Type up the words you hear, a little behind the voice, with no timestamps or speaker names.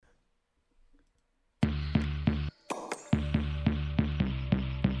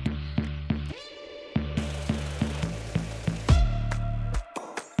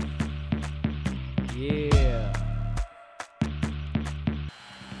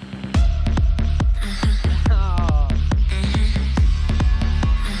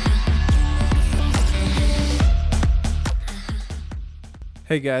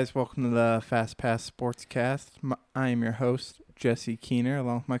Hey guys, welcome to the Fast Pass Sportscast. I am your host, Jesse Keener,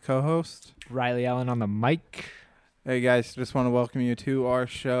 along with my co-host, Riley Allen on the mic. Hey guys, just want to welcome you to our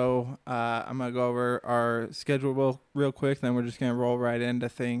show. I'm going to go over our schedule real quick, then we're just going to roll right into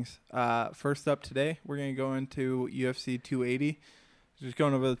things. First up today, we're going to go into UFC 280. Just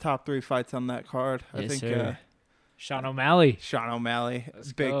going over the top 3 fights on that card. Yes, I think sir. Sean O'Malley. Sean O'Malley,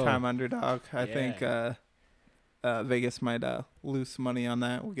 Let's big go. time underdog. I Yeah. think Vegas might lose some money on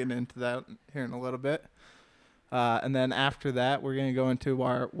that. We'll get into that here in a little bit. And then after that, we're going to go into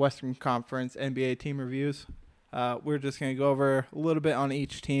our Western Conference NBA team reviews. We're just going to go over a little bit on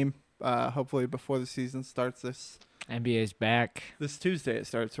each team, hopefully before the season starts NBA's back. this Tuesday. It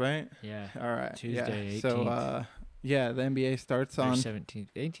starts, right? Yeah. All right. Tuesday, yeah. 18th. So, the NBA starts Or on 17th.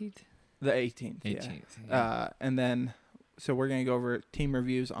 18th? the 18th. 18th. Yeah. And then, so we're going to go over team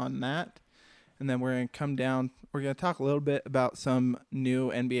reviews on that. And then we're going to come down. We're going to talk a little bit about some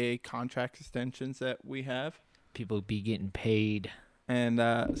new NBA contract extensions that we have. People be getting paid. And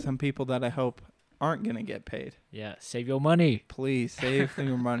some people that I hope aren't going to get paid. Yeah. Save your money. Please save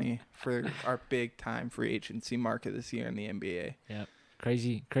your money for our big time free agency market this year in the NBA. Yep.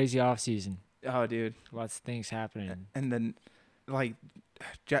 Crazy off season. Oh, dude. Lots of things happening. And then, like,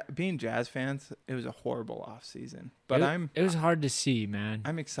 being Jazz fans, it was a horrible off season. But it was hard to see, man.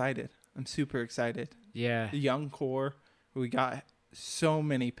 I'm excited. I'm super excited. Yeah. The young core, we got so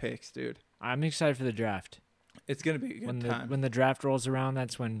many picks, dude. I'm excited for the draft. It's going to be a good time. When the draft rolls around,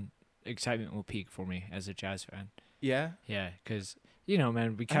 that's when excitement will peak for me as a Jazz fan. Yeah? Yeah, because,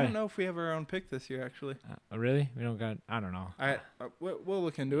 man, we I kind don't know if we have our own pick this year, actually. really? We don't got, I don't know. We'll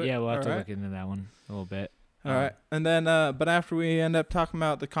look into it. Yeah, we'll have All to right? look into that one a little bit. All right. And then, but after we end up talking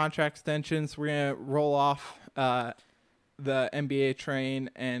about the contract extensions, we're going to roll off the NBA train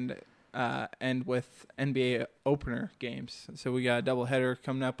and end with NBA opener games. So we got a doubleheader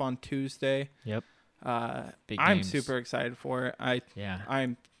coming up on Tuesday. Yep. Big I'm games. super excited for it. Yeah.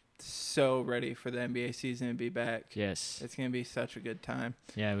 I'm so ready for the NBA season to be back. Yes. It's going to be such a good time.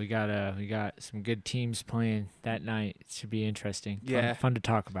 Yeah, we got some good teams playing that night. It should be interesting. Yeah. Fun to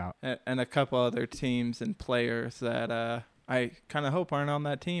talk about. And a couple other teams and players that I kind of hope aren't on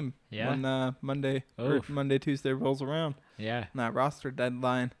that team when Monday, Tuesday rolls around. Yeah. That roster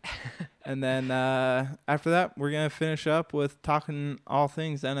deadline. And then after that, we're going to finish up with talking all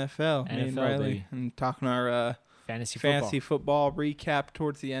things NFL. Me and NFL, Riley. baby. And talking our Fantasy football recap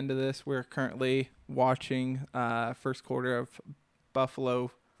towards the end of this. We're currently watching first quarter of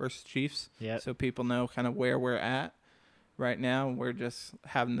Buffalo versus Chiefs. Yeah. So people know kind of where we're at right now. We're just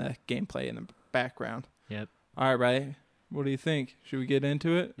having the gameplay in the background. Yep. All right, Riley. What do you think? Should we get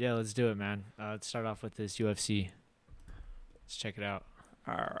into it? Yeah, let's do it, man. Let's start off with this UFC. Let's check it out.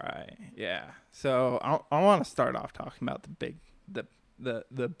 All right. Yeah. So I want to start off talking about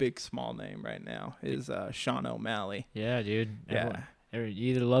the big small name right now is Sean O'Malley. Yeah, dude. Yeah. You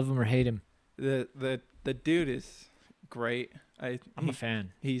either love him or hate him. The dude is great. I'm a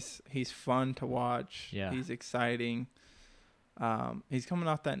fan. He's fun to watch. Yeah. He's exciting. He's coming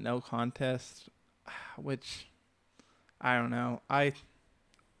off that no contest, which I don't know.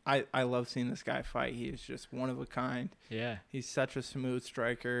 I love seeing this guy fight. He is just one of a kind. Yeah. He's such a smooth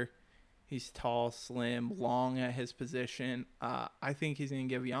striker. He's tall, slim, long at his position. I think he's going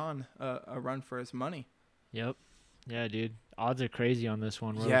to give Jan a run for his money. Yep. Yeah, dude. Odds are crazy on this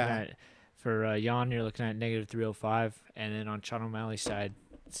one. We're Yeah. looking at, for Jan, you're looking at negative 305, and then on Sean O'Malley's side,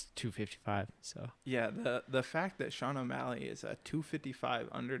 it's 255. So Yeah, the fact that Sean O'Malley is a 255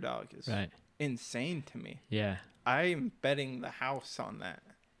 underdog is right. insane to me. Yeah. I'm betting the house on that.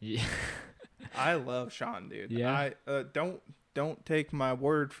 Yeah. I love Sean, dude. Yeah. I don't take my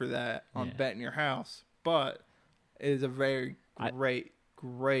word for that on Yeah. betting your house, but it is a very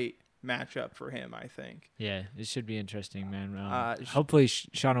great matchup for him, I think. Yeah, it should be interesting, man. sh- Hopefully,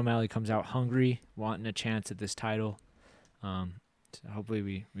 Sean O'Malley comes out hungry, wanting a chance at this title. So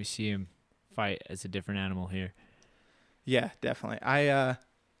hopefully, we see him fight as a different animal here. Yeah, definitely. I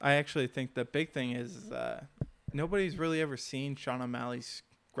actually think the big thing is nobody's really ever seen Sean O'Malley's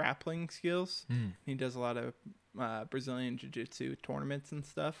grappling skills. He does a lot of Brazilian Jiu-Jitsu tournaments and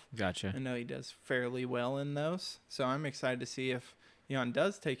stuff. Gotcha. I know he does fairly well in those. So I'm excited to see if Jan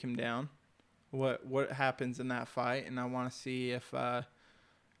does take him down, what happens in that fight. And I want to see if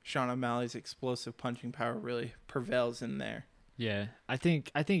Sean O'Malley's explosive punching power really prevails in there. Yeah, I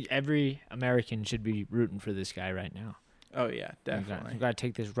think every American should be rooting for this guy right now. Oh yeah, definitely. We got to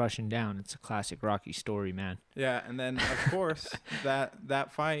take this Russian down. It's a classic Rocky story, man. Yeah, and then of course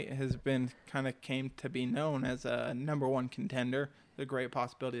that fight has been kind of came to be known as a number one contender. The great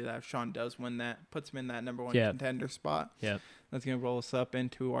possibility that if Sean does win that, puts him in that number one contender spot. Yep. That's gonna roll us up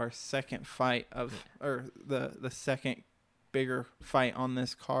into our second fight or the second bigger fight on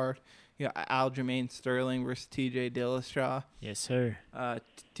this card. Yeah, Aljamain Sterling versus T.J. Dillashaw. Yes, sir.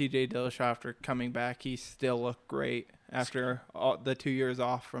 T.J. Dillashaw, after coming back, he still looked great. After all the 2 years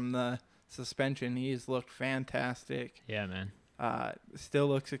off from the suspension, he's looked fantastic. Yeah, man. Still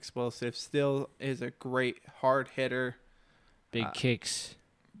looks explosive. Still is a great hard hitter. Big kicks.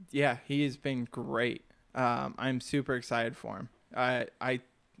 Yeah, he's been great. I'm super excited for him. I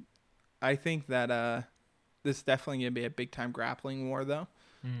think that this is definitely gonna be a big time grappling war, though.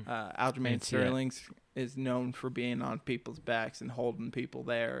 Aljamain Sterling is known for being on people's backs and holding people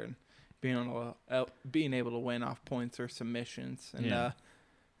there and being able to win off points or submissions. And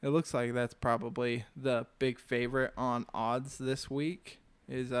it looks like that's probably the big favorite on odds this week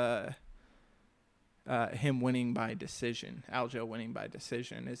is him winning by decision. Aljo winning by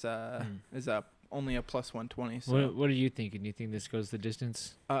decision is only a plus 120. So. What are you thinking? Do you think this goes the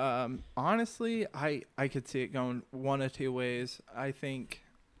distance? Honestly, I could see it going one of two ways. I think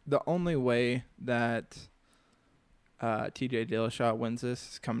the only way that T.J. Dillashaw wins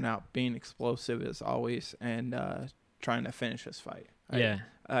this is coming out being explosive as always and trying to finish this fight. Yeah.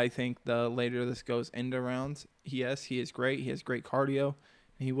 I think the later this goes into rounds, he is great. He has great cardio.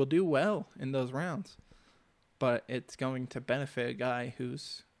 And he will do well in those rounds. But it's going to benefit a guy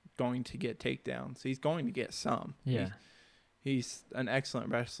who's going to get takedowns. He's going to get some. Yeah. He's an excellent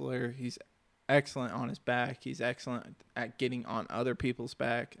wrestler. He's excellent on his back. He's excellent at getting on other people's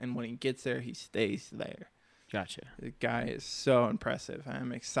back. And when he gets there, he stays there. Gotcha. The guy is so impressive.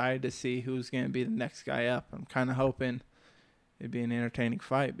 I'm excited to see who's going to be the next guy up. I'm kind of hoping it'd be an entertaining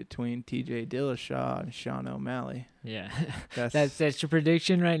fight between T.J. Dillashaw and Sean O'Malley. Yeah. That's your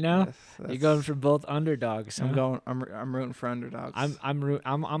prediction right now? You're going for both underdogs. Huh? I'm rooting for underdogs.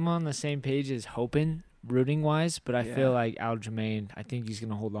 I'm on the same page as hoping, rooting wise, but I feel like Aljamain, I think he's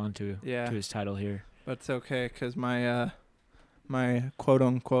gonna hold on to his title here. But it's okay because my quote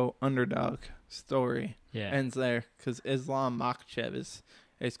unquote underdog story ends there because Islam Makhachev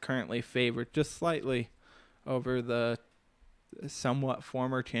is currently favored just slightly over the somewhat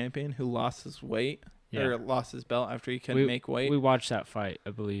former champion who lost his weight or lost his belt after he couldn't make weight. We watched that fight,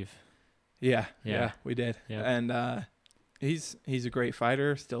 I believe. Yeah, we did. Yeah. And he's a great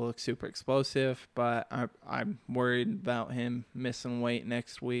fighter, still looks super explosive, but I'm worried about him missing weight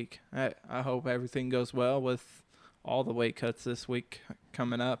next week. I hope everything goes well with all the weight cuts this week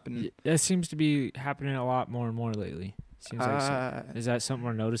coming up. And that seems to be happening a lot more and more lately. Seems like is that something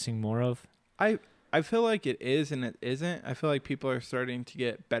we're noticing more of? I feel like it is and it isn't. I feel like people are starting to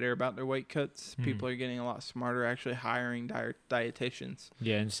get better about their weight cuts. People are getting a lot smarter, actually hiring dietitians.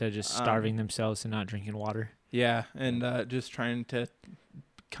 Yeah, instead of just starving themselves and not drinking water. Yeah, and just trying to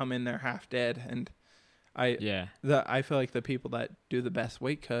come in there half dead. And I feel like the people that do the best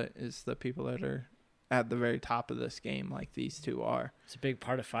weight cut is the people that are at the very top of this game, like these two are. It's a big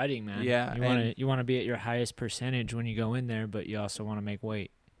part of fighting, man. Yeah, you want to be at your highest percentage when you go in there, but you also want to make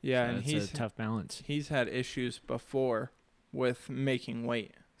weight. Yeah, so and it's a tough balance. He's had issues before with making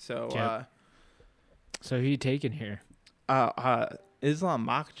weight. So so who you taking here? Islam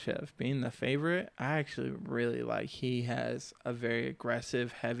Makhachev being the favorite, I actually really like. He has a very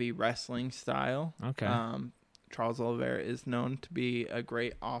aggressive, heavy wrestling style. Okay. Charles Oliveira is known to be a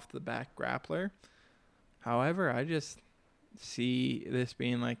great off-the-back grappler. However, I just see this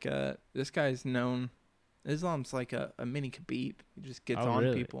being like this guy's known. Islam's like a mini Khabib. He just gets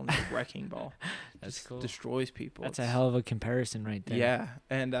on people and is a wrecking ball. That's just cool. Destroys people. That's a hell of a comparison right there. Yeah,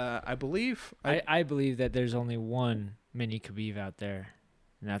 and I believe I believe that there's only one mini Khabib out there,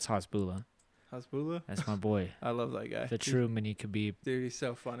 and that's Hasbulla. Hasbulla? That's my boy. I love that guy. The true mini Khabib. Dude, he's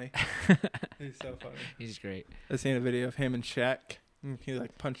so funny. He's so funny. He's great. I seen a video of him and Shaq. He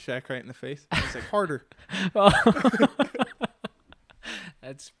like punched Shaq right in the face. He's like, harder.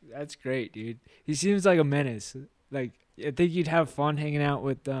 That's great, dude. He seems like a menace. Like, I think you'd have fun hanging out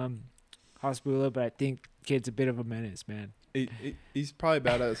with Hasbulla, but I think kid's a bit of a menace, man. He's probably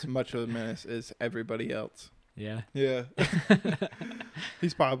about as much of a menace as everybody else. Yeah. Yeah.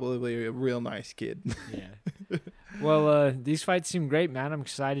 He's probably a real nice kid. Yeah. Well, these fights seem great, man. I'm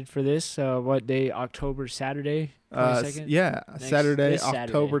excited for this. What day? Saturday? 22nd? Yeah, Saturday,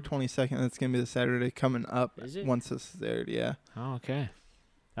 October Saturday. 22nd. That's going to be the Saturday coming up. Is it? Once this is aired, yeah. Oh, okay.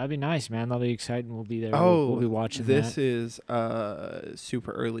 That'd be nice, man. That'll be exciting. We'll be there. Oh, we'll be watching this that. is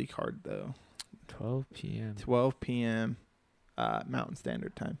super early card, though. 12 p.m. 12 p.m. Mountain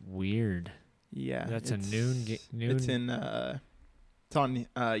Standard Time. Weird. Yeah, That's a noon. It's in it's on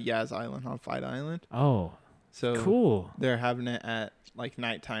Yaz Island, on Fight Island. Oh, So cool. they're having it at like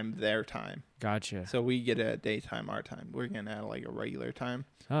nighttime their time. Gotcha. So we get it at daytime our time. We're getting at like a regular time.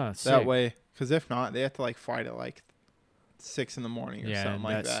 Oh, sick. That way, because if not, they have to like fight at like 6 in the morning or something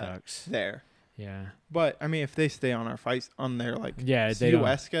like that. Sucks. There. Yeah. But I mean, if they stay on our fights on their like they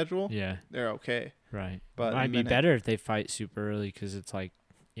US schedule, Yeah. they're okay. Right. But It might be better if they fight super early because it's like,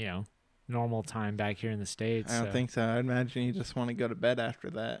 normal time back here in the States. I don't think so. I imagine you just want to go to bed after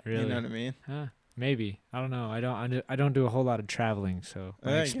that. Really? You know what I mean? Maybe. I don't know. I don't do a whole lot of traveling, so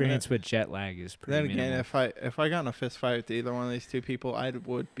my experience with jet lag is pretty Then minimal. again, if I got in a fist fight with either one of these two people, I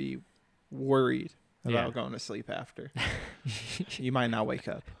would be worried about going to sleep after. You might not wake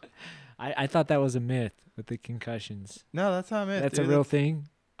up. I thought that was a myth with the concussions. No, that's not a myth. That's dude. a real thing?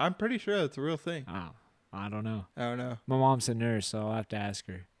 I'm pretty sure that's a real thing. Oh, I don't know. I don't know. My mom's a nurse, so I'll have to ask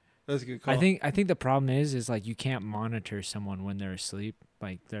her. That's a good call. I think the problem is like you can't monitor someone when they're asleep,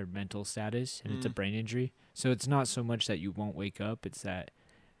 like their mental status, and it's a brain injury. So it's not so much that you won't wake up; it's that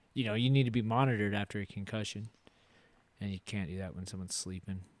you need to be monitored after a concussion, and you can't do that when someone's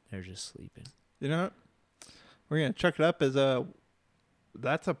sleeping. They're just sleeping. You know what? We're gonna chuck it up as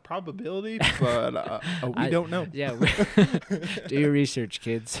that's a probability, but we don't know. Yeah, do your research,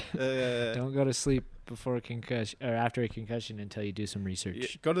 kids. Don't go to sleep before a concussion or after a concussion until you do some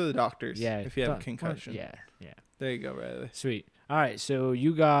research. Go to the doctors. Yeah, if you have a concussion. Yeah. There you go, Riley. Sweet. All right, so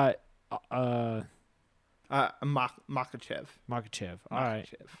you got Makachev. Makachev. All right.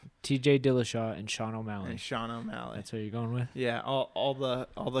 T.J. Dillashaw and Sean O'Malley. And Sean O'Malley. That's what you're going with. Yeah, all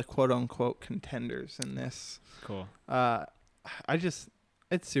the quote unquote contenders in this. Cool.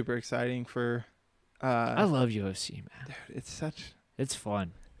 It's super exciting for. I love UFC, man. Dude, it's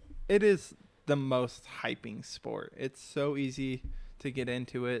fun. It is the most hyping sport. It's so easy to get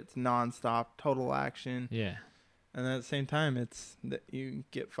into it. It's nonstop, total action. Yeah. And at the same time, it's that you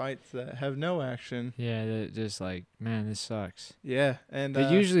get fights that have no action. Yeah, they're just like, man, this sucks. Yeah, and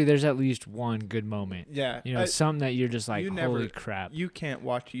but usually there's at least one good moment. Yeah, something that you're just like, holy crap. You can't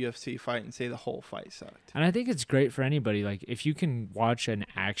watch UFC fight and say the whole fight sucked. And I think it's great for anybody. Like, if you can watch an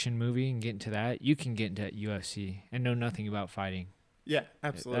action movie and get into that, you can get into UFC and know nothing about fighting. Yeah,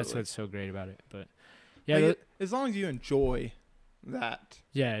 absolutely. That's what's so great about it. But yeah, like as long as you enjoy that.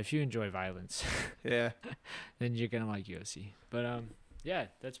 Yeah, if you enjoy violence. Yeah. Then you're gonna like UFC. But yeah,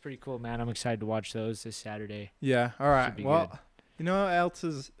 that's pretty cool, man. I'm excited to watch those this Saturday. Yeah. All right. Well, good. You know what else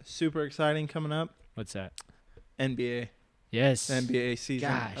is super exciting coming up? What's that? NBA. Yes. The NBA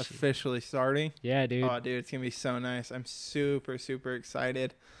season officially starting. Yeah, dude. Oh, dude, it's gonna be so nice. I'm super, super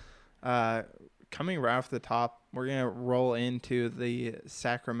excited. Coming right off the top, we're gonna roll into the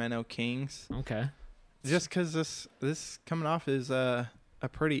Sacramento Kings. Okay. Just because this coming off is a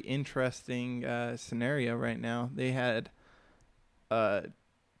pretty interesting scenario right now. They had a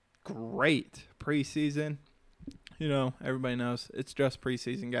great preseason. Everybody knows it's just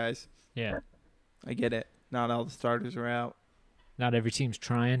preseason, guys. Yeah. I get it. Not all the starters are out. Not every team's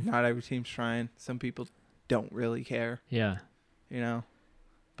trying. Some people don't really care. Yeah.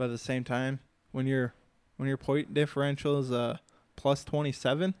 But at the same time, when your point differential is plus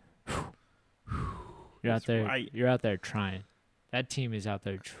 27. You're out there. Right. You're out there trying. That team is out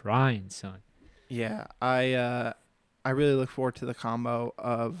there trying, son. Yeah, I really look forward to the combo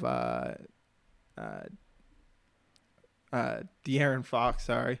of De'Aaron Fox,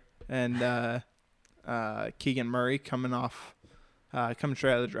 and Keegan Murray coming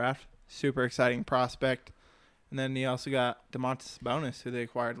straight out of the draft. Super exciting prospect. And then you also got Domantas Sabonis, who they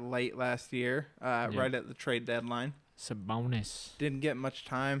acquired late last year, right at the trade deadline. Sabonis. Didn't get much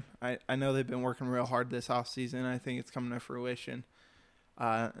time. I know they've been working real hard this offseason. I think it's coming to fruition.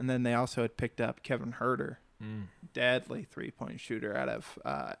 And then they also had picked up Kevin Huerter, deadly three-point shooter out of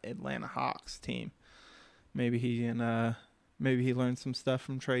Atlanta Hawks team. Maybe he learned some stuff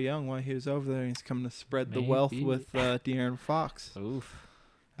from Trae Young while he was over there. He's coming to spread the wealth with De'Aaron Fox. Oof.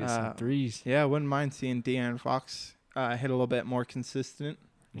 Get some threes. Yeah, I wouldn't mind seeing De'Aaron Fox hit a little bit more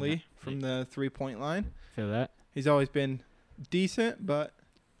consistently from the three-point line. Feel that? He's always been decent, but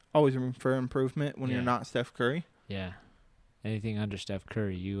always room for improvement when you're not Steph Curry. Yeah. Anything under Steph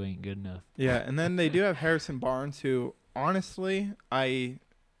Curry, you ain't good enough. Yeah, and then they do have Harrison Barnes, who, honestly,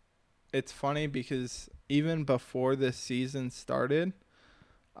 it's funny because even before this season started,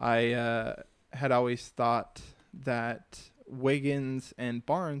 I had always thought that Wiggins and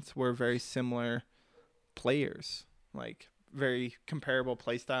Barnes were very similar players, like very comparable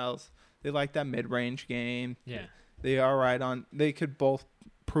play styles. They like that mid-range game. Yeah. They are right on. They could both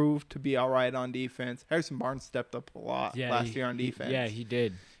proved to be all right on defense. Harrison Barnes stepped up a lot last year on defense. Yeah, he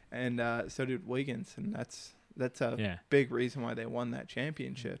did. And so did Wiggins, and that's a big reason why they won that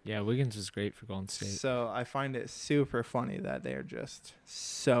championship. Yeah, Wiggins was great for Golden State. So I find it super funny that they're just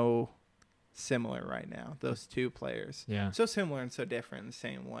so similar right now, those two players. Yeah. So similar and so different in the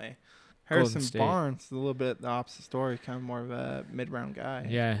same way. Harrison Barnes, a little bit the opposite story, kind of more of a mid-round guy.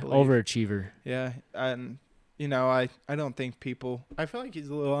 Yeah, overachiever. Yeah, and I don't think I feel like he's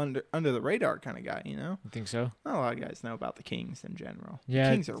a little under the radar kind of guy, You think so? Not a lot of guys know about the Kings in general. Yeah.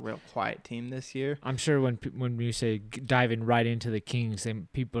 The Kings are a real quiet team this year. I'm sure when you say diving right into the Kings, then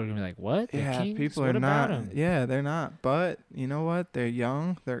people are going to be like, what? The Kings? People what are about not. them? Yeah, they're not. But you know what? They're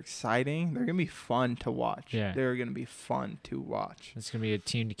young. They're exciting. They're going to be fun to watch. Yeah. They're going to be fun to watch. It's going to be a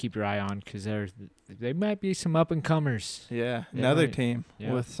team to keep your eye on because they might be some up-and-comers. Yeah, another team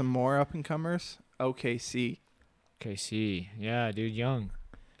with some more up-and-comers, OKC. KC, yeah, dude, young.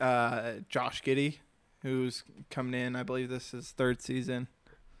 Josh Giddey, who's coming in, I believe this is third season.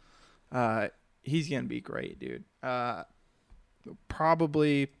 He's gonna be great, dude.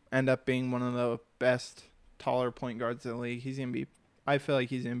 Probably end up being one of the best taller point guards in the league. I feel like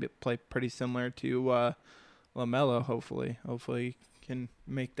he's gonna play pretty similar to LaMelo. Hopefully can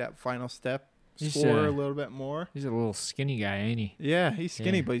make that final step. Score a little bit more. He's a little skinny guy, ain't he? Yeah, he's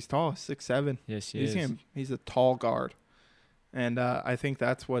skinny, but he's tall, 6'7". Yes, he is. He's a tall guard, and I think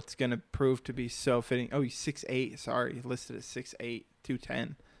that's what's going to prove to be so fitting. Oh, he's 6'8". Sorry, listed as 6'8",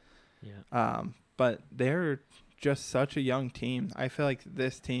 210. Yeah. But they're just such a young team. I feel like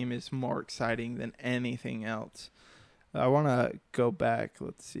this team is more exciting than anything else. I want to go back.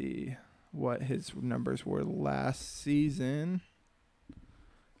 Let's see what his numbers were last season.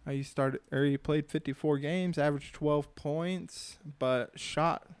 He played 54 games, averaged 12 points, but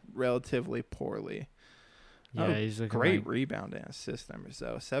shot relatively poorly. Yeah, he's a great rebound and assist numbers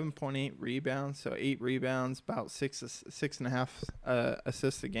though. 7.8 rebounds, so 8 rebounds, about 6.5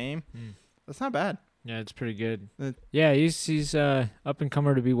 assists a game. That's not bad. Yeah, it's pretty good. Yeah, he's up and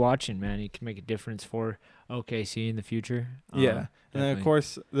comer to be watching, man. He can make a difference for OKC in the future. Yeah, and then of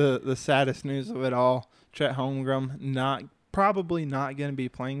course the saddest news of it all: Chet Holmgren probably not going to be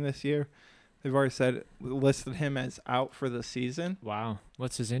playing this year. They've already listed him as out for the season. Wow.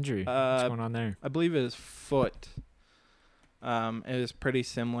 What's his injury? What's going on there? I believe his foot. It is pretty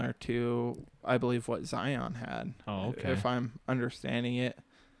similar to, I believe, what Zion had. Oh, okay. If I'm understanding it.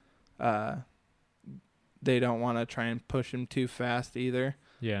 They don't want to try and push him too fast either.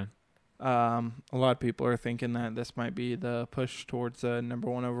 Yeah. A lot of people are thinking that this might be the push towards a number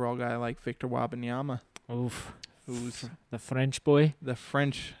 1 overall guy like Victor Wembanyama. Oof. Who's the French boy? The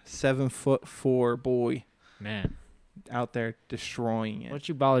French 7'4" boy. Man. Out there destroying it. What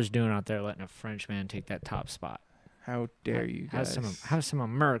you ballers doing out there letting a French man take that top spot? How dare you guys? Have some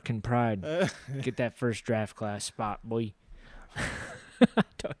American pride. Get that first draft class spot, boy.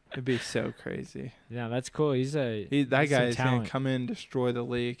 It'd be so crazy. Yeah, that's cool. That guy is going to come in and destroy the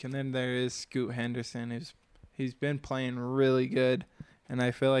league. And then there is Scoot Henderson. He's been playing really good. And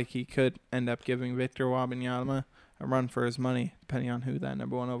I feel like he could end up giving Victor Wembanyama a run for his money, depending on who that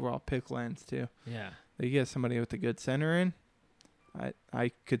number 1 overall pick lands to. Yeah. They get somebody with a good center in.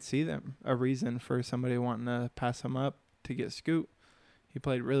 I could see them a reason for somebody wanting to pass him up to get Scoot. He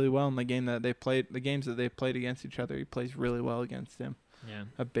played really well in the games that they played against each other. He plays really well against him. Yeah.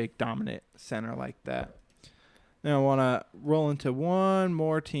 A big dominant center like that. Now I want to roll into one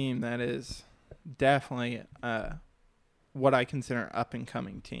more team that is definitely what I consider an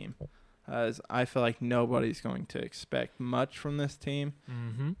up-and-coming team. As I feel like nobody's going to expect much from this team.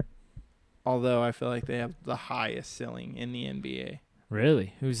 Mm-hmm. Although I feel like they have the highest ceiling in the NBA.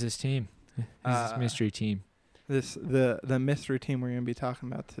 Really? Who's this team? Who's this mystery team? The mystery team we're going to be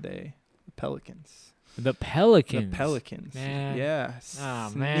talking about today, the Pelicans. The Pelicans? The Pelicans. Man. Yeah.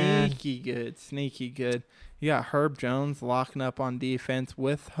 Sneaky good. You got Herb Jones locking up on defense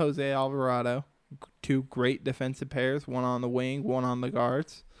with Jose Alvarado. 2 great defensive pairs, one on the wing, one on the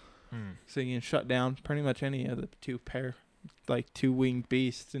guards. So you can shut down pretty much any of the 2 winged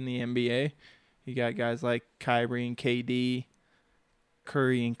beasts in the NBA. You got guys like Kyrie and KD,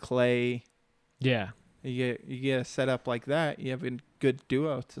 Curry and Clay. Yeah. You get a setup like that, you have a good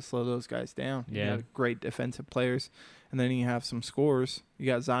duo to slow those guys down. Yeah. You got great defensive players. And then you have some scorers. You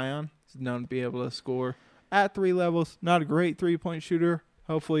got Zion, who's known to be able to score at 3 levels. Not a great 3-point shooter.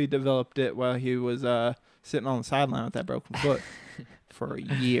 Hopefully he developed it while he was sitting on the sideline with that broken foot for a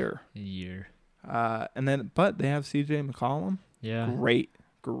year. But they have CJ McCollum. Yeah.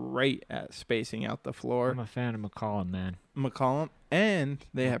 Great at spacing out the floor. I'm a fan of McCollum, man. And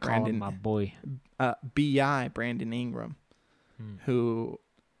they have my boy. B.I. Brandon Ingram, who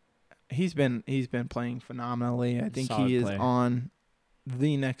he's been playing phenomenally. I think Solid he is player. on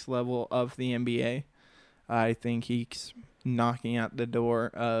the next level of the NBA. I think he's knocking out the door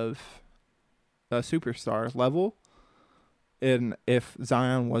of a superstar level. And if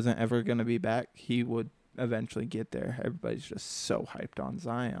Zion wasn't ever going to be back, he would eventually get there. Everybody's just so hyped on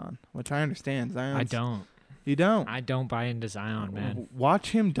Zion, which I understand. I don't. You don't. I don't buy into Zion, man.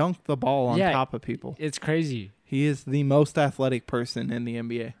 Watch him dunk the ball on Yeah. top of people. It's crazy. He is the most athletic person in the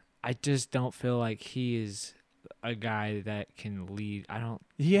NBA. I just don't feel like he is a guy that can lead. I don't.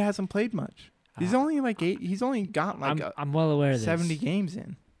 He hasn't played much. He's only like 8. He's only got like I'm well aware of this. 70 games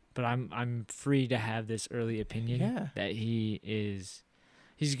in. But I'm free to have this early opinion Yeah. that he's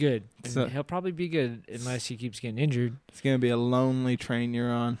good. And So- he'll probably be good unless he keeps getting injured. It's gonna be a lonely train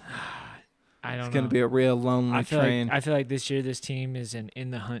you're on. I don't know. It's gonna be a real lonely I feel train. like this year this team is an in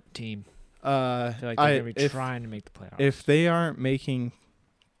the hunt team. I I feel like they're gonna be trying to make the playoffs. if they aren't making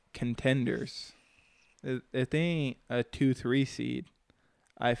contenders, if they ain't a 2-3 seed,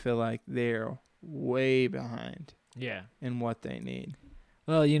 I feel like they're way behind yeah. in what they need.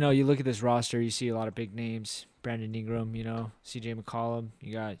 Well, you look at this roster, you see a lot of big names. Brandon Ingram, CJ McCollum.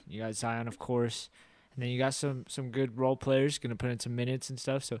 You got Zion, of course. And then you got some good role players going to put in some minutes and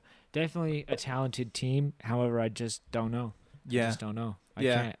stuff. So definitely a talented team. However, I just don't know. I Yeah. just don't know.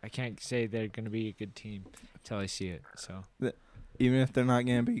 I can't say they're going to be a good team until I see it. So Even if they're not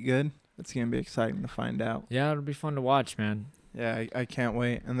gonna be good, it's gonna be exciting to find out. yeah, it'll be fun to watch, man. Yeah, I can't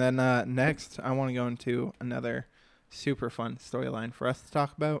wait. And then next, I want to go into another super fun storyline for us to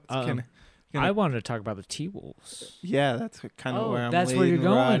talk about. It's gonna- I wanted to talk about the T-Wolves. yeah, that's kind of where I'm that's where you're leading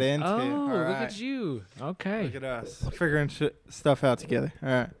going. right into. Oh, All look right. at you. Okay. Look at us figuring stuff out together. All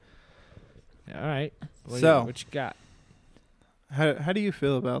right. All right. So- what you got? How do you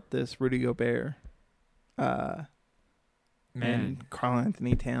feel about this Rudy Gobert Man, and Karl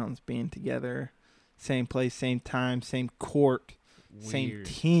Anthony Towns being together, same place, same time, same court, same weird.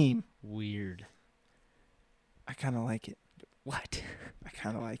 team? Weird. I kind of like it. What? I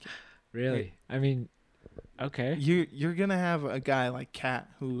kind of like it. Really? I mean, okay. You're gonna have a guy like Cat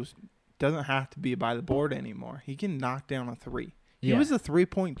who doesn't have to be by the board anymore. He can knock down a three. He was a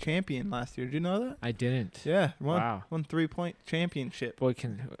 3-point champion last year. Did you know that? I didn't. Yeah, Wow. won 3-point championship. Boy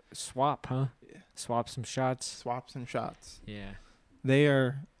can swap, huh? Yeah. Swap some shots. Swaps and shots. Yeah. They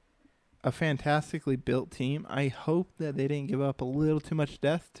are a fantastically built team. I hope that they didn't give up a little too much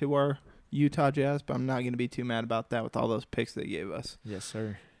depth to our Utah Jazz, but I'm not going to be too mad about that with all those picks they gave us. Yes,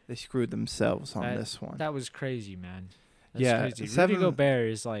 sir. They screwed themselves on this one. That was crazy, man. That's Yeah, crazy. seven- Rudy Gobert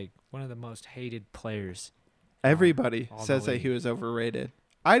is like one of the most hated players. Everybody all the says that he league. was overrated.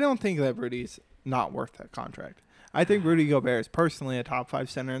 I don't think that Rudy's not worth that contract. I think Rudy Gobert is personally a top 5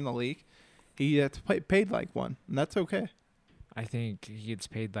 center in the league. He gets paid like one, and that's okay. I think he gets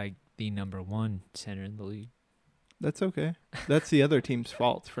paid like the number 1 center in the league. That's okay. That's the other team's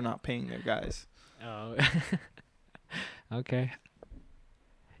fault for not paying their guys. Oh. Okay.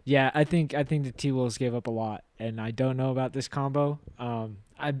 Yeah, I think the T-Wolves gave up a lot, and I don't know about this combo.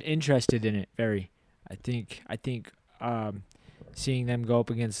 I'm interested in it very. I think seeing them go up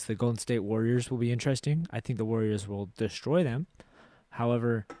against the Golden State Warriors will be interesting. I think the Warriors will destroy them.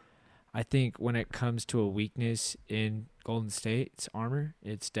 However, I think when it comes to a weakness in Golden State's armor,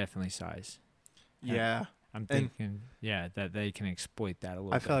 it's definitely size. Yeah. I'm thinking, that they can exploit that a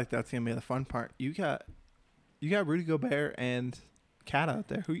little I bit. feel like that's gonna be the fun part. You got Rudy Gobert and Cat out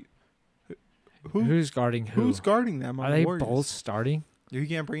there. Who's guarding who? Who's guarding them? On Are the they Warriors? both starting? Are you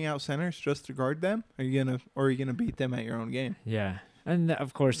gonna bring out centers just to guard them? Are you gonna beat them at your own game? Yeah. And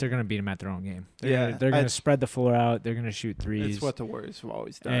of course, they're going to beat them at their own game. Yeah, They're going to spread the floor out. They're going to shoot threes. It's what the Warriors have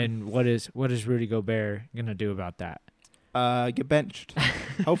always done. And what is Rudy Gobert going to do about that? Get benched.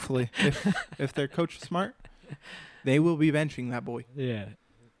 Hopefully, if their coach is smart, they will be benching that boy. Yeah.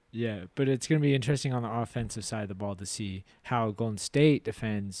 Yeah, but it's going to be interesting on the offensive side of the ball to see how Golden State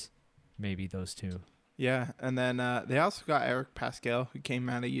defends maybe those two. Yeah, and then they also got Eric Pascal, who came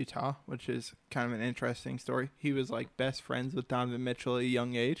out of Utah, which is kind of an interesting story. He was like best friends with Donovan Mitchell at a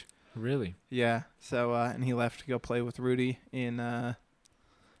young age. Really? Yeah, so and he left to go play with Rudy in. I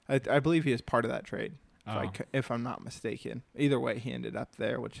believe he is part of that trade, if I'm not mistaken. Either way, he ended up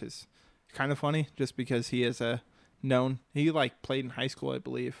there, which is kind of funny, just because he is he like played in high school, I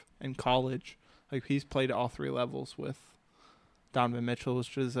believe, and college. Like he's played at all 3 levels with Donovan Mitchell,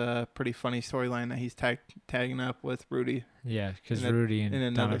 which is a pretty funny storyline that he's tagging up with Rudy. Yeah, because Rudy and in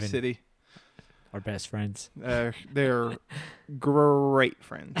another Donovan city are best friends. they're great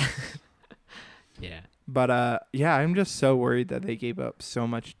friends. Yeah. But I'm just so worried that they gave up so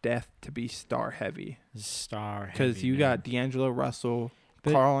much depth to be star heavy. Star. Because you got D'Angelo Russell,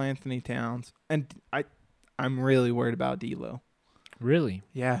 But Karl Anthony Towns, and I'm really worried about D'Lo. really,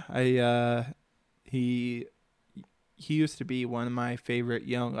 Yeah, he used to be one of my favorite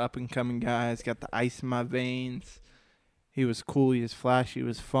young up and coming guys. Got the ice in my veins. He was cool. He was flashy. He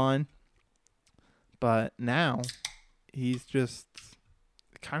was fun. But now, he's just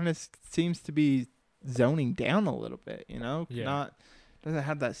kind of seems to be zoning down a little bit. You know, doesn't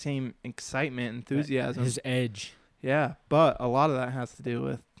have that same excitement, enthusiasm. his edge. Yeah, but a lot of that has to do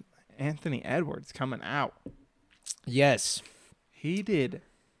with Anthony Edwards coming out. Yes, He did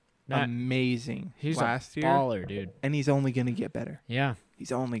amazing he's last a year, baller, dude. and he's only going to get better. Yeah,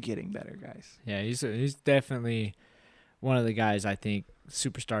 He's only getting better, guys. yeah, he's definitely one of the guys I think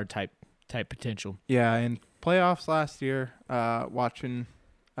superstar type potential. Yeah, in playoffs last year, watching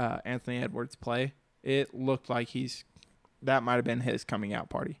Anthony Edwards play, it looked like that might have been his coming out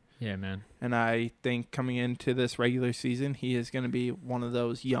party. Yeah, man. And I think coming into this regular season, he is going to be one of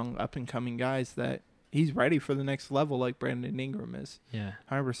those young up-and-coming guys that he's ready for the next level like Brandon Ingram is. Yeah.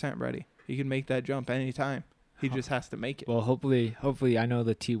 100% ready. He can make that jump anytime. He just has to make it. Well, hopefully, I know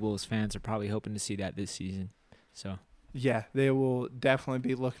the T-Wolves fans are probably hoping to see that this season. So. Yeah, they will definitely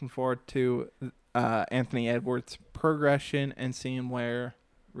be looking forward to Anthony Edwards' progression and seeing where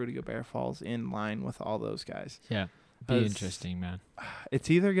Rudy Gobert falls in line with all those guys. Yeah, be interesting, man. It's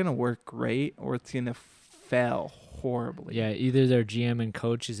either going to work great or it's going to fail horribly. Yeah, either their GM and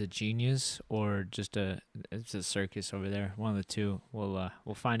coach is a genius or just it's a circus over there. One of the two. We'll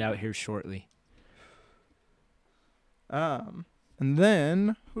find out here shortly. And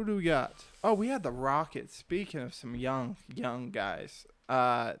then who do we got? Oh, we had the Rockets. Speaking of some young guys,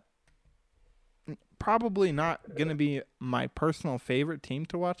 probably not gonna be my personal favorite team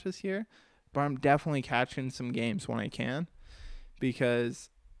to watch this year, but I'm definitely catching some games when I can because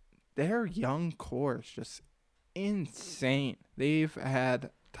their young core is just insane. They've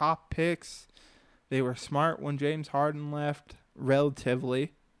had top picks. They were smart when James Harden left,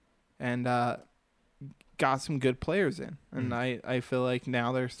 relatively, and got some good players in. And I feel like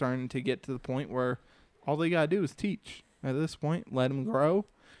now they're starting to get to the point where all they got to do is teach. At this point, let them grow.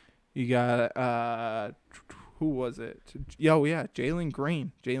 You got, who was it? Oh, yeah, Jalen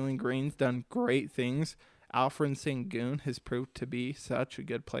Green. Jalen Green's done great things. Alfred Sengun has proved to be such a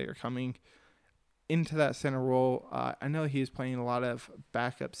good player coming into that center role. I know he was playing a lot of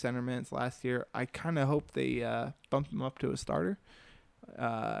backup center minutes last year. I kind of hope they bump him up to a starter.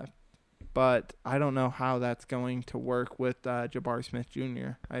 But I don't know how that's going to work with Jabari Smith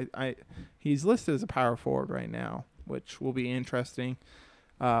Jr. He's listed as a power forward right now, which will be interesting.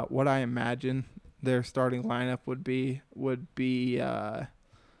 What I imagine their starting lineup would be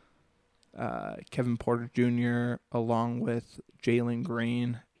Kevin Porter Jr. along with Jalen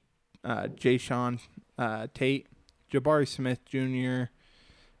Green, Jayshawn Tate, Jabari Smith Jr.,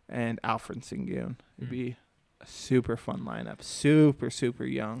 and Alfred Sengun. It'd be a super fun lineup. Super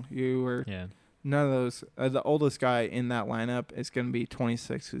young. None of those. The oldest guy in that lineup is going to be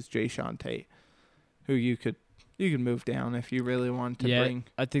 26, who's Jayshawn Tate, who you could move down if you really want to bring.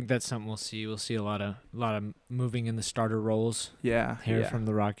 I think that's something we'll see. We'll see a lot of moving in the starter roles. Yeah, here from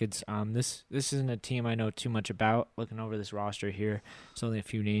the Rockets. This isn't a team I know too much about. Looking over this roster here, there's only a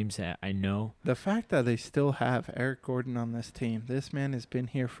few names that I know. The fact that they still have Eric Gordon on this team, this man has been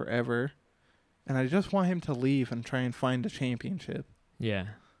here forever, and I just want him to leave and try and find a championship. Yeah,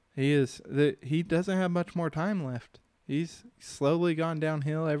 he doesn't have much more time left. He's slowly gone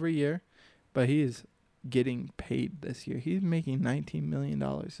downhill every year, but he is getting paid this year. He's making $19 million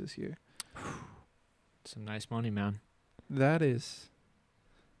this year. Some nice money, man. That is,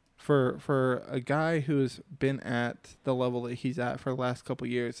 for a guy who's been at the level that he's at for the last couple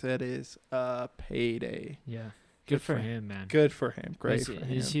of years, that is a payday. Yeah. Good for him, man. Good for him. Great for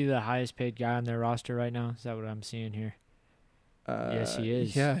him. Is he the highest paid guy on their roster right now? Is that what I'm seeing here? Yes, he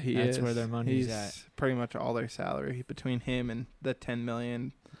is. Yeah, he is. That's where their money's at. Pretty much all their salary between him and the $10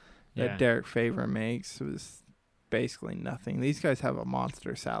 million that Derek Favor makes was basically nothing. These guys have a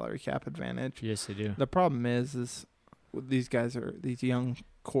monster salary cap advantage. Yes, they do. The problem is these young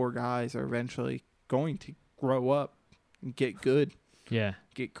core guys are eventually going to grow up and get good. Yeah.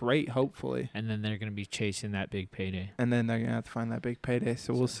 Get great, hopefully. And then they're going to be chasing that big payday. And then they're going to have to find that big payday.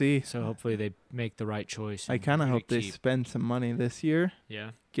 So we'll see. So hopefully they make the right choice. I kind of hope they spend some money this year.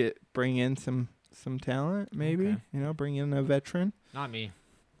 Yeah. Bring in some talent, maybe. Okay. Bring in a veteran. Not me.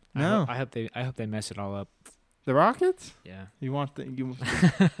 No. I hope they mess it all up. The Rockets? Yeah. We were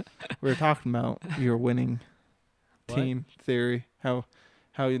talking about your winning team theory. How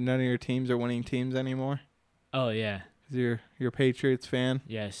none of your teams are winning teams anymore. Oh yeah. You're a Patriots fan.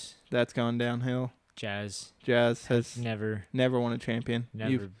 Yes. That's gone downhill. Jazz Jazz has has never won a champion.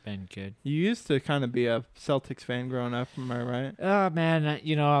 been good. You used to kind of be a Celtics fan growing up, am I right? Oh man,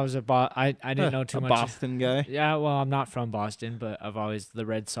 I was I didn't know too a much. Boston guy. Yeah, well, I'm not from Boston, but I've always the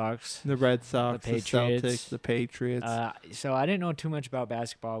Red Sox. The Red Sox, the Patriots. Celtics, the Patriots. So I didn't know too much about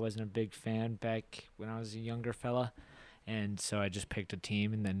basketball. I wasn't a big fan back when I was a younger fella. And so I just picked a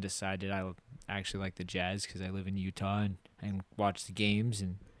team and then decided I actually like the Jazz because I live in Utah and watch the games.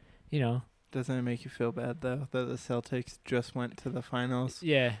 And, Doesn't it make you feel bad, though, that the Celtics just went to the finals?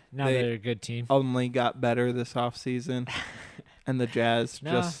 Yeah, now they're a good team. Only got better this offseason. And the Jazz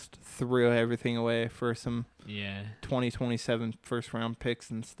just threw everything away for some 2027 first-round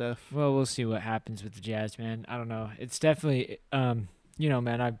picks and stuff. Well, we'll see what happens with the Jazz, man. I don't know. It's definitely,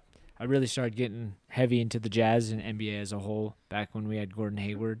 man, I really started getting heavy into the Jazz and NBA as a whole back when we had Gordon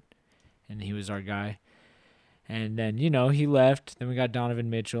Hayward, and he was our guy. And then, he left. Then we got Donovan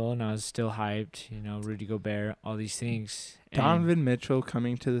Mitchell, and I was still hyped. Rudy Gobert, all these things. Donovan Mitchell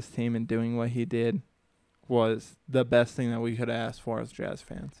coming to this team and doing what he did was the best thing that we could ask for as Jazz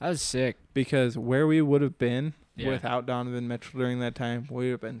fans. That was sick. Because where we would have been without Donovan Mitchell during that time, we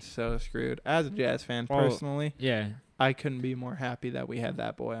would have been so screwed. As a Jazz fan, personally, I couldn't be more happy that we had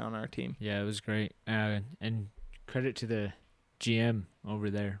that boy on our team. Yeah, it was great. And credit to the GM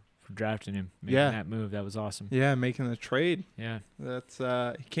over there for drafting him, making that move. That was awesome. Yeah, making the trade. Yeah. That's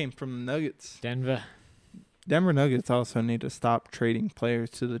he came from the Nuggets. Denver Nuggets also need to stop trading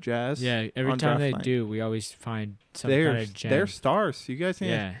players to the Jazz. Yeah, every time they do, we always find some kind of gem. They're stars. You guys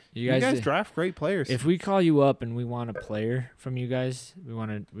you guys draft great players. If we call you up and we want a player from you guys, we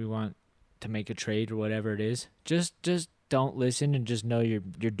want to make a trade or whatever it is, just don't listen and just know you're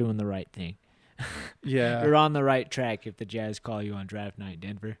doing the right thing. Yeah. You're on the right track if the Jazz call you on draft night,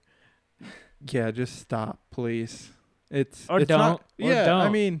 Denver. Yeah, just stop, please. It's don't. Not, I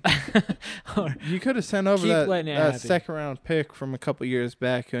mean, you could have sent over that second round pick from a couple years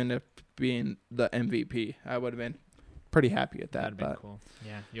back who ended up being the MVP. I would have been pretty happy at that. That'd been cool.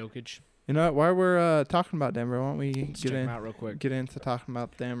 Yeah, Jokic. You know what? While we're talking about Denver, why don't we get into talking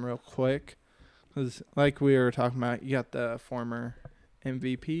about them real quick? Because like we were talking about, you got the former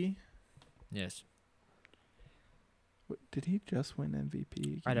MVP. Yes. Did he just win MVP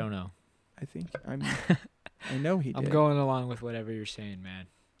again? I don't know. I know he did. I'm going along with whatever you're saying, man.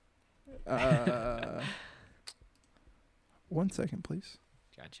 1 second, please.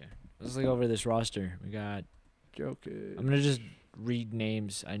 Gotcha. Let's look over this roster. We got Jokic. I'm going to just read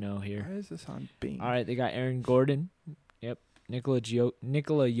names I know here. Why is this on Bing? All right, they got Aaron Gordon. Yep. Nikola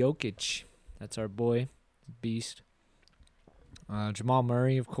Jokic. That's our boy. Beast. Jamal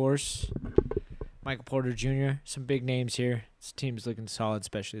Murray, of course. Michael Porter Jr., some big names here. This team's looking solid,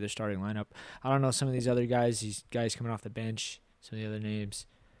 especially their starting lineup. I don't know some of these other guys, coming off the bench, some of the other names.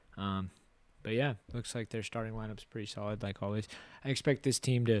 But yeah, looks like their starting lineup's pretty solid, like always. I expect this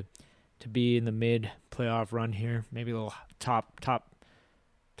team to be in the mid playoff run here, maybe a little top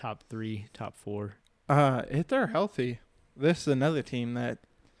 3, top 4. If they're healthy, this is another team that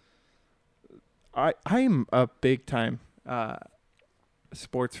I'm a big time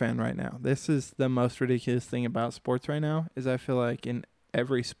sports fan right now. This is the most ridiculous thing about sports right now is I feel like in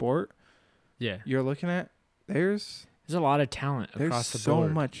every sport you're looking at, there's a lot of talent across the board. There's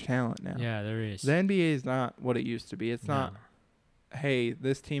so much talent now. Yeah, there is. The NBA is not what it used to be. It's not, hey,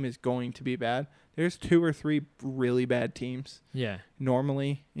 this team is going to be bad. There's 2 or 3 really bad teams. Yeah.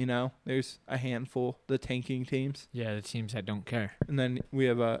 Normally, there's a handful, the tanking teams. Yeah, the teams that don't care. And then we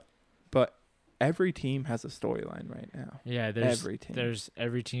have but every team has a storyline right now. Yeah,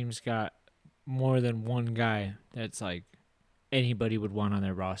 every team's got more than one guy that's like anybody would want on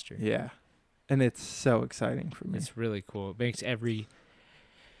their roster. Yeah. And it's so exciting for me. It's really cool. It makes every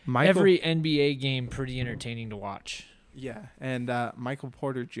NBA game pretty entertaining to watch. Yeah, and Michael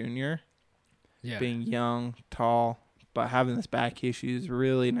Porter Jr. Yeah. Being young, tall, but having this back issue is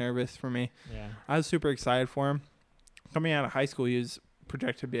really nervous for me. Yeah. I was super excited for him. Coming out of high school, he was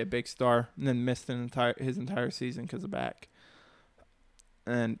projected to be a big star, and then missed his entire season because of back,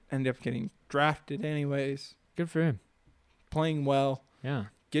 and ended up getting drafted anyways. Good for him. Playing well. Yeah.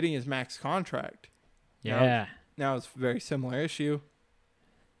 Getting his max contract. Yeah. Now it's a very similar issue.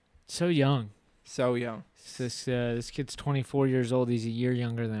 So young. This kid's 24 years old. He's a year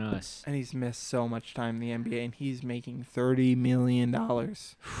younger than us. And he's missed so much time in the NBA, and he's making $30 million. And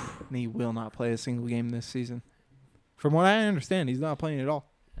he will not play a single game this season. From what I understand, he's not playing at all.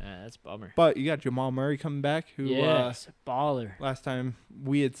 That's a bummer. But you got Jamal Murray coming back, who baller. Last time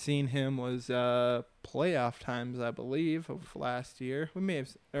we had seen him was playoff times, I believe, of last year. We may have,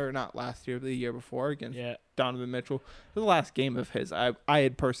 or not last year, but the year before against Donovan Mitchell. The last game of his I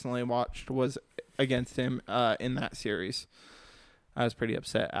had personally watched was against him in that series. I was pretty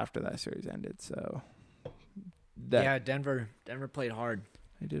upset after that series ended. So Denver played hard.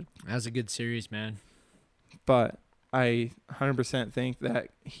 they did. That was a good series, man. But I 100% think that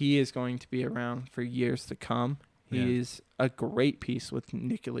he is going to be around for years to come. Yeah. He's a great piece with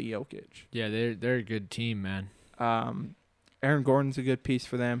Nikola Jokic. Yeah, they're a good team, man. Aaron Gordon's a good piece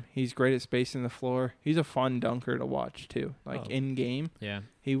for them. He's great at spacing the floor. He's a fun dunker to watch, too. In game,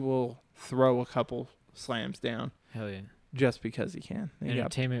 he will throw a couple slams down. Hell yeah. Just because he can.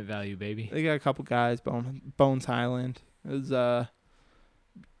 Entertainment value, baby. They got a couple guys. Bones Highland is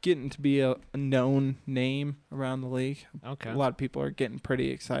getting to be a known name around the league. Okay. A lot of people are getting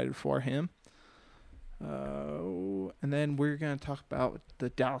pretty excited for him. And then we're going to talk about the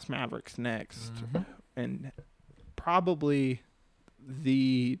Dallas Mavericks next. Mm-hmm. And probably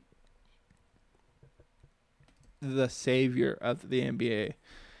the savior of the NBA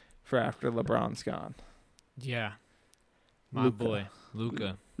for after LeBron's gone. Yeah. My boy,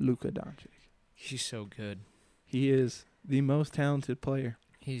 Luka. Luka Doncic. He's so good. He is the most talented player.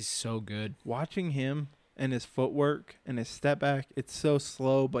 He's so good. Watching him and his footwork and his step back, it's so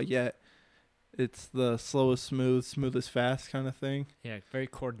slow, but yet it's the slowest smoothest fast kind of thing. Yeah, very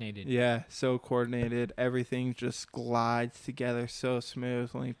coordinated. Yeah, so coordinated. Everything just glides together so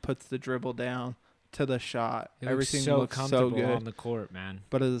smooth when he puts the dribble down to the shot. Everything looks so good on the court, man.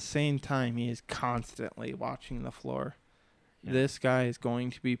 But at the same time, he is constantly watching the floor. Yeah. This guy is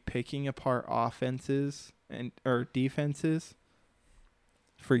going to be picking apart offenses or defenses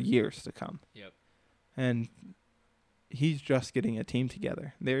for years to come. Yep. And he's just getting a team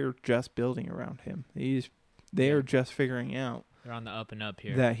together. They're just building around him. They are just figuring out they're on the up and up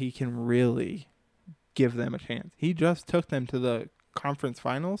here. that he can really give them a chance. He just took them to the conference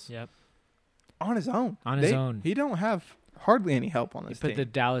finals. Yep. On his own. He don't have hardly any help on this team. He put the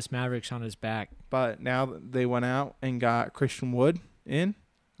Dallas Mavericks on his back. But now they went out and got Christian Wood in,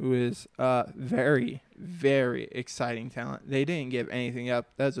 who is very, very exciting talent. They didn't give anything up.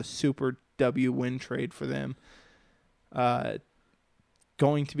 That's a super W win trade for them.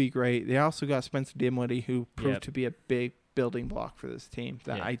 Going to be great. They also got Spencer Dinwiddie, who proved to be a big building block for this team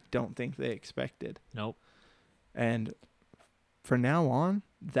that I don't think they expected. Nope. And for now on,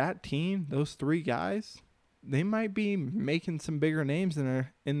 that team, those three guys, they might be making some bigger names in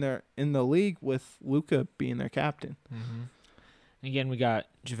the league with Luka being their captain. Mm-hmm. Again, we got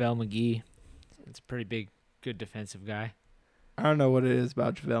JaVale McGee. It's a pretty good defensive guy. I don't know what it is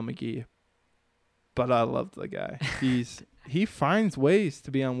about JaVale McGee, but I love the guy. He finds ways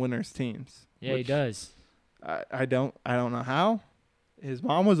to be on winners' teams. Yeah, he does. I don't know how. His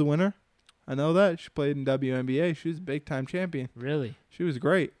mom was a winner. I know that. She played in WNBA. She was a big-time champion. Really? She was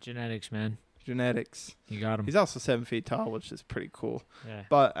great. Genetics, man. Genetics. You got him. He's also 7 feet tall, which is pretty cool. Yeah.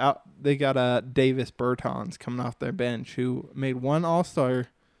 But they got Davis Bertans coming off their bench, who made one All-Star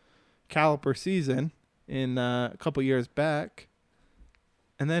caliber season in a couple years back,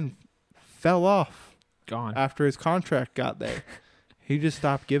 and then fell off. Gone. After his contract got there. He just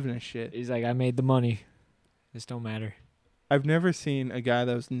stopped giving a shit. He's like, I made the money. This don't matter. I've never seen a guy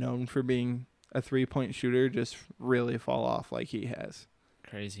that was known for being a three-point shooter just really fall off like he has.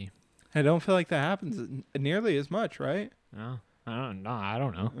 Crazy. I don't feel like that happens nearly as much, right? No, I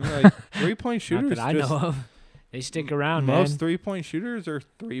don't know. Like three-point shooters, Not that I know of. They stick around, most man. three-point shooters are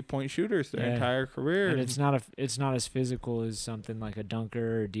three-point shooters their entire career. And it's not as physical as something like a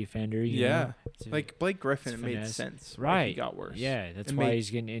dunker or defender. You know? Like Blake Griffin, it made sense. Right. He got worse. Yeah, that's why he's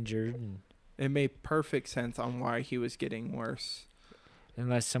getting injured. It made perfect sense on why he was getting worse.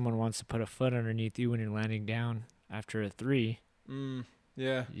 Unless someone wants to put a foot underneath you when you're landing down after a three.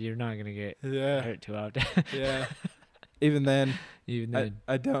 Yeah. You're not going to get hurt too often. Yeah. Even then,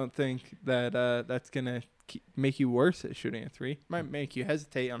 I don't think that that's going to make you worse at shooting a three. Might make you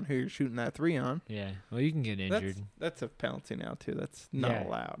hesitate on who you're shooting that three on. Yeah. Well, you can get injured. That's a penalty now, too. That's not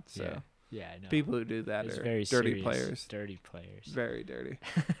allowed. So yeah, I know. People who do that are very dirty serious, players. Dirty players. Very dirty.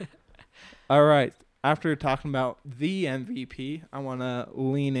 All right. After talking about the MVP, I want to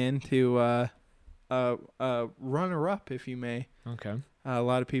lean into runner-up, if you may. Okay. A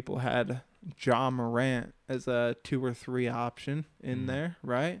lot of people had Ja Morant as a 2 or 3 option in there,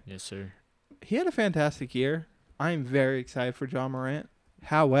 right? Yes, sir. He had a fantastic year. I'm very excited for Ja Morant.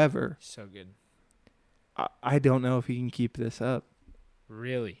 However, so good. I don't know if he can keep this up.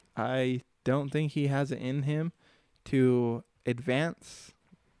 Really? I don't think he has it in him to advance.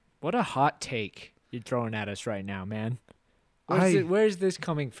 What a hot take you're throwing at us right now, man. Where's this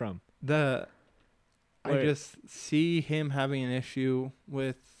coming from? I just see him having an issue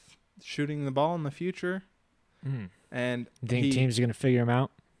with shooting the ball in the future. And you think teams are going to figure him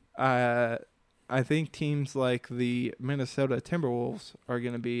out? I think teams like the Minnesota Timberwolves are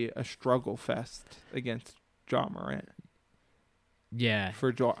going to be a struggle fest against Ja Morant. Yeah.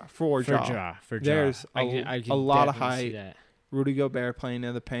 For Ja. There's I can a lot of definitely see height. that. Rudy Gobert playing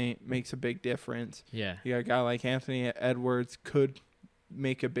in the paint makes a big difference. Yeah. You got a guy like Anthony Edwards could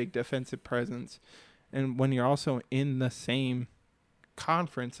make a big defensive presence. And when you're also in the same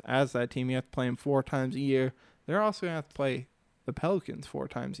conference as that team, you have to play them 4 times a year. They're also going to have to play the Pelicans 4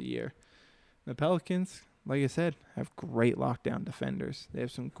 times a year. The Pelicans, like I said, have great lockdown defenders. They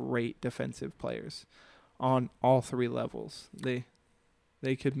have some great defensive players on all 3 levels. They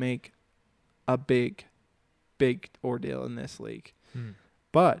could make a big ordeal in this league.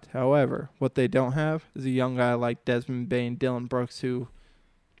 But, however, what they don't have is a young guy like Desmond Bane, Dylan Brooks, who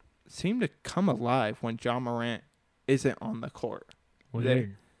seem to come alive when Ja Morant isn't on the court.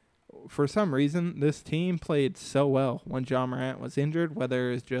 For some reason, this team played so well when Ja Morant was injured,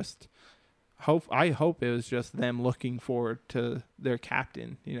 whether it's just I hope it was just them looking forward to their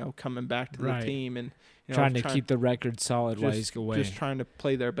captain, coming back to the team and trying to keep the record solid while he's away. Just trying to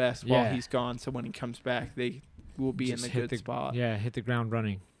play their best while he's gone, so when he comes back, they will be in a good spot. Yeah, hit the ground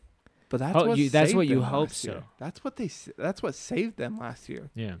running. But that's what you hope so. That's what saved them last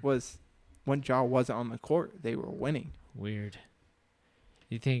year. Yeah, was when Ja wasn't on the court, they were winning. Weird.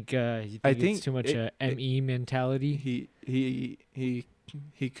 You think it's too much ME mentality?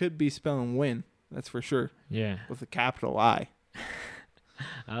 He could be spelling win. That's for sure. Yeah, with a capital I.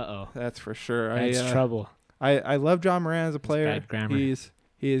 Uh-oh. That's for sure. That's trouble. I love Ja Morant as a player. Bad grammar.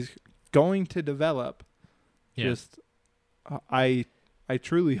 He is going to develop. Yeah. Just I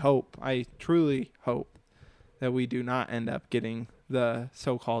truly hope that we do not end up getting the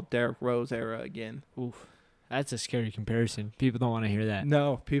so-called Derrick Rose era again. Oof. That's a scary comparison. People don't want to hear that.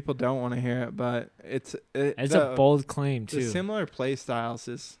 No, people don't want to hear it, but it's a bold claim too. The similar play styles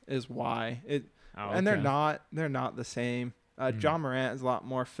is why it, and they're not the same. Ja Morant is a lot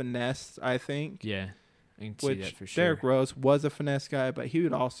more finesse, I think. Yeah, I can see that for sure. Derrick Rose was a finesse guy, but he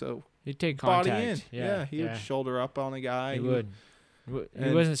would also he'd take contact. Body in. Yeah, he would shoulder up on a guy. He would.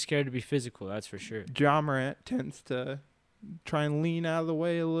 He wasn't scared to be physical. That's for sure. Ja Morant tends to try and lean out of the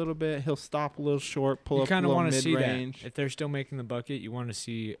way a little bit. He'll stop a little short, pull up a little mid-range. You kind of want to see that. If they're still making the bucket, you want to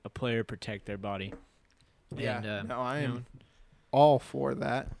see a player protect their body. Yeah, and, I am all for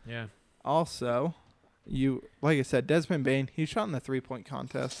that. Yeah. Also, like I said, Desmond Bane, he shot in the 3-point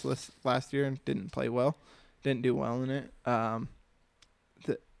contest last year and didn't play well. Didn't do well in it.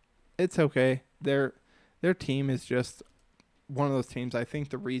 It's okay. Their team is just one of those teams. I think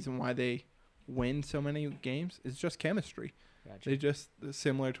the reason why they win so many games is just chemistry. Gotcha. They just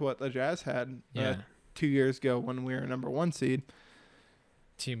similar to what the Jazz had 2 years ago when we were number 1 seed.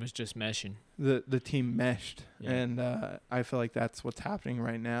 Team was just meshing. The team meshed, and I feel like that's what's happening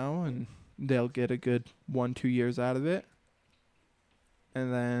right now, and they'll get a good 1-2 years out of it,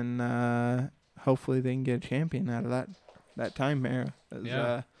 and then hopefully they can get a champion out of that time era.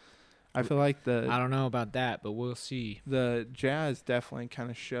 I feel like I don't know about that, but we'll see. The Jazz definitely kind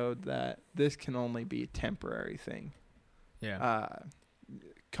of showed that this can only be a temporary thing. Yeah.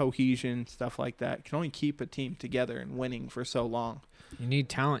 Cohesion, stuff like that, can only keep a team together and winning for so long. You need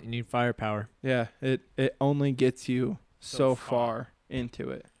talent. You need firepower. Yeah, it only gets you so far into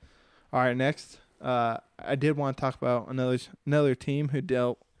it. All right, next, I did want to talk about another team who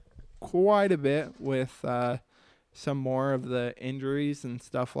dealt quite a bit with some more of the injuries and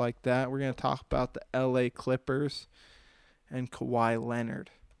stuff like that. We're going to talk about the LA Clippers and Kawhi Leonard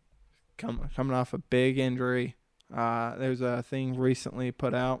coming off a big injury. There's a thing recently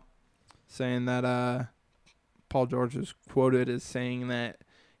put out saying that Paul George is quoted as saying that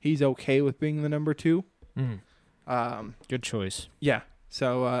he's okay with being the number 2. Good choice. Yeah.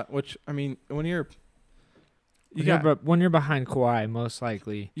 So, which, I mean, when you're behind Kawhi, most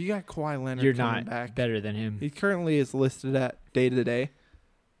likely you got Kawhi Leonard. You're not back. better than him. He currently is listed at day-to-day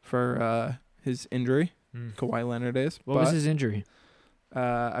for his injury. Kawhi Leonard is. What was his injury?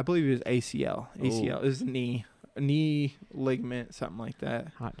 I believe it was ACL. ACL is knee ligament, something like that.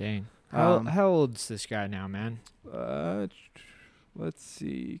 Hot dang. How old's this guy now, man? Let's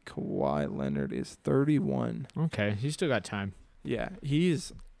see. Kawhi Leonard is 31. Okay, he's still got time. Yeah,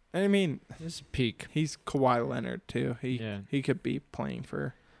 he's. I mean, his peak. He's Kawhi Leonard too. He could be playing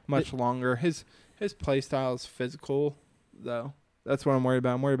for much longer. His play style is physical, though. That's what I'm worried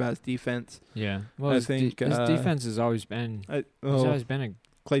about. I'm worried about his defense. Yeah. Well, I think his defense has always been. He's always been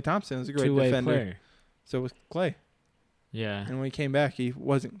a Klay Thompson is a great defender. Player. So was Klay. Yeah. And when he came back, he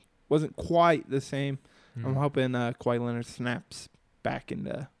wasn't quite the same. I'm hoping Kawhi Leonard snaps back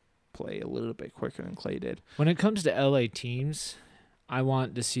into play a little bit quicker than Klay did. When it comes to LA teams, I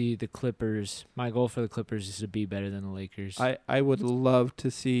want to see the Clippers. My goal for the Clippers is to be better than the Lakers. I would love to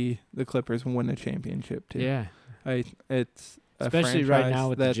see the Clippers win a championship too. Yeah. It's a Especially right franchise now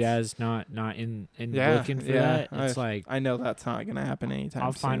with the that's- Jazz not in Yeah, looking for yeah, that. It's like I know that's not going to happen anytime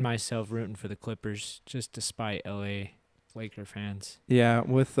I'll find soon. myself rooting for the Clippers just to spite LA Laker fans. Yeah,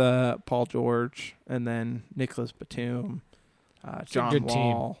 with Paul George and then Nicholas Batum, a John good team.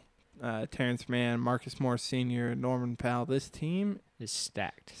 Wall, Terrence Mann, Marcus Morris Sr., Norman Powell. This team Is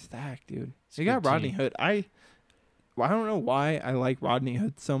stacked. stacked, dude. It's They a got good Rodney team. Hood. I don't know why I like Rodney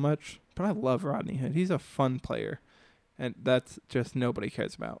Hood so much, but I love Rodney Hood. He's a fun player, and that's just nobody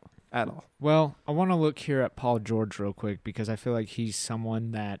cares about at all. Well, I want to look here at Paul George real quick because I feel like he's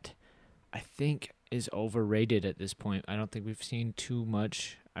someone that I think is overrated at this point. I don't think we've seen too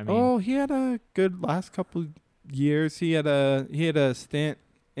much. I mean, He had a good last couple years. He had a stint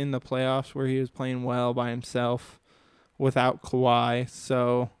in the playoffs where he was playing well by himself without Kawhi.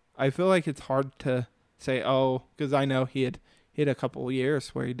 So I feel like it's hard to say, because I know he had a couple of years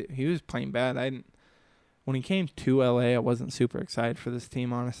where he was playing bad. When he came to LA, I wasn't super excited for this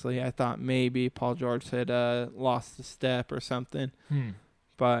team, honestly. I thought maybe Paul George had lost a step or something.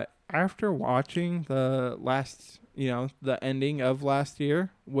 But after watching the ending of last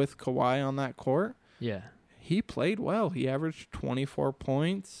year with Kawhi on that court, yeah. he played well. He averaged 24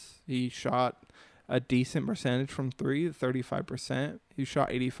 points. He shot a decent percentage from three, 35%. He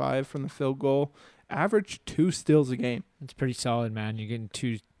shot 85 from the field goal. Averaged 2 steals a game. It's pretty solid, man. You're getting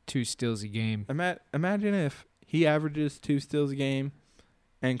two steals a game. Imagine if he averages 2 steals a game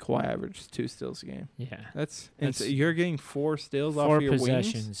and Kawhi averages 2 steals a game. Yeah. That's That's you're getting 4 steals off 4 of your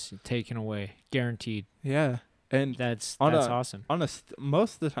possessions wings. taken away, guaranteed. Yeah. And That's on awesome.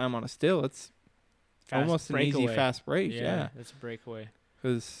 most of the time on a steal, it's almost an easy breakaway. fast break. Yeah. That's a breakaway.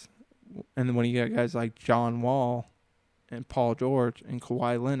 And then when you got guys like John Wall and Paul George and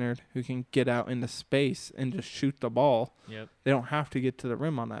Kawhi Leonard who can get out into space and just shoot the ball, Yep. they don't have to get to the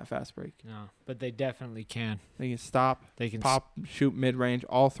rim on that fast break. No, but they definitely can. They can stop, They can pop, shoot mid-range.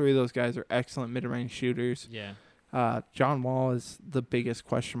 All three of those guys are excellent mid-range shooters. Yeah. John Wall is the biggest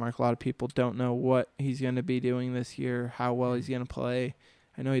question mark. A lot of people don't know what he's going to be doing this year, how well he's going to play.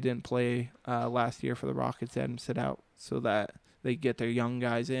 I know he didn't play last year for the Rockets. They had him sit out so that they get their young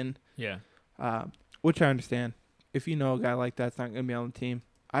guys in, Yeah. which I understand. If you know a guy like that's not going to be on the team,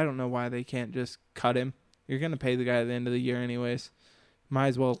 I don't know why they can't just cut him. You're going to pay the guy at the end of the year anyways. Might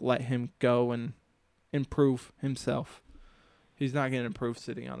as well let him go and improve himself. He's not going to improve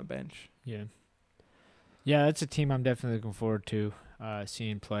sitting on a bench. Yeah. Yeah, that's a team I'm definitely looking forward to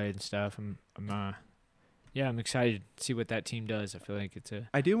seeing play and stuff. I'm excited to see what that team does. I feel like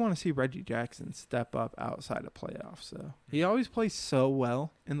I do want to see Reggie Jackson step up outside of playoffs, though. He always plays so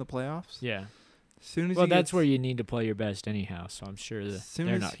well in the playoffs. Yeah. As soon as Well, he that's gets, where you need to play your best anyhow, so I'm sure As that soon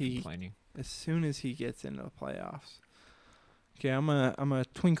they're as not he- complaining. as soon as he gets into the playoffs. Okay, I'm gonna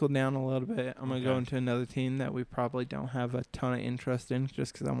twinkle down a little bit. I'm gonna go Okay. into another team that we probably don't have a ton of interest in,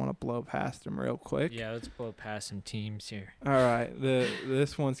 just because I want to blow past them real quick. Yeah, let's blow past some teams here. All right,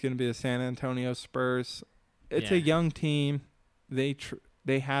 this one's gonna be the San Antonio Spurs. It's a Yeah. young team. They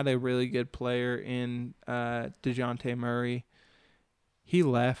had a really good player in DeJounte Murray. He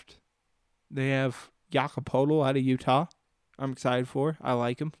left. They have Jakob Poeltl out of Utah. I'm excited for. I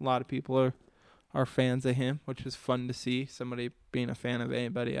like him. A lot of people are fans of him, which is fun to see. Somebody being a fan of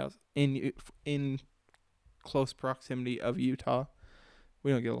anybody else in close proximity of Utah.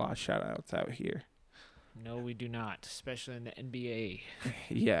 We don't get a lot of shout outs out here. No, we do not, especially in the NBA.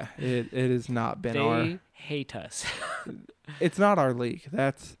 Yeah, it has not been They hate us. It's not our league.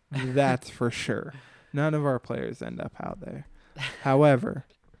 That's for sure. None of our players end up out there. However,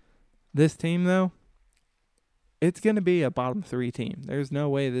 this team though, it's going to be a bottom 3 team. There's no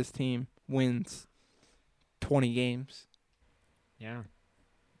way this team wins 20 games. Yeah.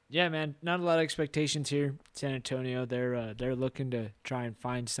 Yeah, man. Not a lot of expectations here. San Antonio, they're looking to try and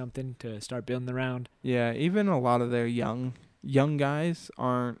find something to start building around. Yeah, even a lot of their young guys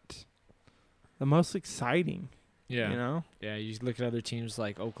aren't the most exciting. Yeah. You know? Yeah, you look at other teams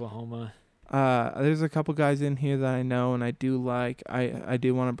like Oklahoma. There's a couple guys in here that I know and I do like. I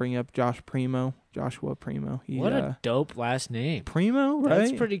do want to bring up Joshua Primo. What a dope last name. Primo, right?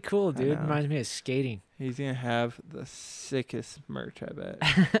 That's pretty cool, I dude. know. Reminds me of skating. He's going to have the sickest merch, I bet.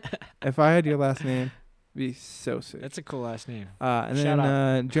 If I had your last name, it'd be so sick. That's a cool last name. And Shout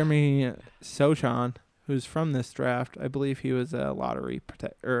then Jeremy Sochan, who's from this draft. I believe he was a lottery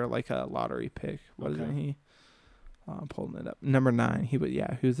a lottery pick, wasn't Okay. he? I'm pulling it up. Number 9. He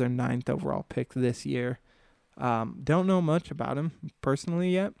was their 9th overall pick this year. Don't know much about him personally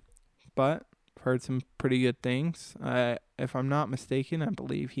yet, but heard some pretty good things. I if I'm not mistaken, I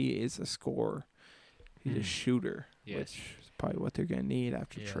believe he is a scorer. He's a shooter, Yes. which is probably what they're going to need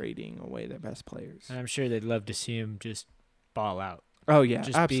after Yeah. trading away their best players. And I'm sure they'd love to see him just ball out. Oh, yeah,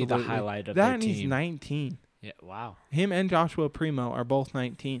 Just absolutely. be the highlight of that their and he's team. 19. Yeah, wow. Him and Joshua Primo are both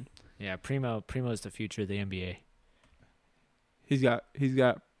 19. Yeah, Primo's the future of the NBA. He's got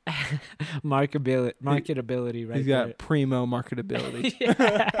Marketability right he's there. got primo marketability.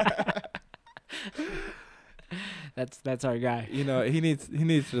 That's our guy. You know, he needs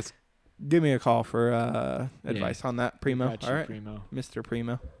to just give me a call for advice on that, Primo. Got you, All right, Primo. Mr.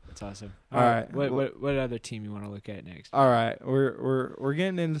 Primo. That's awesome. All right. What other team you want to look at next? All right, we're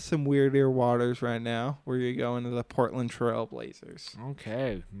getting into some weirder waters right now. We're gonna go into the Portland Trail Blazers,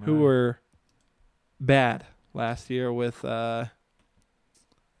 Okay. who were bad last year with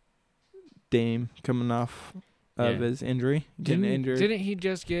Dame coming off of his injury, getting injured. Didn't he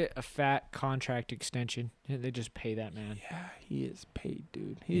just get a fat contract extension? Didn't they just pay that man? Yeah, he is paid,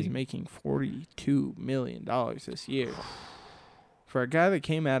 dude. He's making $42 million this year. For a guy that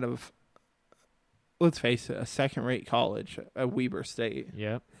came out of, let's face it, a second-rate college at Weber State.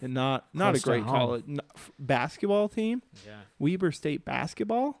 Yep. And not a Close to great home. college. Basketball team, Yeah. Weber State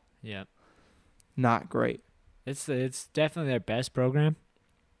basketball, Yep. not great. It's definitely their best program.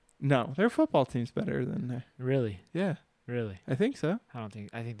 No, their football team's better than their. Really. Yeah, Really. I think so. I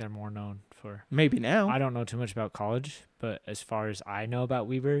think they're more known for. Maybe now. I don't know too much about college, but as far as I know about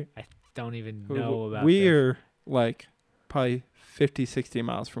Weber, I don't even know about. We're like probably 50, 60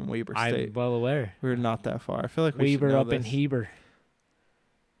 miles from Weber I'm State. well aware. We're not that far. I feel like we should Weber know up in this. Heber.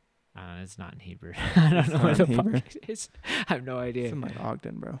 It's not in Heber. I don't know where not the in fuck Heber. it is. I have no idea. It's in like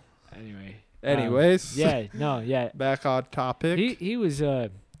Ogden, bro. Anyway. Anyways. Yeah. Back on topic. He was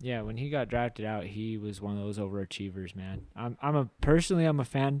when he got drafted out, he was one of those overachievers, man. I'm a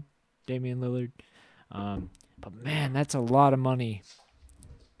fan, Damian Lillard. But man, that's a lot of money.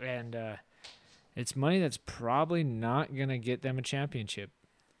 And it's money that's probably not gonna get them a championship.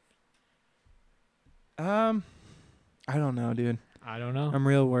 I don't know, dude. I don't know. I'm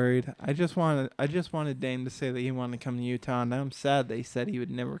real worried. I just wanted Dame to say that he wanted to come to Utah, and I'm sad that he said he would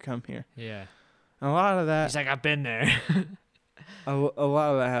never come here. Yeah. And a lot of that He's like, I've been there. a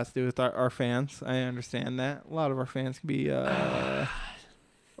lot of that has to do with our fans. I understand that. A lot of our fans can be a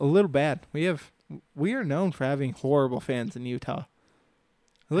little bad. We are known for having horrible fans in Utah.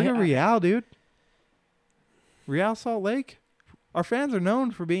 Look at Real, dude. Real Salt Lake. Our fans are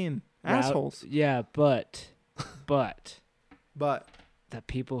known for being assholes. Yeah, but But the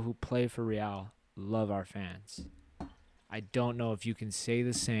people who play for Real love our fans. I don't know if you can say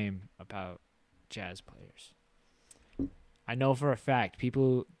the same about Jazz players. I know for a fact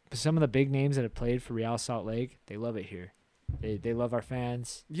some of the big names that have played for Real Salt Lake, they love it here. They love our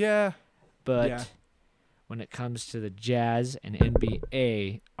fans. yeah, But when it comes to the Jazz and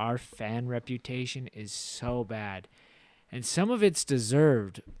NBA, our fan reputation is so bad. And some of it's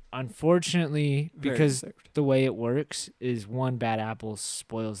deserved. Unfortunately, very because deserved. the way it works is one bad apple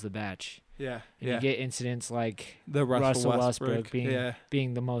spoils the batch. Yeah, And you get incidents like the Russell Westbrook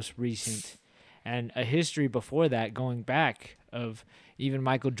being the most recent. And a history before that going back of even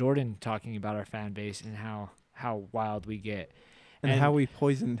Michael Jordan talking about our fan base and how wild we get. and how we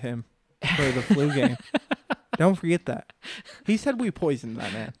poisoned him for the flu game. Don't forget that. He said we poisoned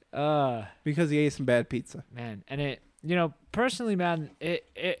that man because he ate some bad pizza. Man, and it, personally, man,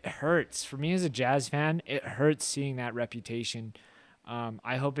 it hurts. For me as a Jazz fan, it hurts seeing that reputation.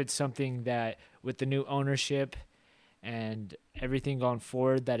 I hope it's something that with the new ownership and everything going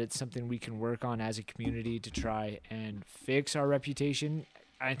forward, that it's something we can work on as a community to try and fix our reputation.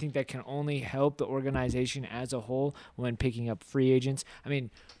 I think that can only help the organization as a whole when picking up free agents. I mean,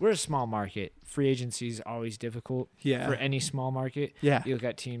 we're a small market. Free agency is always difficult for any small market. Yeah. You look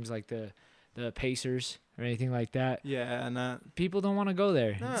at teams like the Pacers or anything like that. Yeah, and People don't want to go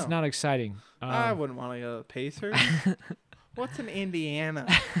there. No. It's not exciting. I wouldn't want to go to the Pacers. What's in Indiana?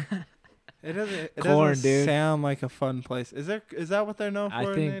 It Corn, doesn't dude. sound like a fun place. Is that what they're known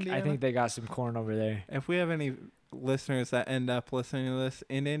for in Indiana? I think they got some corn over there. If we have any listeners that end up listening to this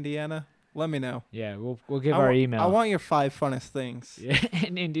in Indiana, let me know. Yeah, we'll give our email. I want your 5 funnest things.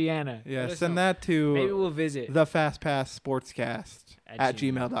 in Indiana. Yeah, Let us send know. that to Maybe we'll visit. the FastPass Sportscast at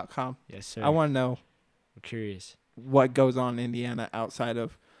Gmail. gmail.com. Yes, sir. I want to know We're curious. what goes on in Indiana outside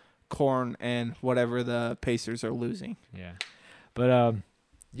of corn and whatever the Pacers are losing. Yeah. But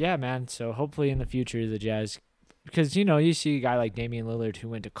yeah, man. So hopefully in the future the Jazz, because you see a guy like Damian Lillard who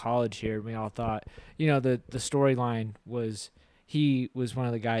went to college here. We all thought, the storyline was he was one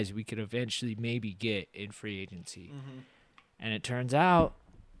of the guys we could eventually maybe get in free agency. Mm-hmm. And it turns out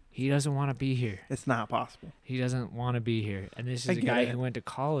He doesn't want to be here. It's not possible. He doesn't want to be here. And this is I a get guy it. who went to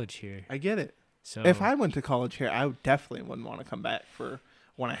college here. I get it. So If I went to college here, I definitely wouldn't want to come back for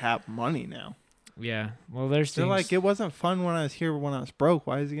when I have money now. yeah. Well, there's They're things. like, it wasn't fun when I was here when I was broke.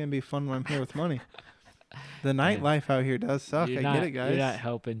 Why is it going to be fun when I'm here with money? The nightlife out here does suck. I get it, guys. You're not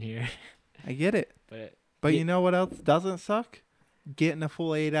helping here. I get it. But But Yeah. you know what else doesn't suck? Getting a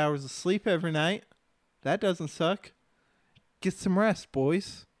full 8 hours of sleep every night. That doesn't suck. Get some rest,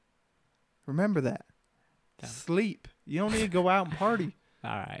 boys. Remember that. Yeah. Sleep. You don't need to go out and party.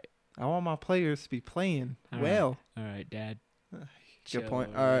 all right. I want my players to be playing All well. All right, Dad. Good Chill point.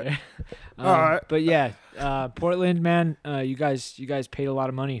 over All right. there. All right. But yeah, Portland, man, you guys paid a lot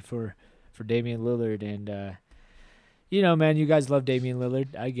of money for Damian Lillard, and you know, man, you guys love Damian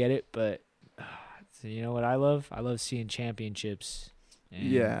Lillard. I get it, but so you know what I love? I love seeing championships. And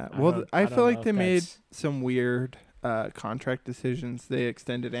Yeah. I Well, don't- I don't feel know like if they made that's- some weird contract decisions. They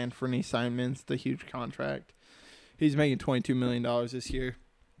extended Anthony Simons the huge contract. He's making $22 million this year.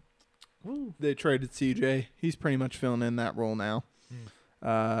 Woo. They traded CJ. He's pretty much filling in that role now.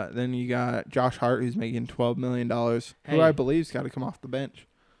 Hmm. Then you got Josh Hart, who's making $12 million, Hey. who I believe's got to come off the bench.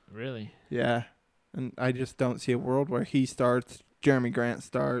 Really? Yeah. And I just don't see a world where he starts, Jeremy Grant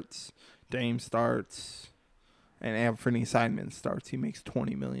starts, Dame starts, and Anthony Simons starts. He makes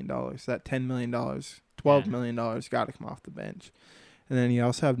 $20 million. That $10 million, $12 million got to come off the bench. And then you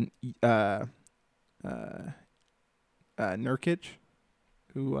also have Nurkic,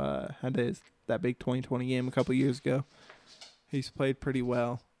 who had that big 2020 game a couple years ago. He's played pretty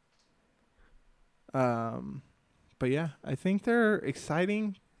well. But yeah, I think they're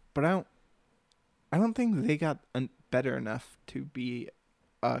exciting, but I don't think they got better enough to be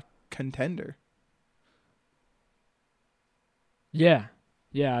a contender. Yeah.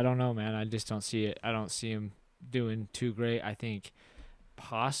 Yeah, I don't know, man. I just don't see it. I don't see him doing too great. I think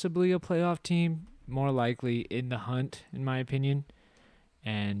possibly a playoff team, more likely in the hunt, in my opinion.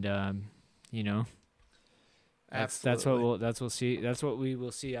 And you know, that's what we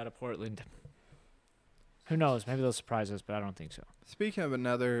will see out of Portland. Who knows? Maybe they'll surprise us, but I don't think so. Speaking of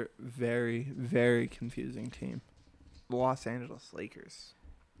another very, very confusing team, the Los Angeles Lakers.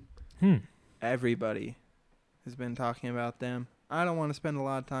 Everybody has been talking about them. I don't want to spend a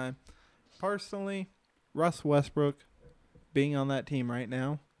lot of time. Personally, Russ Westbrook being on that team right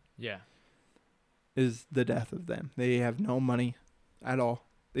now Yeah. is the death of them. They have no money at all.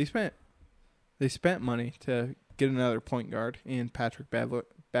 They spent money to get another point guard in Patrick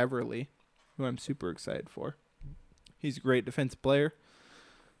Beverly, who I'm super excited for. He's a great defensive player.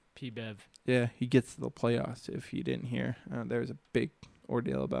 P-Bev. Yeah, he gets to the playoffs. If you didn't hear, there's a big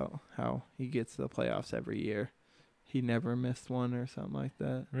ordeal about how he gets to the playoffs every year. He never missed one or something like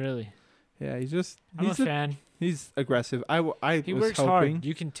that. Really? Yeah, I'm a fan. He's aggressive. I He was works hoping. hard.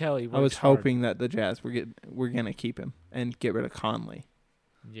 You can tell he works I was hard. hoping that the Jazz were gonna keep him and get rid of Conley.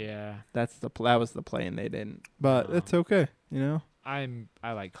 Yeah. That was the play, and they didn't. But No. it's okay, you know. I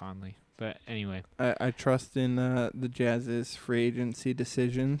like Conley. But anyway. I trust in the Jazz's free agency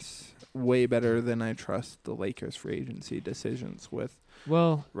decisions way better than I trust the Lakers' free agency decisions with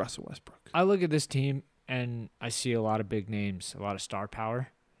Well, Russell Westbrook. I look at this team and I see a lot of big names, a lot of star power.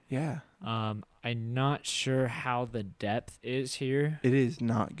 Yeah, I'm not sure how the depth is here. it is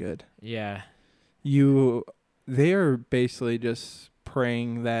not good. Yeah. They are basically just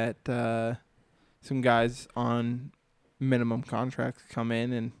praying that some guys on minimum contracts come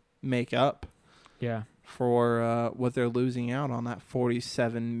in and make up Yeah. for what they're losing out on, that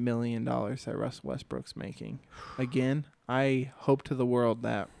 $47 million that Russell Westbrook's making. Again, I hope to the world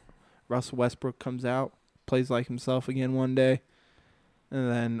that Russell Westbrook comes out, plays like himself again one day, and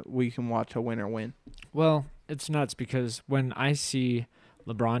then we can watch a winner win. Well, it's nuts because when I see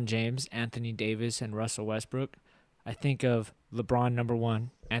LeBron James, Anthony Davis, and Russell Westbrook, I think of LeBron number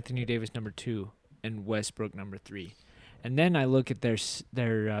 1, Anthony Davis number 2, and Westbrook number 3. And then I look at their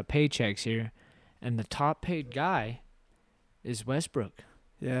paychecks here, and the top paid guy is Westbrook.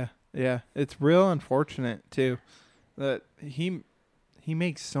 Yeah. It's real unfortunate, too, that he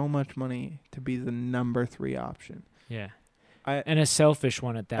makes so much money to be the number 3 option. Yeah. And a selfish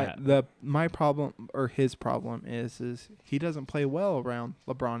one at that. My problem, or his problem, is he doesn't play well around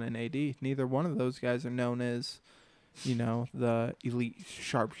LeBron and AD. Neither one of those guys are known as, the elite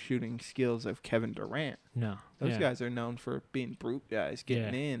sharpshooting skills of Kevin Durant. No. Those guys are known for being brute guys,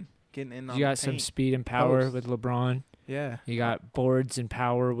 getting in on You got the some paint. speed and power Post. with LeBron. Yeah. You got boards and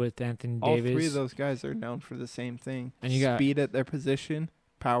power with Anthony All Davis. 3 of those guys are known for the same thing. And you got- speed at their position,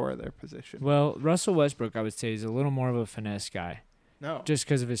 power at their position. Well, Russell Westbrook, I would say, is a little more of a finesse guy. No. just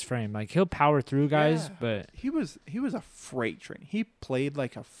because of his frame. Like he'll power through guys, Yeah. but He was a freight train. He played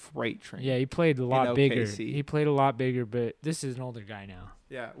like a freight train. yeah, he played a lot bigger. OKC. He played a lot bigger, but this is an older guy now.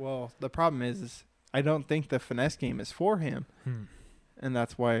 Yeah. Well, the problem is I don't think the finesse game is for him, and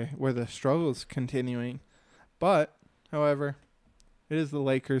that's where the struggle's continuing. But, however, it is the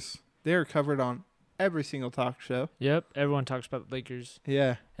Lakers. They are covered on every single talk show. Yep, everyone talks about the Lakers.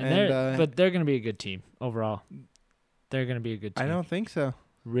 Yeah, but they're gonna be a good team overall. They're gonna be a good team. I don't think so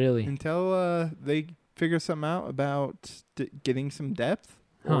really until they figure something out about getting some depth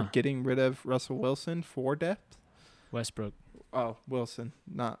or getting rid of Russell Wilson for depth. Westbrook. Oh, Wilson,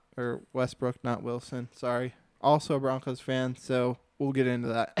 Westbrook, not Wilson. Sorry. Also a Broncos fan, so we'll get into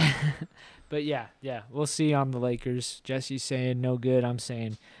that. But yeah, we'll see on the Lakers. Jesse's saying no good. I'm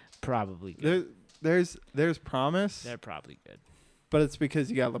saying probably good. There's promise. They're probably good. But it's because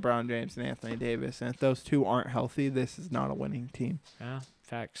you got LeBron James and Anthony Davis, and if those two aren't healthy, this is not a winning team. Yeah,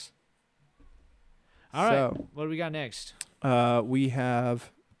 facts. All right, what do we got next? We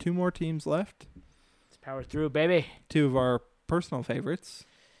have 2 more teams left. Let's power through, baby. 2 of our personal favorites.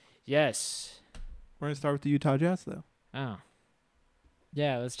 Yes. We're going to start with the Utah Jazz, though. Oh.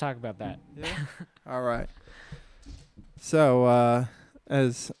 Yeah, let's talk about that. Yeah. All right. So,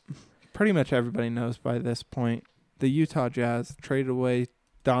 as pretty much everybody knows by this point, the Utah Jazz traded away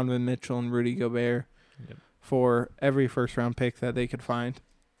Donovan Mitchell and Rudy Gobert for every first-round pick that they could find.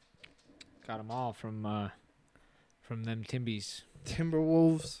 Got them all from them Timbies.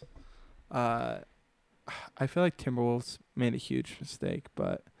 Timberwolves. I feel like Timberwolves made a huge mistake,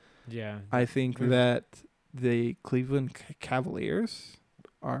 but yeah, I think that the Cleveland Cavaliers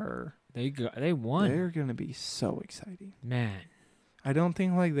they won. They're gonna be so exciting, man. I don't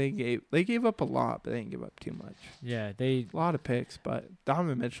think like they gave up a lot, but they didn't give up too much. Yeah, a lot of picks, but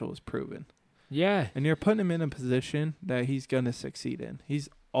Donovan Mitchell was proven. Yeah, and you're putting him in a position that he's gonna succeed in.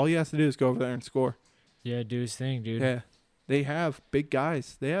 All he has to do is go over there and score. Yeah, do his thing, dude. Yeah, they have big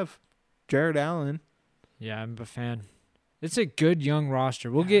guys. They have Jared Allen. Yeah, I'm a fan. It's a good young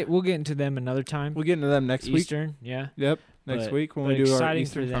roster. We'll get into them another time. We'll get into them next week. Eastern, yeah. Yep, next week when we do our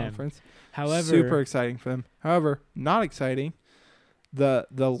Eastern Conference. However, super exciting for them. However, not exciting. The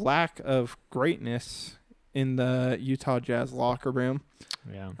lack of greatness in the Utah Jazz locker room.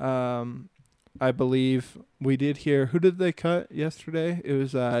 Yeah. I believe we did hear, who did they cut yesterday? It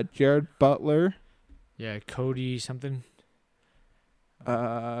was Jared Butler. Yeah, Cody something.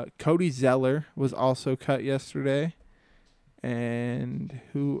 Cody Zeller was also cut yesterday. And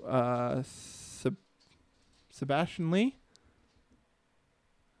who Sebastian Lee?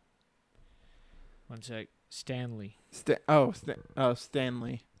 One sec. Stanley.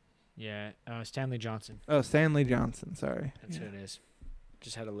 Stanley. Yeah, Stanley Johnson. Oh, Stanley Johnson, sorry. That's who it is.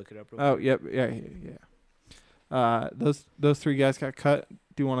 Just had to look it up real quick. Yep, yeah. Those 3 guys got cut.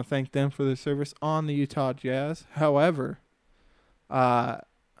 Do want to thank them for their service on the Utah Jazz. However,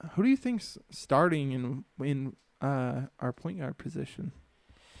 who do you think's starting in our point guard position?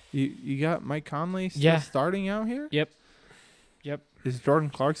 You got Mike Conley still starting out here? Yep. Is Jordan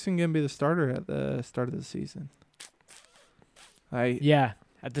Clarkson going to be the starter at the start of the season? Yeah,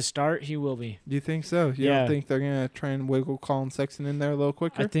 at the start he will be. Do you think so? You don't think they're going to try and wiggle Colin Sexton in there a little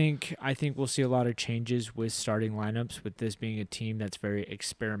quicker? I think we'll see a lot of changes with starting lineups, with this being a team that's very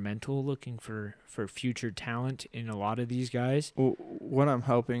experimental, looking for future talent in a lot of these guys. Well, what I'm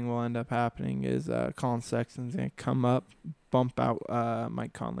hoping will end up happening is Colin Sexton's going to come up, bump out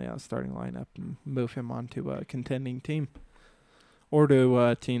Mike Conley out of starting lineup, and move him onto a contending team. Or to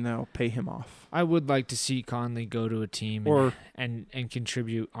a team that will pay him off. I would like to see Conley go to a team and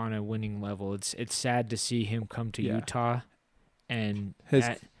contribute on a winning level. It's sad to see him come to Utah and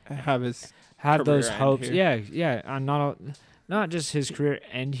have those hopes. Here. Yeah. Not just his career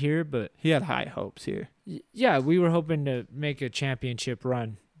end here, but he had high hopes here. Yeah, we were hoping to make a championship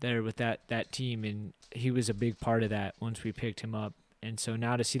run there with that team, and he was a big part of that once we picked him up. And so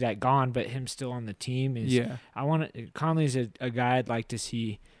now to see that gone, but him still on the team is. Yeah. Conley's a guy I'd like to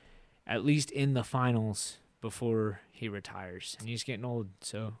see at least in the finals before he retires, and he's getting old,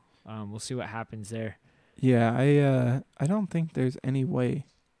 so we'll see what happens there. Yeah, I don't think there's any way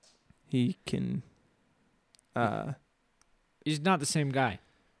he can. He's not the same guy.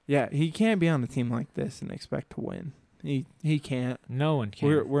 Yeah, he can't be on a team like this and expect to win. He can't. No one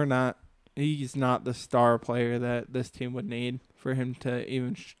can. We're not. He's not the star player that this team would need for him to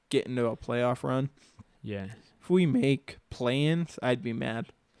even get into a playoff run. Yeah. If we make play-ins, I'd be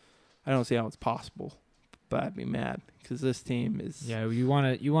mad. I don't see how it's possible, but I'd be mad because this team is. Yeah, you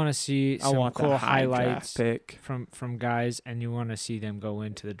want to see some cool highlights pick from guys, and you want to see them go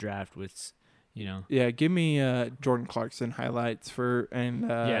into the draft with, You know. Yeah, give me Jordan Clarkson highlights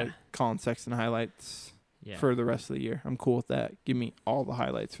and Colin Sexton highlights for the rest of the year. I'm cool with that. Give me all the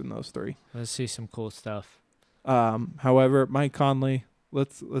highlights from those three. Let's see some cool stuff. However, Mike Conley,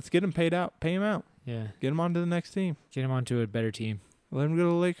 let's get him paid out. Pay him out. Yeah. Get him onto the next team. Get him onto a better team. Let him go to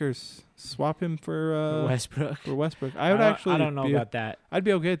the Lakers. Swap him for Westbrook. I don't know about that. I'd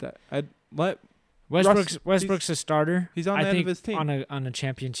be okay with that. I'd let Westbrook's a starter. He's on the end of his team. On a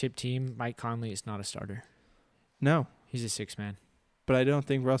championship team, Mike Conley is not a starter. No. He's a six man. But I don't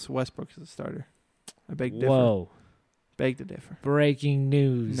think Russell Westbrook is a starter. I beg to differ. Whoa. Beg to differ. Breaking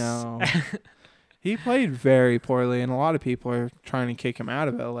news. No. He played very poorly, and a lot of people are trying to kick him out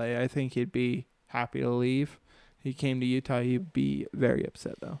of LA. I think he'd be happy to leave. He came to Utah. He'd be very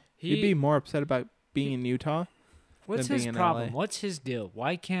upset, though. He'd be more upset about being in Utah. What's than his being in problem? LA. What's his deal?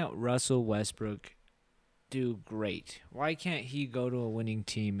 Why can't Russell Westbrook do great? Why can't he go to a winning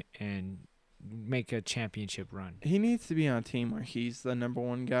team and make a championship run? He needs to be on a team where he's the number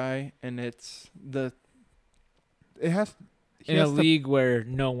one guy, and in a league where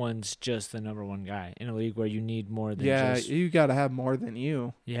no one's just the number one guy. In a league where you need more than just... you got to have more than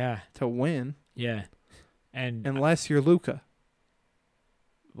you to win. Yeah. And unless you're Luka.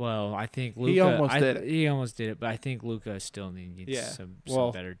 Well, I think Luka... He almost did it, but I think Luka still needs some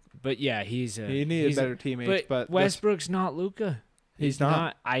better... But yeah, he needed better teammates. But Westbrook's not Luka. He's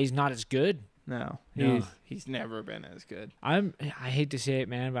not. He's not as good. No. He's never been as good. I hate to say it,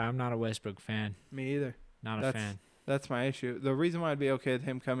 man, but I'm not a Westbrook fan. Me either. Not a fan. That's my issue. The reason why I'd be okay with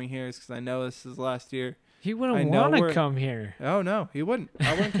him coming here is because I know this is last year. He wouldn't want to come here. Oh, no, he wouldn't.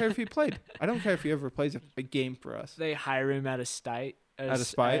 I wouldn't care if he played. I don't care if he ever plays a game for us. They hire him out of spite. Out of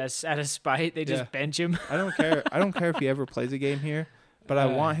spite? They just bench him. I don't care. I don't care if he ever plays a game here, but I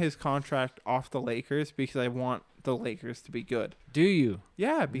want his contract off the Lakers because I want the Lakers to be good. Do you?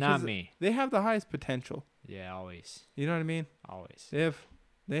 Yeah, because not me. They have the highest potential. Yeah, always. You know what I mean? Always. If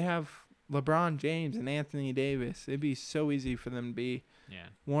they have LeBron James and Anthony Davis, it'd be so easy for them to be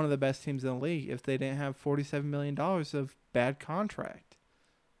one of the best teams in the league if they didn't have $47 million of bad contract.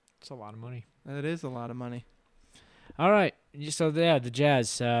 It's a lot of money. That is a lot of money. All right. So, the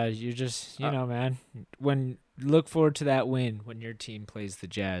Jazz, you're just, man, look forward to that win when your team plays the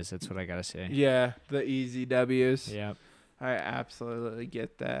Jazz. That's what I got to say. Yeah, the easy W's. Yep. I absolutely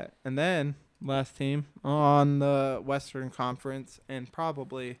get that. And then, last team on the Western Conference, and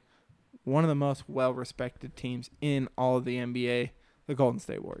probably one of the most well-respected teams in all of the NBA, the Golden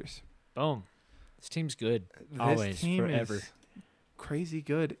State Warriors. Boom. This team's good. Always, this team forever. Is crazy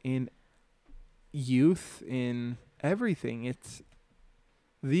good in youth, in everything. It's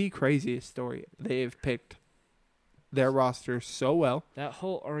the craziest story. They've picked their roster so well. That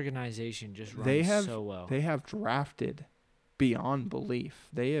whole organization just runs so well. They have drafted beyond belief.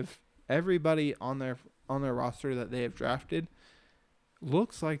 They have everybody on their roster that they have drafted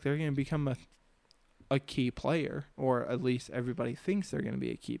looks like they're going to become a key player, or at least everybody thinks they're going to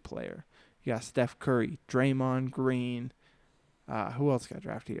be a key player. You got Steph Curry, Draymond Green. Who else got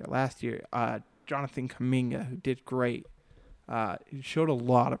drafted here last year? Jonathan Kuminga, who did great. He showed a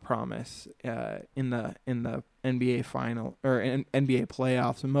lot of promise in the NBA final or NBA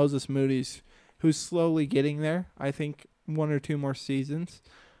playoffs. And Moses Moody's, who's slowly getting there. I think 1 or 2 more seasons.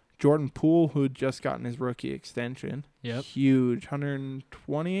 Jordan Poole, who had just gotten his rookie extension. Yep. Huge,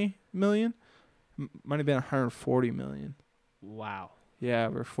 $120 million. Might have been $140 million. Wow. Yeah,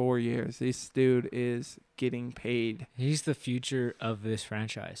 over 4 years. This dude is getting paid. He's the future of this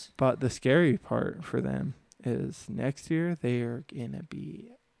franchise. But the scary part for them is next year they are going to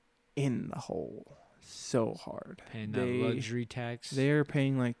be in the hole so hard. Paying that luxury tax. They're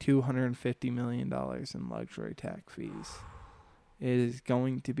paying like $250 million in luxury tax fees. It is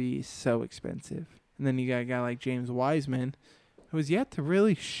going to be so expensive. And then you got a guy like James Wiseman, who has yet to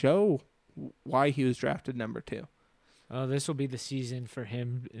really show why he was drafted number 2. Oh, this will be the season for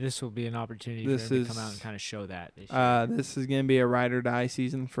him. This will be an opportunity for him to come out and kind of show that. This is going to be a ride or die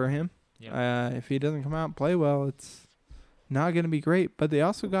season for him. Yep. If he doesn't come out and play well, it's not going to be great. But they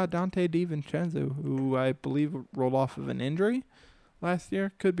also got Dante DiVincenzo, who I believe rolled off of an injury last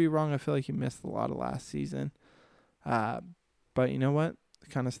year. Could be wrong. I feel like he missed a lot of last season. But you know what? The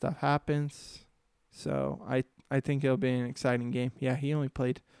kind of stuff happens. So I think it'll be an exciting game. Yeah, he only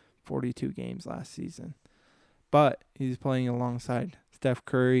played 42 games last season. But he's playing alongside Steph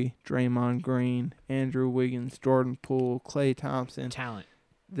Curry, Draymond Green, Andrew Wiggins, Jordan Poole, Klay Thompson. Talent.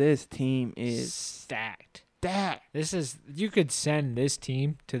 This team is stacked. You could send this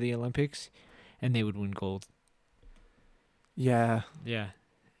team to the Olympics and they would win gold. Yeah. Yeah.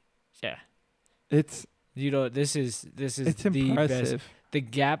 Yeah. It's this is it's the impressive. best. The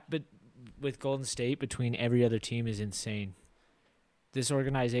gap with Golden State between every other team is insane. This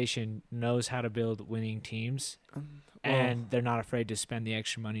organization knows how to build winning teams, and they're not afraid to spend the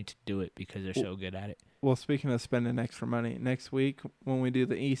extra money to do it because they're so good at it. Well, speaking of spending extra money, next week when we do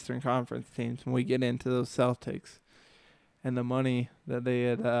the Eastern Conference teams, when we get into those Celtics and the money that they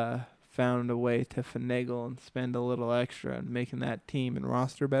had found a way to finagle and spend a little extra and making that team and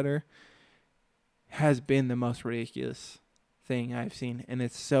roster better has been the most ridiculous thing I've seen. And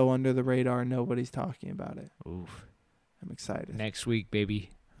it's so under the radar, nobody's talking about it. Oof. I'm excited. Next week,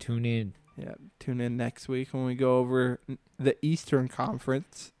 baby. Tune in. Yeah, tune in next week when we go over the Eastern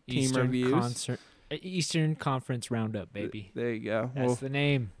Conference team reviews. Eastern Conference Roundup, baby. There you go. That's the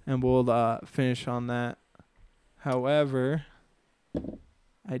name. And we'll finish on that. However,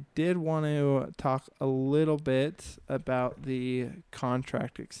 I did want to talk a little bit about the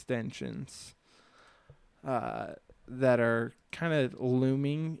contract extensions that are kind of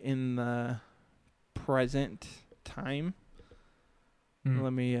looming in the present time.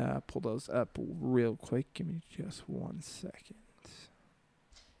 Let me pull those up real quick. Give me just 1 second.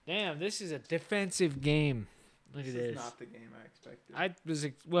 Damn, this is a defensive game. Look at this. This is not the game I expected.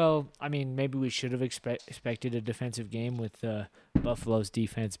 I mean, maybe we should have expected a defensive game with Buffalo's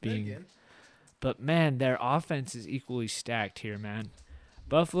defense being. But, man, their offense is equally stacked here, man.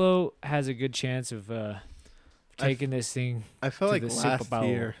 Buffalo has a good chance of taking this thing. I felt like the last Super Bowl.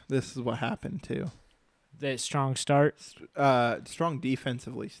 year, this is what happened, too. That strong start. Strong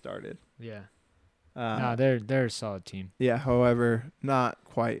defensively started. Yeah. No, they're a solid team. Yeah, however, not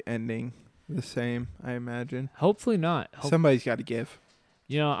quite ending the same, I imagine. Hopefully not. Somebody's got to give.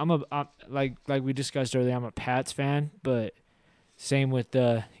 You know, I'm like we discussed earlier, I'm a Pats fan, but same with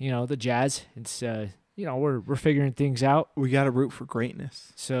the Jazz. It's we're figuring things out. We got to root for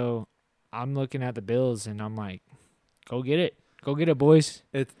greatness. So, I'm looking at the Bills and I'm like, go get it. Go get it, boys.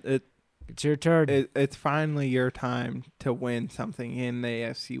 It's your turn. It's finally your time to win something in the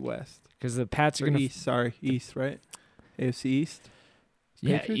AFC West. Because the Pats are going to... East, right? AFC East?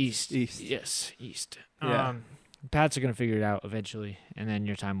 Yeah, Patriots? East. Yes, East. Yeah. Pats are going to figure it out eventually, and then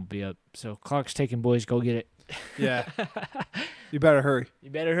your time will be up. So, clock's ticking, boys. Go get it. Yeah. You better hurry. You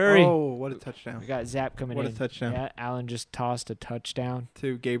better hurry. Oh, what a touchdown. We got Zap coming in. What a touchdown. Yeah, Allen just tossed a touchdown.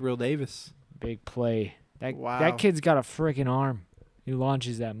 To Gabriel Davis. Big play. Wow. That kid's got a freaking arm. He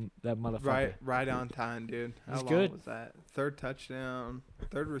launches that motherfucker. Right on time, dude. How He's long good. was that? Third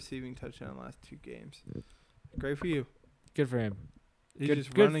receiving touchdown last 2 games. Great for you. Good for him. He's good,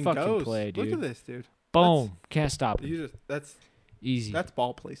 just good running fucking goes. play, dude. Look at this, dude. Boom. Can't stop him. That's easy. That's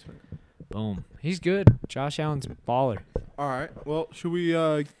ball placement. Boom. He's good. Josh Allen's a baller. All right. Well, should we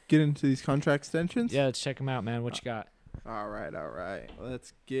get into these contract extensions? Yeah, let's check him out, man. What you got? All right.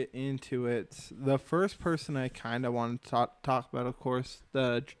 Let's get into it. The first person I kind of want to talk about, of course,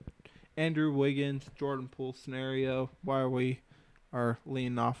 the Andrew Wiggins, Jordan Poole scenario. Why we are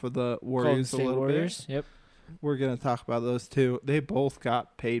leaning off of the Warriors a little bit. Yep. We're going to talk about those two. They both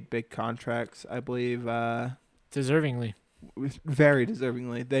got paid big contracts, I believe. Deservingly. Very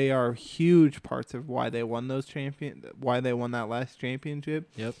deservingly. They are huge parts of why they won why they won that last championship.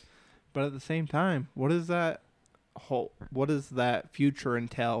 Yep. But at the same time, what does that future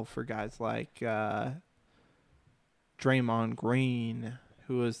entail for guys like Draymond Green,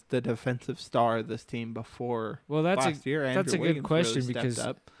 who was the defensive star of this team before last year? That's a good question really because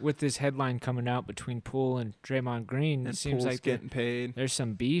with this headline coming out between Poole and Draymond Green, it seems Poole's like getting paid. There's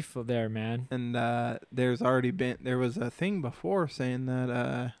some beef there, man. And there was a thing before saying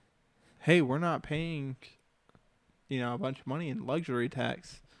that, hey, we're not paying, a bunch of money in luxury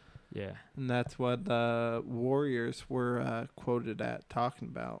tax. Yeah. And that's what the Warriors were quoted at talking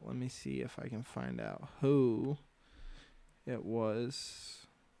about. Let me see if I can find out who it was.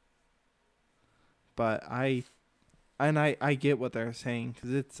 But I get what they're saying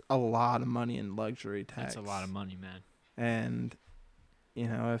because it's a lot of money in luxury tax. That's a lot of money, man. And,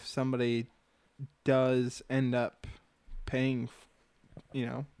 if somebody does end up paying,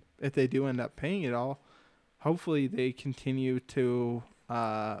 if they do end up paying it all, hopefully they continue to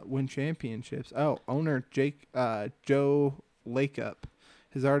win championships. Owner Joe Lacob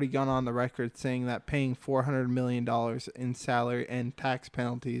has already gone on the record saying that paying $400 million in salary and tax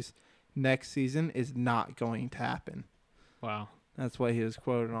penalties next season is not going to happen. Wow. That's what he was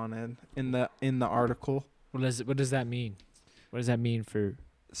quoted on in the article. What does that mean? What does that mean for?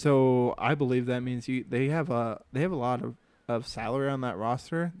 So I believe that means they have a lot of salary on that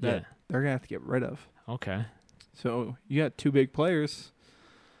roster that they're gonna have to get rid of. Okay. So you got 2 big players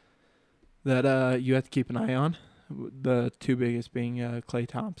that you have to keep an eye on. The 2 biggest being Klay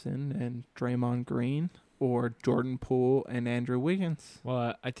Thompson and Draymond Green. or Jordan Poole and Andrew Wiggins?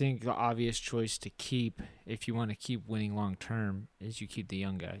 Well, I think the obvious choice to keep, if you want to keep winning long term, is you keep the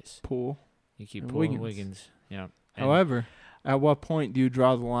young guys. Poole. You keep And Poole and Wiggins. Wiggins. Yeah. And However, at what point do you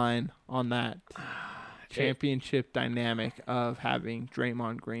draw the line on that championship dynamic of having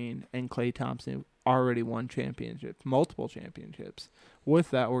Draymond Green and Klay Thompson already won championships, multiple championships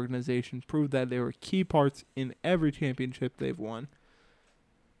with that organization, proved that they were key parts in every championship they've won?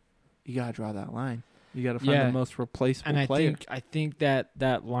 You got to draw that line. You got to find the most replaceable and player. I think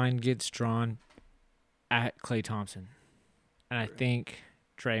that line gets drawn at Klay Thompson. And I think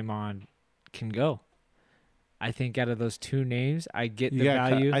Draymond can go. I think out of those two names, I get the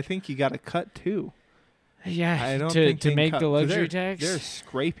value. I think you got to cut two. Yeah, I don't to think they make cut, the 'cause luxury tax. They're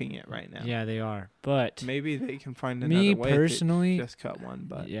scraping it right now. Yeah, they are. But maybe they can find another me way personally, to just cut one.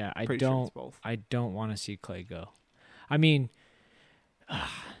 But yeah, I pretty sure don't. it's both. I don't want to see Klay go. I mean,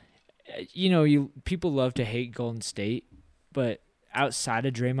 you know, people love to hate Golden State, but outside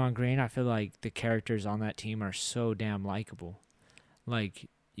of Draymond Green, I feel like the characters on that team are so damn likable. Like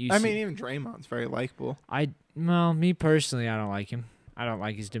I mean, even Draymond's very likable. Me personally, I don't like him. I don't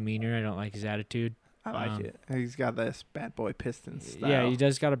like his demeanor. I don't like his attitude. I like it. He's got this bad boy Pistons style. Yeah, he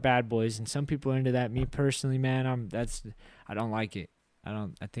does got a bad boys, and some people are into that. Me personally, man, I don't like it. I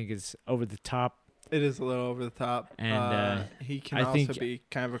think it's over the top. It is a little over the top. And he can I also think, be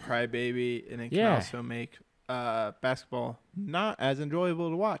kind of a crybaby, and it can also make basketball not as enjoyable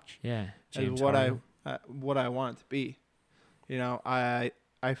to watch. Yeah, as what I want it to be. You know, I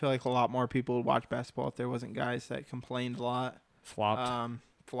feel like a lot more people would watch basketball if there wasn't guys that complained a lot.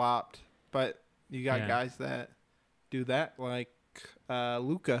 Flopped. But you got guys that do that, like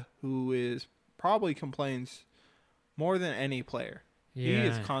Luka, who is probably complains more than any player. Yeah. He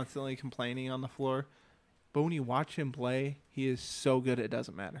is constantly complaining on the floor. But when you watch him play, he is so good it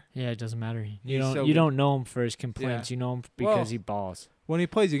doesn't matter. Yeah, it doesn't matter. You don't know him for his complaints. Yeah. You know him because he balls. When he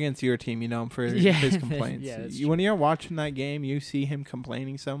plays against your team, you know him for his complaints. When you're watching that game, you see him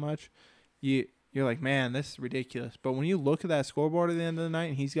complaining so much, you're like, man, this is ridiculous. But when you look at that scoreboard at the end of the night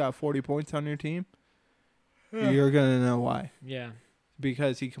and he's got 40 points on your team, you're going to know why. Yeah.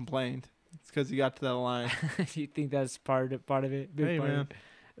 Because he complained. It's because he got to that line. You think that's part of it? Hey, man.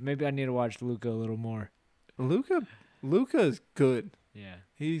 Maybe I need to watch Luka a little more. Luka is good. Yeah.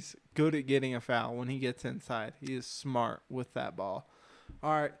 He's good at getting a foul when he gets inside. He is smart with that ball.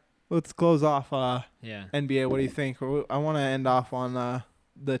 All right, let's close off NBA. What do you think? I want to end off on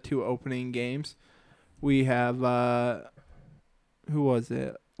the two opening games. We have, who was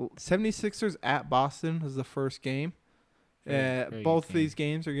it? 76ers at Boston was the first game. Both of these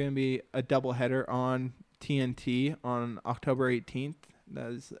games are going to be a doubleheader on TNT on October 18th.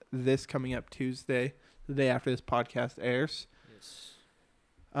 That is this coming up Tuesday, the day after this podcast airs. Yes.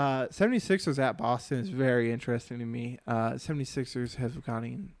 76ers at Boston is very interesting to me. 76ers have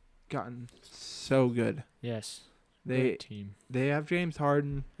gotten so good. Yes. They have James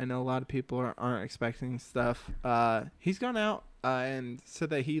Harden. I know a lot of people aren't expecting stuff. He's gone out and said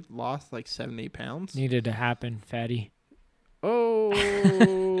that he lost like 70 pounds. Needed to happen, fatty. Oh.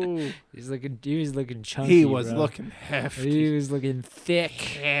 He was looking chunky. He was looking hefty. He was looking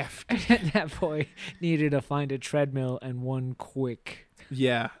thick. That boy needed to find a treadmill and one quick.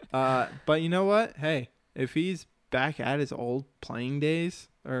 Yeah. But you know what? Hey, if he's back at his old playing days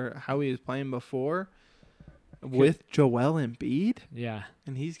or how he was playing before with Joel Embiid,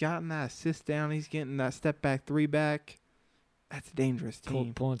 and he's gotten that assist down, he's getting that step back, three back. That's a dangerous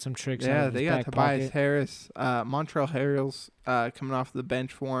team. Pulling some tricks out Yeah, of his they got back Tobias pocket. Harris, Montrezl Harrell coming off the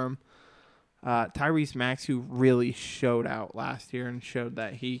bench for him. Tyrese Max, who really showed out last year and showed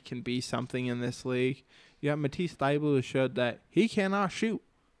that he can be something in this league. You got Matisse Thybulle, who showed that he cannot shoot.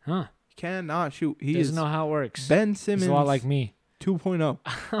 Huh. Cannot shoot. He doesn't know how it works. Ben Simmons. He's a lot like me. 2.0.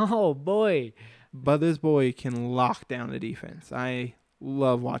 Oh, boy. But this boy can lock down the defense. I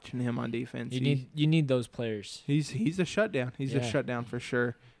love watching him on defense. You need those players. He's a shutdown. He's a shutdown for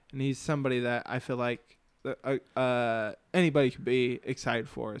sure. And he's somebody that I feel like anybody could be excited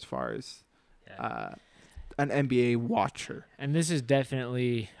for as far as an NBA watcher. And this is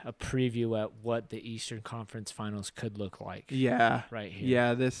definitely a preview at what the Eastern Conference Finals could look like. Yeah. Right here.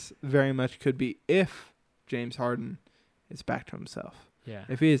 Yeah, this very much could be if James Harden is back to himself. Yeah.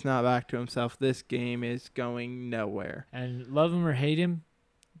 If he is not back to himself, this game is going nowhere. And love him or hate him,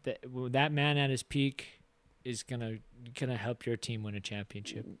 that man at his peak is gonna help your team win a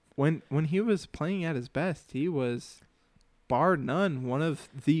championship. When he was playing at his best, he was, bar none, one of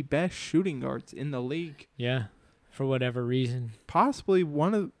the best shooting guards in the league. Yeah, for whatever reason. Possibly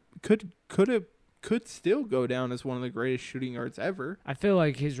could still go down as one of the greatest shooting guards ever. I feel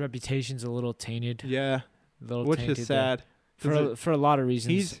like his reputation's a little tainted. Yeah. A little which tainted is there. sad. For a lot of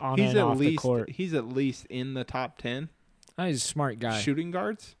reasons. He's on he's and at off the least court. he's at least in the top 10 He's a smart guy. shooting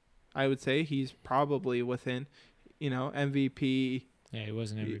guards. I would say he's probably within, MVP. Yeah, he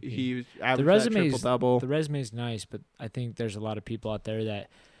was an MVP. He averaged that triple double. The resume is nice, but I think there's a lot of people out there that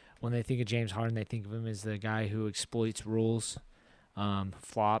when they think of James Harden, they think of him as the guy who exploits rules,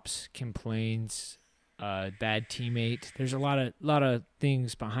 flops, complains, bad teammate. There's a lot of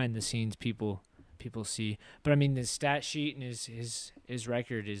things behind the scenes people see. But I mean, the stat sheet and his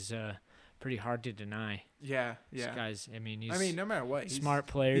record is pretty hard to deny. Yeah. This guy's, no matter what, he's smart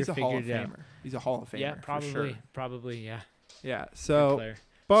player. He's a Hall of figured it out. Famer. He's a Hall of Famer. Yeah, for sure. probably, yeah. Yeah. Good So, player.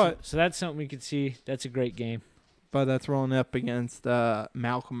 but so that's something we could see. That's a great game. But that's rolling up against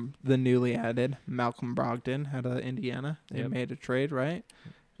Malcolm, the newly added Malcolm Brogdon out of Indiana. They made a trade, right?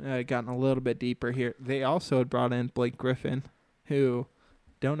 Gotten a little bit deeper here. They also had brought in Blake Griffin, who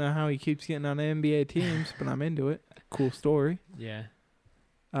don't know how he keeps getting on NBA teams, but I'm into it. Cool story. Yeah.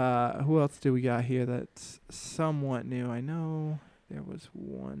 Who else do we got here that's somewhat new? I know there was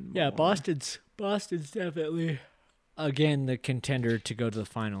one more. Yeah, Boston's definitely again the contender to go to the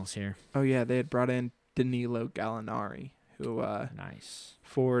finals here. Oh yeah, they had brought in Danilo Gallinari, who nice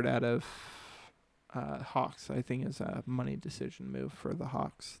forward out of Hawks. I think is a money decision move for the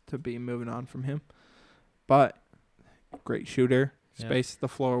Hawks to be moving on from him. But great shooter, spaces the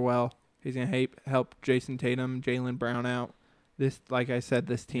floor well. He's gonna help Jason Tatum, Jaylen Brown out. This, like I said,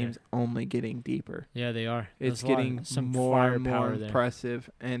 this team's only getting deeper. Yeah, they are. It's getting more and more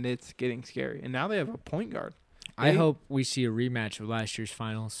impressive, and it's getting scary. And now they have a point guard. I hope we see a rematch of last year's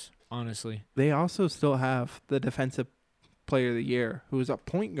finals, honestly. They also still have the defensive player of the year, who is a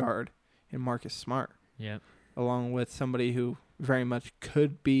point guard in Marcus Smart. Yeah. Along with somebody who very much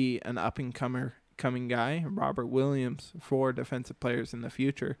could be an up-and-coming guy, Robert Williams, for defensive players in the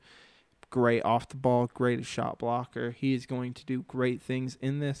future. Great off the ball, great shot blocker. He is going to do great things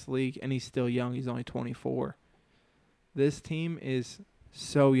in this league, and he's still young. He's only 24. This team is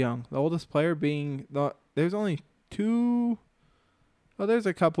so young. The oldest player being there's only two. Oh, there's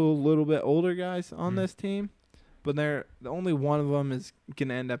a couple little bit older guys on this team, but the only one of them is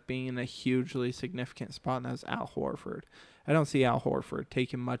gonna end up being in a hugely significant spot, and that's Al Horford. I don't see Al Horford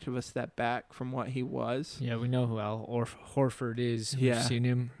taking much of a step back from what he was. Yeah, we know who Al Horford is. Yeah. We've seen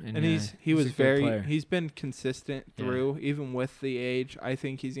him, and he's been consistent through, even with the age. I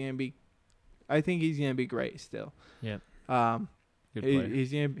think he's gonna be great still. Yeah. Good player.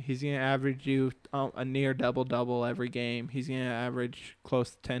 He's gonna average you a near double every game. He's gonna average close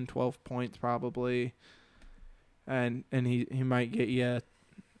to 10, 12 points probably, and he might get you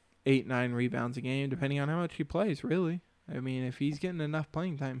 8, 9 rebounds a game depending on how much he plays. Really. I mean, if he's getting enough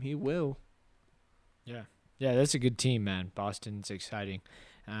playing time, he will. Yeah. Yeah, that's a good team, man. Boston's exciting.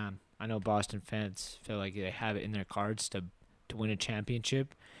 I know Boston fans feel like they have it in their cards to win a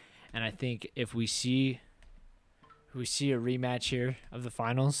championship. And I think if we see a rematch here of the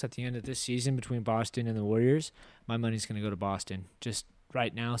finals at the end of this season between Boston and the Warriors, my money's going to go to Boston. Just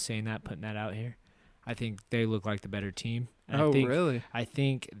right now saying that, putting that out here. I think they look like the better team. And really? I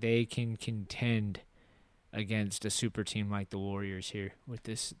think they can contend against a super team like the Warriors here with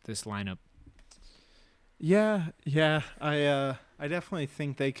this lineup. Yeah. I definitely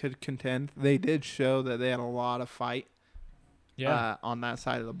think they could contend. They did show that they had a lot of fight on that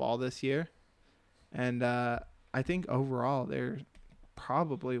side of the ball this year. And I think overall they're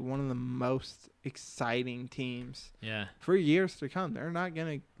probably one of the most exciting teams for years to come. They're not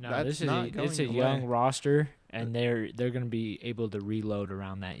going to it's a young roster, and they're going to be able to reload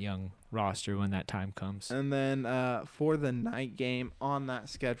around that young roster when that time comes. And then for the night game on that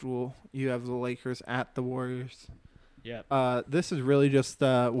schedule, you have the Lakers at the Warriors. Yeah. This is really just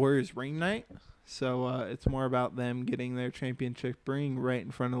Warriors ring night. So it's more about them getting their championship ring right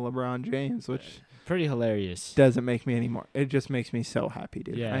in front of LeBron James, which pretty hilarious. Doesn't make me anymore. It just makes me so happy,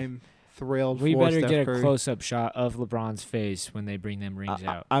 dude. Yeah. I'm thrilled. We for better Steph get Curry. a close-up shot of LeBron's face when they bring them rings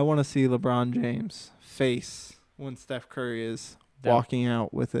out. I want to see LeBron James' face when Steph Curry is walking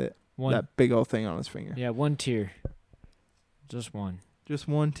out with it. That big old thing on his finger. Yeah, one tear. Just one. Just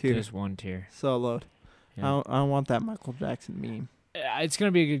one tear. Just one tear. Soloed. Yeah. I don't want that Michael Jackson meme. It's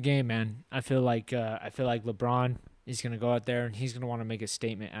gonna be a good game, man. I feel like LeBron is gonna go out there and he's gonna want to make a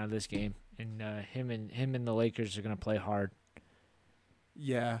statement out of this game, and him and the Lakers are gonna play hard.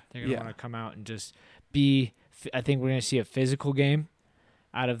 Yeah, they're gonna want to come out and just be. I think we're gonna see a physical game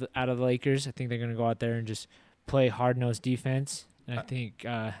out of the Lakers. I think they're gonna go out there and just play hard-nosed defense, and I think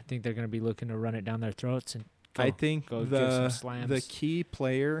they're gonna be looking to run it down their throats and. I think the key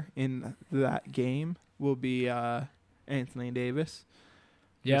player in that game will be Anthony Davis.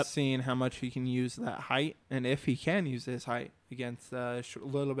 Yep. Just seeing how much he can use that height, and if he can use his height against a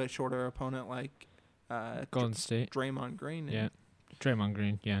little bit shorter opponent like Golden State. Draymond Green. Yeah. Draymond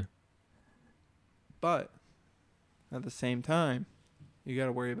Green, yeah. But at the same time, you got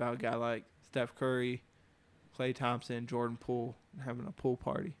to worry about a guy like Steph Curry, Klay Thompson, Jordan Poole having a pool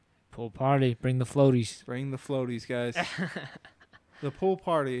party. Pool party. Bring the floaties. Bring the floaties, guys. The pool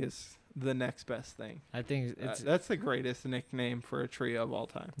party is the next best thing. I think it's That's the greatest nickname for a trio of all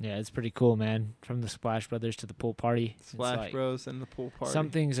time. yeah, it's pretty cool, man. From the Splash Brothers to the pool party. It's Splash like, Bros and the pool party. some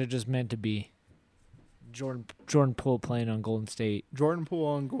things are just meant to be. Jordan Poole playing on Golden State. Jordan Poole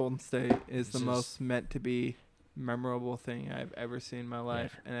on Golden State is It's the just- most meant to be memorable thing I've ever seen in my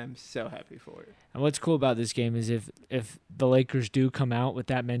life, and I'm so happy for it. And what's cool about this game is if the Lakers do come out with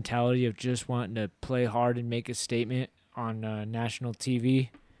that mentality of just wanting to play hard and make a statement on national TV,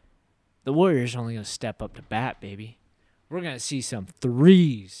 the Warriors are only going to step up to bat, baby. We're going to see some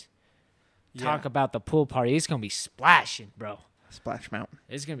threes. Talk about the pool party. It's going to be splashing, bro. Splash Mountain.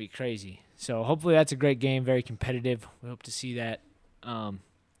 It's going to be crazy. So hopefully that's a great game, very competitive. We hope to see that. I'm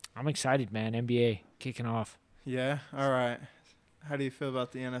excited, man. NBA kicking off. Yeah. All right. How do you feel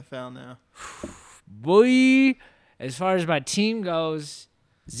about the NFL now? Boy, as far as my team goes,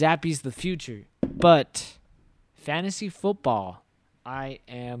 Zappy's the future. But fantasy football, I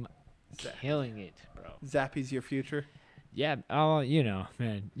am killing it, bro. Zappy's your future. Yeah, oh, you know,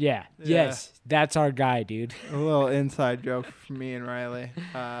 man. Yeah, Yeah. yes, that's our guy, dude. A little inside joke from me and Riley.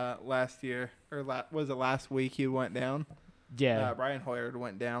 Last year, or was it last week? He went down. Yeah, Brian Hoyer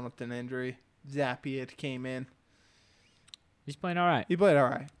went down with an injury. Zappy had came in. he's playing all right. He played all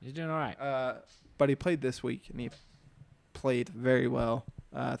right. He's doing all right. But he played this week, and he played very well.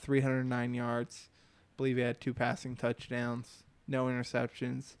 309 yards. I believe he had 2 passing touchdowns. No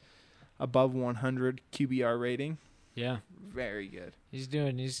interceptions. Above 100 QBR rating. Yeah, Very good. he's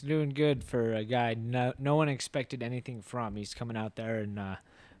doing good for a guy no one expected anything from. He's coming out there and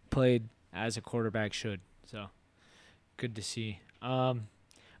played as a quarterback should. So good to see. But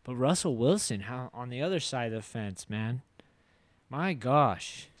Russell Wilson, how on the other side of the fence, man. My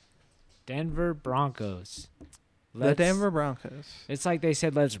gosh. Denver Broncos. The Denver Broncos. It's like they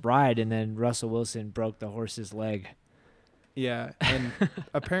said, let's ride, and then Russell Wilson broke the horse's leg. Yeah, and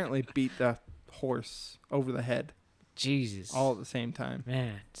apparently beat the horse over the head Jesus. all at the same time.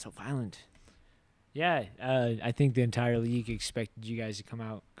 Man, so violent. Yeah, I think the entire league expected you guys to come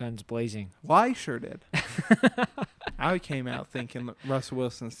out guns blazing. Well, I sure did. I came out thinking that Russell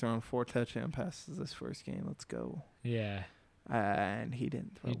Wilson's throwing 4 touchdown passes this first game. Let's go. Yeah. And he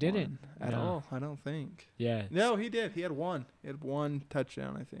didn't throw He didn't. one at No. all, I don't think. Yeah. No, he did. He had one. He had 1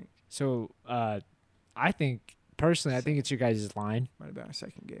 touchdown, I think. So I think, personally, I think it's your guys' line. Might have been our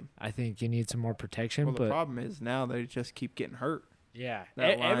second game. I think you need some more protection. Well, the but problem is now they just keep getting hurt. yeah,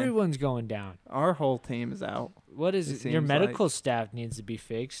 that line. everyone's going down. Our whole team is out. What is It it? Your seems medical staff needs to be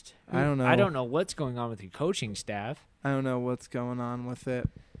fixed. I don't know. I don't know what's going on with your coaching staff. I don't know what's going on with it,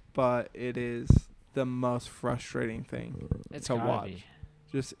 but it is the most frustrating thing It's to gotta watch. be.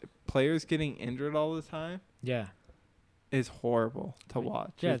 Just players getting injured all the time Yeah. is horrible to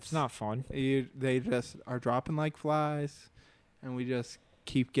watch. Yeah, it's not fun. They just are dropping like flies, and we just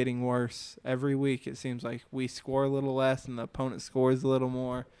keep getting worse. Every week it seems like we score a little less and the opponent scores a little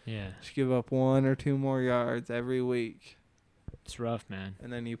more. Yeah. Just give up 1 or 2 more yards every week. It's rough, man.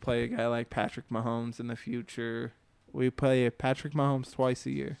 And then you play a guy like Patrick Mahomes in the future. We play Patrick Mahomes twice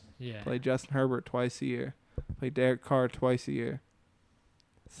a year. Yeah. Play Justin Herbert twice a year. Play Derek Carr twice a year.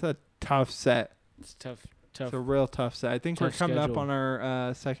 It's a tough set. It's tough. It's a real tough set. I think we're Tough coming up schedule. on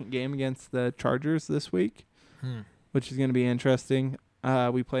our second game against the Chargers this week, Hmm. which is going to be interesting.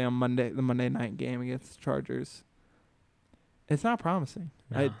 We play on the Monday night game against the Chargers. It's not promising.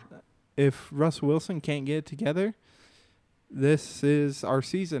 No. If Russ Wilson can't get it together, this is our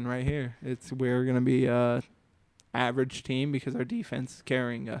season right here. We're going to be a average team because our defense is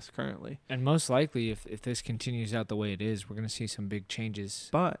carrying us currently. And most likely, if this continues out the way it is, we're going to see some big changes.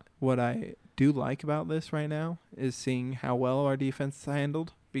 But what I do like about this right now is seeing how well our defense is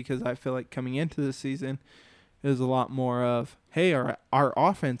handled, because I feel like coming into the season it was a lot more of, hey, our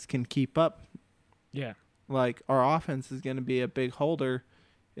offense can keep up. Yeah. Like, our offense is going to be a big holder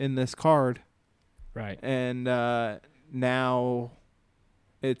in this card. Right. And now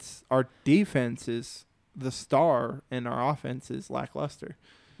it's our defense is the star and our offense is lackluster.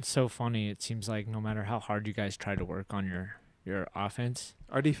 It's so funny. It seems like no matter how hard you guys try to work on your offense,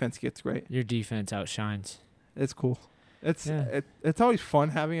 Our defense gets great. your defense outshines. It's cool. It's Yeah. it's always fun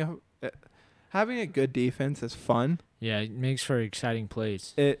having a good defense is fun. Yeah, it makes for exciting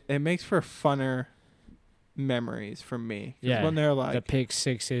plays. It makes for funner memories for me. 'Cause Yeah, when they're like the pick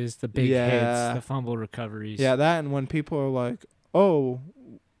sixes, the big Yeah. hits, the fumble recoveries. yeah, that, and when people are like, "Oh,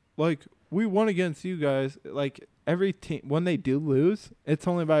 like we won against you guys," like every team when they do lose, it's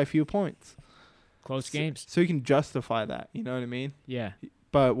only by a few points. Close games. So you can justify that. You know what I mean? Yeah.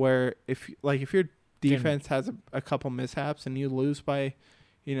 But where if your defense has a couple mishaps and you lose by,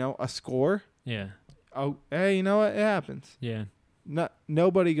 a score, Yeah. oh, hey, you know what? It happens. Yeah.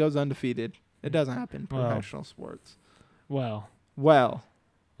 Nobody goes undefeated. It doesn't happen in Well. professional sports. Well, Well,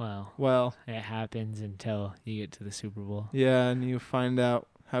 it happens until you get to the Super Bowl. yeah, and you find out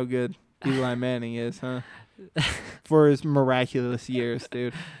how good Eli Manning is, huh? For his miraculous years,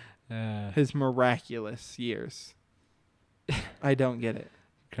 dude. His miraculous years. I don't get it.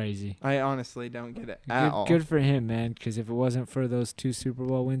 Crazy. I honestly don't get it at all. Good for him, man. Because if it wasn't for those 2 Super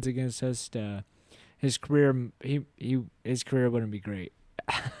Bowl wins against us, his career wouldn't be great.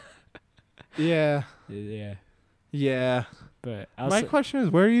 Yeah. Yeah. Yeah. But My question is,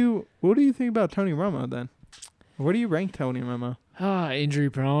 what do you think about Tony Romo then? Where do you rank Tony Romo? Injury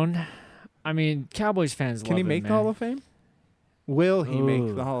prone. I mean, Cowboys fans Can love he him, make the man. Hall of Fame? Will he make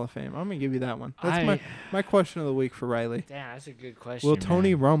Ooh. the Hall of Fame? I'm gonna give you that one. That's my question of the week for Riley. Damn, that's a good question. Will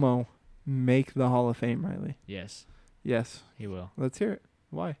Tony man. Romo make the Hall of Fame, Riley? Yes, Yes. he will. Let's hear it.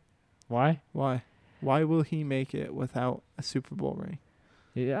 Why? Why? Why will he make it without a Super Bowl ring?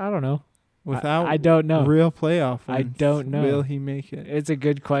 Yeah, I don't know. Without I don't know. real playoff wins, I don't know. Will he make it? It's a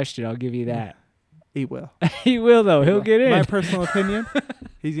good question. I'll give you that. He will. He will though. He'll will. get in. My personal opinion,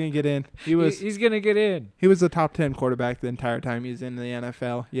 he's gonna get in. He's gonna get in. He was a top 10 quarterback the entire time he was in the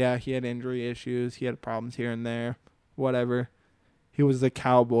NFL. Yeah, he had injury issues. He had problems here and there. Whatever. He was the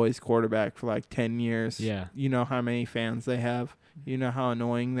Cowboys quarterback for like 10 years. Yeah. You know how many fans they have. You know how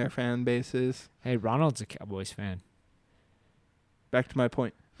annoying their fan base is. Hey, Ronald's a Cowboys fan. Back to my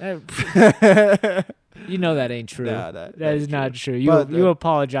point. You know that ain't true. Nah, that that is ain't not true. true. But You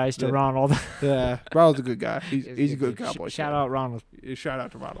apologize to Ronald. Yeah, Ronald's a good guy. He's a good Cowboy. Shout out Ronald. Shout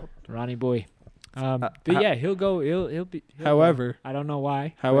out to Ronald. Ronnie boy. But yeah, he'll go. He'll be. However, I don't know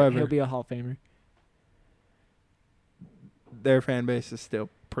why. However, but he'll be a Hall of Famer. Their fan base is still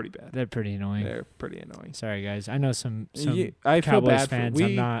pretty bad. They're pretty annoying. They're pretty annoying. Sorry guys. I know some I feel Cowboys bad fans. For,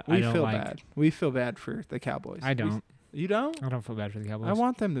 I'm not. We I don't feel like. bad. We feel bad for the Cowboys. I don't. You don't? I don't feel bad for the Cowboys. I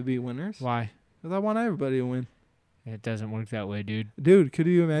want them to be winners. Why? Because I want everybody to win. It doesn't work that way, dude. Dude, could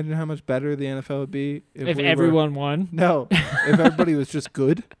you imagine how much better the NFL would be If everyone won? No. If everybody was just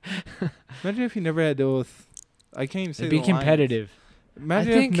good? Imagine if you never had to deal with... I can't even say It'd be the Lions. competitive.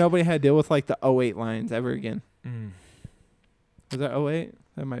 Imagine if nobody had to deal with like the 08 Lions ever again. Was that 08?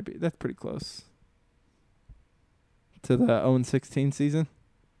 That might be. That's pretty close. To the 0-16 season?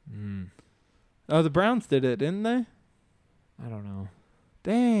 Oh, the Browns did it, didn't they? I don't know.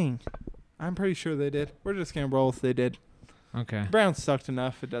 Dang. I'm pretty sure they did. We're just going to roll if they did. Okay. Browns sucked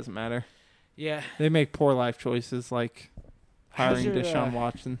enough. It doesn't matter. Yeah. They make poor life choices like hiring Deshaun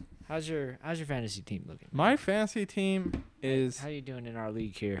Watson. How's your fantasy team looking? My fantasy team is How you doing in our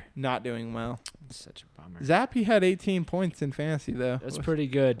league here? not doing well. It's such a bummer. Zappy had 18 points in fantasy, though. That's pretty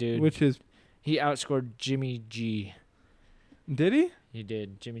good, dude. Which is... He outscored Jimmy G. Did he? He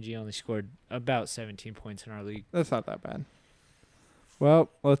did. Jimmy G only scored about 17 points in our league. That's not that bad.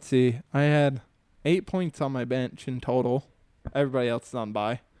 Well, let's see. I had 8 points on my bench in total. Everybody else is on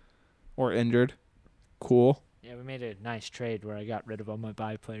bye or injured. Cool. Yeah, we made a nice trade where I got rid of all my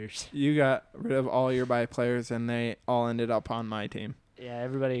bye players. You got rid of all your bye players, and they all ended up on my team. Yeah,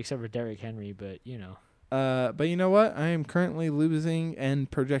 everybody except for Derrick Henry, but you know. But you know what? I am currently losing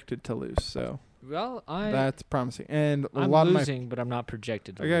and projected to lose, so Well, that's promising. And a I'm lot losing, but I'm not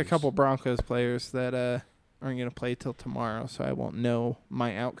projected to I got lose. a couple Broncos players that aren't going to play till tomorrow, so I won't know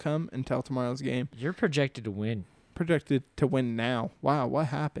my outcome until tomorrow's game. You're projected to win. Projected to win now. Wow, what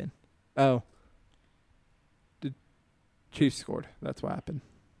happened? Oh. The Chiefs scored. That's what happened.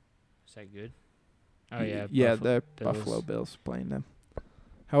 Is that good? Oh, yeah. Yeah, the Buffalo Bills playing them.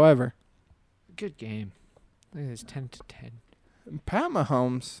 However. Good game. Look at this, 10-10. Pat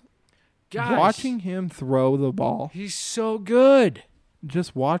Mahomes, Guys, watching him throw the ball. He's so good.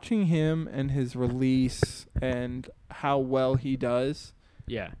 Just watching him and his release and how well he does.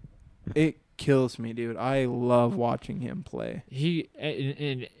 Yeah. It kills me, dude. I love watching him play. He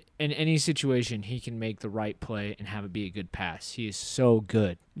in any situation, he can make the right play and have it be a good pass. He is so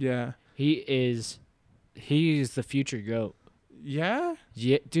good. Yeah. He is the future GOAT. Yeah?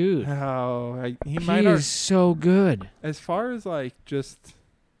 Yeah, dude. Oh, he He is so good. As far as like just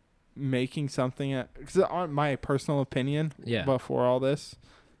making something, because on my personal opinion, before all this,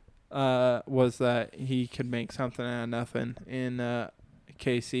 was that he could make something out of nothing in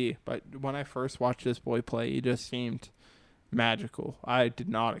KC, but when I first watched this boy play, he just seemed magical. I did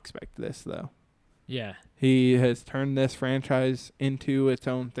not expect this, though. Yeah. He has turned this franchise into its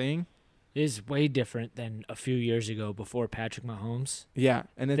own thing. It is way different than a few years ago before Patrick Mahomes. Yeah,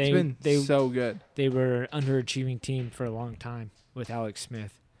 and it's been so good. They were underachieving team for a long time with Alex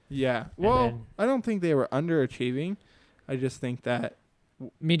Smith. Yeah. Well, I don't think they were underachieving. I just think that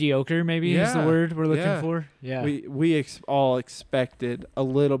mediocre maybe is the word we're looking for. Yeah. We all expected a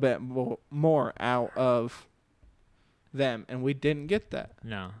little bit more out of them, and we didn't get that.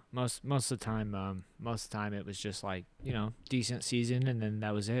 No. Most of the time it was just like, decent season, and then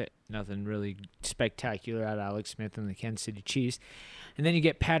that was it. Nothing really spectacular out of Alex Smith and the Kansas City Chiefs. And then you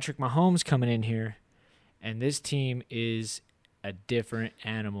get Patrick Mahomes coming in here, and this team is a different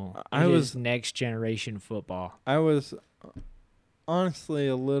animal. It is next generation football. I was honestly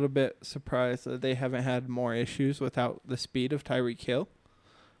a little bit surprised that they haven't had more issues without the speed of Tyreek Hill.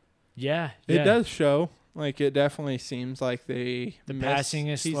 Yeah. It does show. Like, it definitely seems like the passing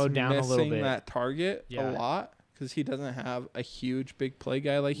is slowed down a little bit. He's missing that target a lot because he doesn't have a huge big play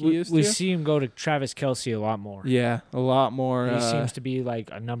guy like he used to. We see him go to Travis Kelce a lot more. Yeah, a lot more. He seems to be like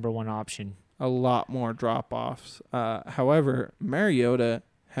a number one option. A lot more drop-offs. However, Mariota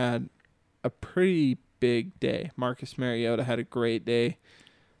had a pretty big day. Marcus Mariota had a great day.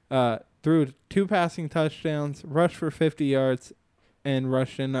 Threw 2 passing touchdowns, rushed for 50 yards, and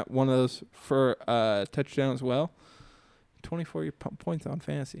rushed in one of those for a touchdown as well. 24 points on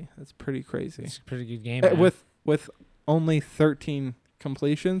fantasy. That's pretty crazy. It's a pretty good game, man. With only 13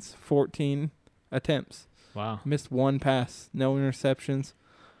 completions, 14 attempts. Wow. Missed 1 pass, no interceptions.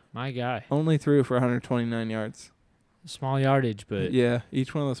 My guy. Only threw for 129 yards. Small yardage, but yeah,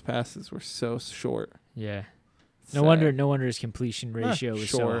 each one of those passes were so short. Yeah. No wonder his completion ratio was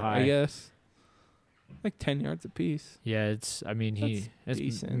so high. I guess. Like 10 yards apiece. Yeah, it's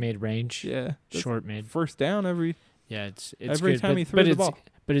mid range. Yeah. Short mid. First down every it's every good, time he threw the ball.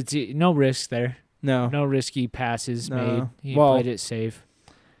 But it's no risk there. No. No risky passes made. He played it safe.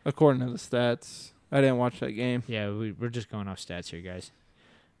 According to the stats. I didn't watch that game. Yeah, we're just going off stats here, guys.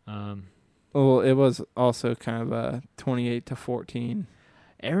 Well, it was also kind of a 28-14.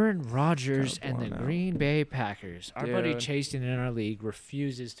 Aaron Rodgers and the Green Bay Packers. Our buddy Chasten in our league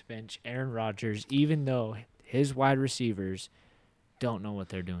refuses to bench Aaron Rodgers, even though his wide receivers don't know what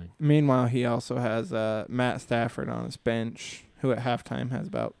they're doing. Meanwhile, he also has Matt Stafford on his bench, who at halftime has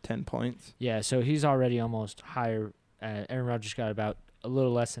about 10 points. Yeah, so he's already almost higher. Aaron Rodgers got about a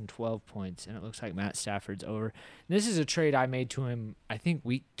little less than 12 points, and it looks like Matt Stafford's over. This is a trade I made to him, I think,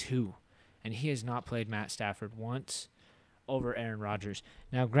 week 2, and he has not played Matt Stafford once over Aaron Rodgers.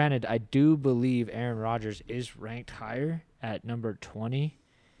 Now, granted, I do believe Aaron Rodgers is ranked higher at number 20,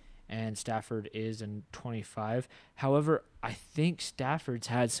 and Stafford is in 25. However, I think Stafford's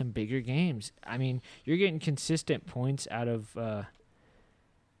had some bigger games. I mean, you're getting consistent points out of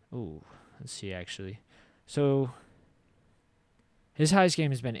let's see, actually. So his highest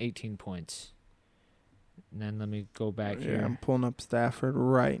game has been 18 points. And then let me go back here. I'm pulling up Stafford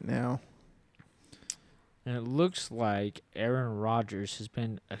right now. And it looks like Aaron Rodgers has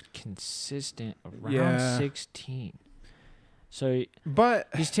been a consistent around 16. So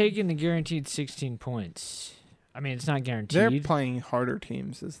he's taking the guaranteed 16 points. I mean, it's not guaranteed. They're playing harder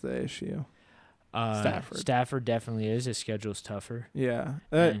teams is the issue. Stafford definitely is. His schedule's tougher. Yeah.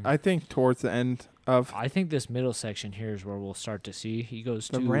 I think towards the end of... I think this middle section here is where we'll start to see. He goes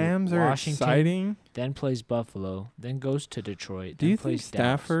to Rams Washington, are exciting. Then plays Buffalo, then goes to Detroit. Do you think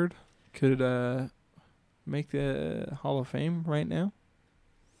Stafford could make the Hall of Fame right now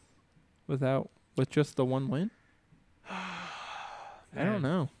with just the 1 win? I don't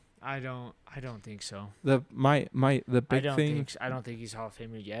know. I don't think so. The big thing. I don't think he's Hall of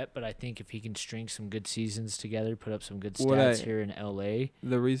Famer yet, but I think if he can string some good seasons together, put up some good stats here in LA.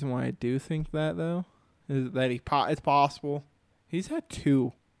 The reason why I do think that though is that it's possible. He's had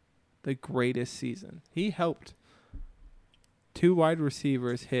 2 the greatest season. He helped 2 wide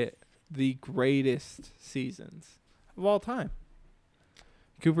receivers hit the greatest seasons of all time.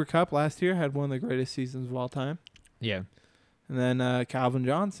 Cooper Kupp last year had one of the greatest seasons of all time. Yeah. And then Calvin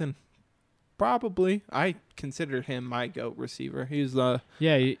Johnson, probably. I considered him my GOAT receiver. He was I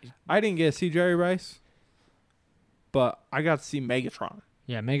didn't get to see Jerry Rice, but I got to see Megatron.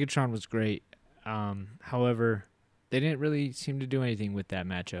 Yeah, Megatron was great. However, they didn't really seem to do anything with that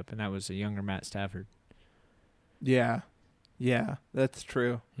matchup, and that was a younger Matt Stafford. Yeah, that's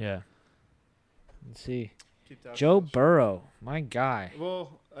true. Yeah. Let's see. Joe Burrow, my guy.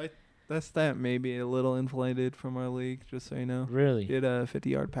 Well, that stat may be a little inflated from our league, just so you know. Really? He had a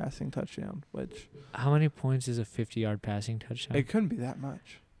 50-yard passing touchdown, which How many points is a 50-yard passing touchdown? it couldn't be that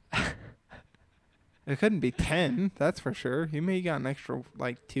much. It couldn't be 10, that's for sure. He may have got an extra,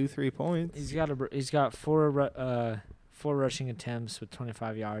 2-3 points. He's got four rushing attempts with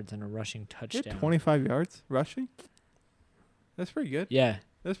 25 yards and a rushing He had touchdown. 25 yards rushing? That's pretty good. Yeah.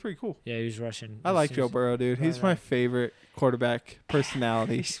 That's pretty cool. Yeah, he was rushing. I like Joe Burrow, dude. He's my favorite quarterback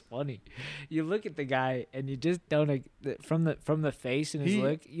personality. He's funny. You look at the guy and you just don't from the face and his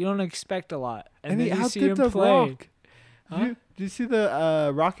look, you don't expect a lot. And then he you see outdid him the play. Rock. Huh? Did you see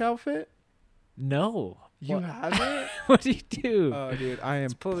the Rock outfit? No. You What? haven't? What do you do? Oh, dude, I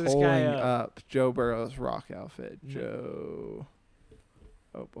am pull pulling this guy up Joe Burrow's Rock outfit. No. Joe.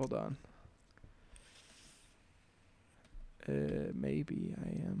 Oh, hold on. Maybe I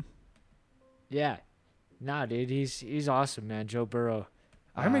am. Yeah. Nah, dude, he's awesome, man. Joe Burrow.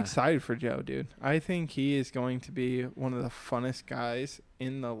 I'm excited for Joe, dude. I think he is going to be one of the funnest guys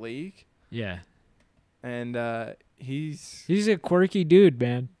in the league. Yeah. And he's He's a quirky dude,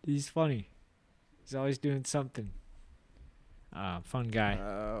 man. He's funny. He's always doing something. Fun guy.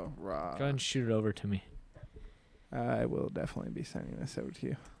 Rock. Go ahead and shoot it over to me. I will definitely be sending this over to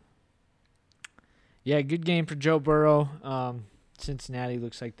you. Yeah, good game for Joe Burrow. Cincinnati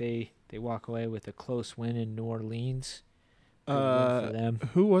looks like they walk away with a close win in New Orleans. Good win for them.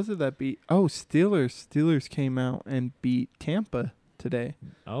 Who was it that beat? Oh, Steelers. Steelers came out and beat Tampa today.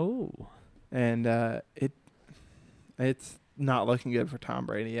 Oh. And it's not looking good for Tom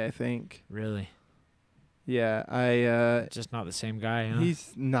Brady, I think. Really? Yeah, Just not the same guy, huh?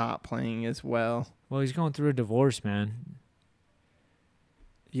 he's not playing as well. Well, he's going through a divorce, man.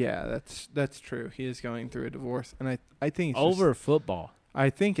 Yeah, that's true. He is going through a divorce, and I think it's Over football. I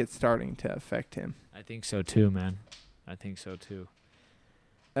think it's starting to affect him. I think so too, man. I think so too.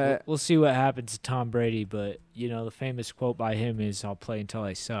 Uh, We'll see what happens to Tom Brady, but the famous quote by him is, "I'll play until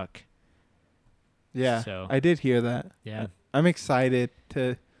I suck." yeah, So I did hear that. yeah, I'm excited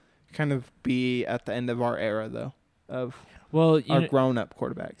to kind of be at the end of our era, though, of well, our grown-up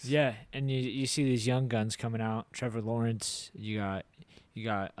quarterbacks. yeah, and you see these young guns coming out. Trevor Lawrence. You got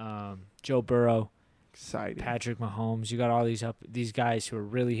Joe Burrow. Exciting. Patrick Mahomes. You got all these guys who are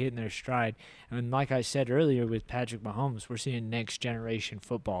really hitting their stride. And like I said earlier with Patrick Mahomes, we're seeing next generation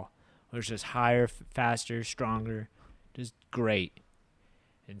football. Where it's just higher, faster, stronger, just great.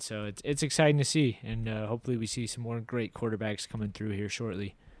 And so it's exciting to see. And hopefully we see some more great quarterbacks coming through here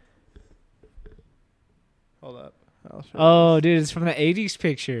shortly. Hold up. Oh, dude, it's from the 80s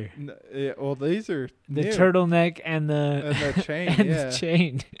picture. Well, these are The new. turtleneck and the chain. and Yeah. the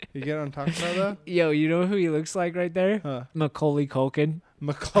chain. You get what I'm talking about, though? Yo, you know who he looks like right there? Huh. Macaulay Culkin.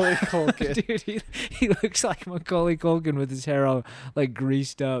 Macaulay Culkin. Dude, he looks like Macaulay Culkin with his hair all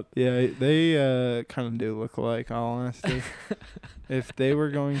greased up. Yeah, they kind of do look alike, all honesty. If they were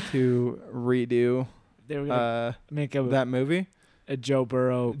going to redo They were gonna make that movie, a Joe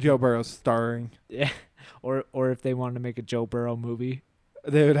Burrow. Joe Burrow's starring, Yeah, or if they wanted to make a Joe Burrow movie,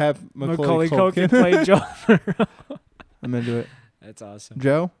 they would have Macaulay Culkin play Joe Burrow. I'm into it. That's awesome.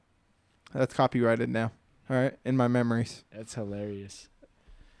 Joe, that's copyrighted now. All right, in my memories. That's hilarious.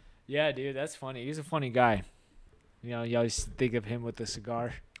 Yeah, dude, that's funny. He's a funny guy. You always think of him with the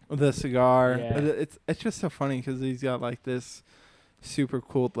cigar. The cigar. Yeah. It's just so funny because he's got this super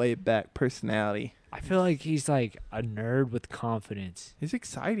cool, laid back personality. I feel like he's like a nerd with confidence. He's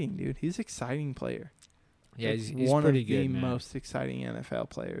exciting, dude. He's an exciting player. Yeah, Like, he's one pretty of good, the man. most exciting NFL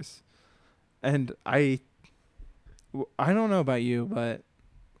players. And I don't know about you, but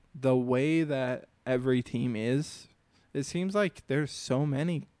the way that every team is, it seems like there's so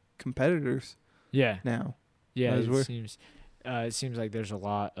many competitors Yeah, now. yeah. As we're- It seems like there's a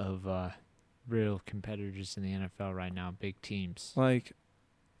lot of real competitors in the NFL right now. Big teams. Like,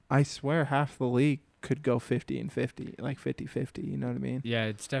 I swear half the league could go 50-50, like 50-50, you know what I mean? Yeah,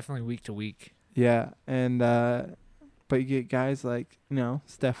 it's definitely week to week. Yeah, and but you get guys like,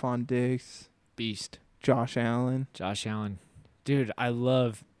 Stephon Diggs, Beast. Josh Allen. Josh Allen. Dude, I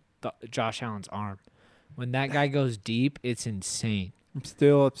love Josh Allen's arm. When that guy goes deep, it's insane. I'm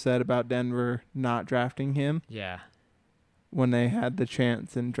still upset about Denver not drafting him Yeah. when they had the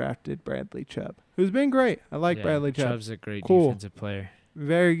chance and drafted Bradley Chubb, who's been great. I like Yeah, Bradley Chubb. Chubb's a great Cool. defensive player.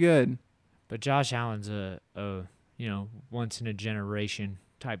 Very good. But Josh Allen's a once in a generation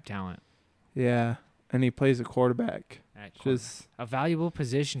type talent. Yeah, and he plays a quarterback. At corner. Just A valuable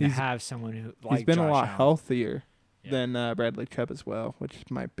position to he's- have someone who he's been Josh a lot Allen. healthier Yeah. than Bradley Chubb as well, which is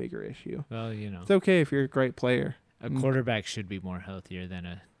my bigger issue. Well, It's okay if you're a great player. a quarterback should be more healthier than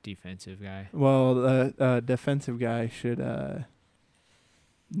a defensive guy. Well, the defensive guy should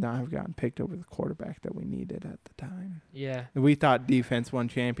not have gotten picked over the quarterback that we needed at the time. Yeah. We thought defense won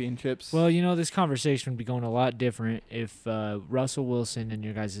championships. Well, this conversation would be going a lot different if Russell Wilson and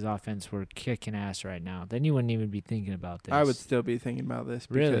your guys' offense were kicking ass right now. Then you wouldn't even be thinking about this. I would still be thinking about this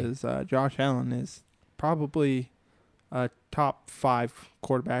Really? because Josh Allen is probably a top 5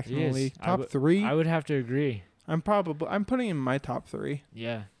 quarterback in He the is. league. Top 3. I would have to agree. I'm putting him in my top 3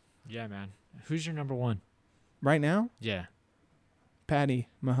 Yeah. Yeah, man. Who's your number 1? right now. Yeah. Patty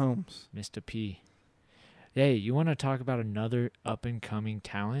Mahomes. Mr. P. Hey, you want to talk about another up-and-coming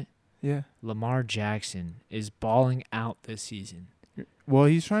talent? Yeah. Lamar Jackson is balling out this season. Well,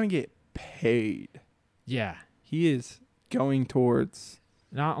 he's trying to get paid. Yeah. He is going towards.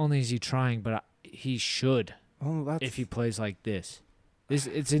 Not only is he trying, but he should Oh, that's if he plays like this.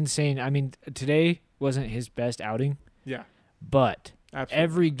 It's insane. I mean, today wasn't his best outing, yeah. but Absolutely.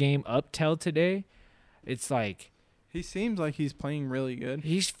 every game up till today, it's like He seems like he's playing really good.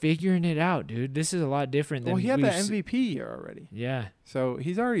 he's figuring it out, dude. This is a lot different than Well, he had we've the MVP year already. Yeah. So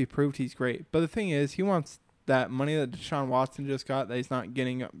he's already proved he's great. But the thing is, he wants that money that Deshaun Watson just got that he's not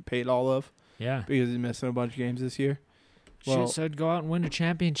getting paid all of Yeah. because he's missing a bunch of games this year. Well, Shit said go out and win a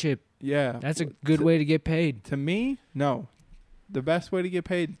championship. yeah. That's a good way to get paid. To me, no. The best way to get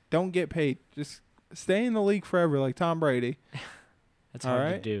paid, don't get paid. Just stay in the league forever like Tom Brady. That's All hard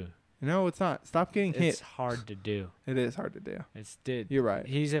to right. do. No, it's not. Stop getting It's hit. hard to do. It is hard to do. You're right.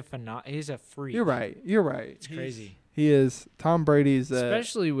 He's a freak. You're right. You're right. It's crazy. He is. Tom Brady's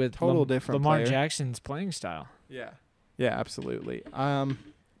Especially with total different Lamar player. Jackson's playing style. Yeah. Yeah, absolutely.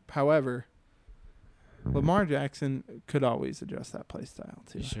 However, Lamar Jackson could always adjust that play style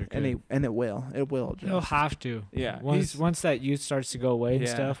too. He sure and it will. It will adjust. He'll have to. Yeah, Once that youth starts to go away and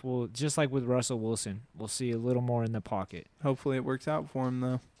Yeah. stuff, we'll just like with Russell Wilson, we'll see a little more in the pocket. Hopefully it works out for him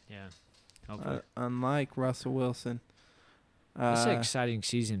though. Yeah. Hopefully. Unlike Russell Wilson. It's an exciting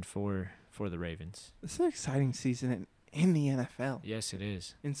season for the Ravens. It's an exciting season in the NFL. Yes, it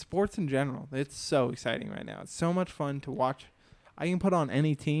is. In sports in general, it's so exciting right now. It's so much fun to watch. I can put on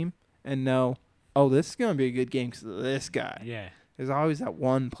any team and know, oh, this is going to be a good game because of this guy. Yeah. There's always that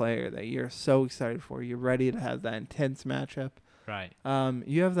one player that you're so excited for. You're ready to have that intense matchup. Right.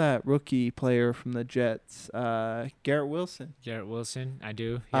 You have that rookie player from the Jets, Garrett Wilson. Garrett Wilson, I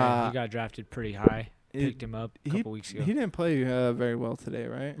do. Yeah, he got drafted pretty high. It- Picked him up a couple weeks ago. He didn't play very well today,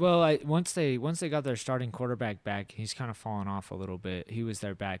 right? Well, once they got their starting quarterback back, he's kind of fallen off a little bit. He was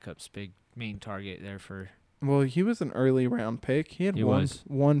their backup's big main target there for. Well, he was an early round pick. He had He was.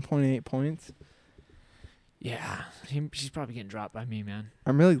 1.8 points. Yeah, he's probably getting dropped by me, man.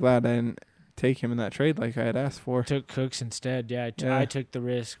 I'm really glad I didn't take him in that trade like I had asked for. Took Cooks instead. Yeah, Yeah. I took the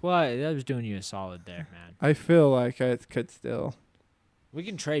risk. Well, that was doing you a solid there, man. I feel like I could still. We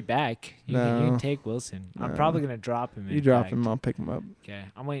can trade back. You No. can take Wilson. I'm No. probably gonna drop him. You in drop fact. him, I'll pick him up. Okay,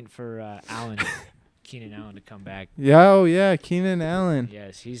 I'm waiting for Keenan Allen to come back. Yeah, Keenan Allen.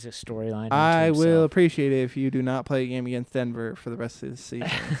 Yes, he's a storyline. unto I will himself. appreciate it if you do not play a game against Denver for the rest of the season.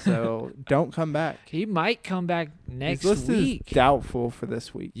 So don't come back. He might come back next His list week. is doubtful for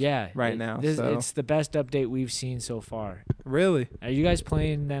this week. Yeah, right now, so. it's the best update we've seen so far. Really? Are you guys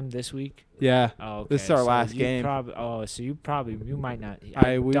playing them this week? Yeah. Oh, okay. This is our last game. So you might not.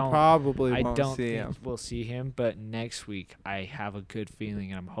 We probably I won't don't see think him. we'll see him, but next week I have a good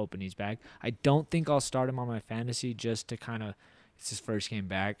feeling and I'm hoping he's back. I don't think I'll start him on my fantasy just to kind of. It's his first game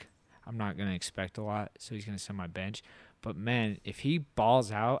back. I'm not gonna expect a lot, so he's gonna sit on my bench. But man, if he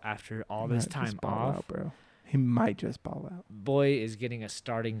balls out after all this He might time just ball off, out, bro. He might just ball out. boy is getting a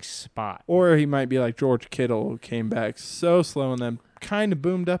starting spot. Or he might be like George Kittle, who came back so slow and then kind of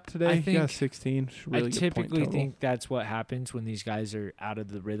boomed up today. He got think- 16. Really I good point typically total. think that's what happens when these guys are out of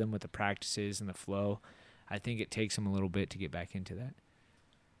the rhythm with the practices and the flow. I think it takes them a little bit to get back into that.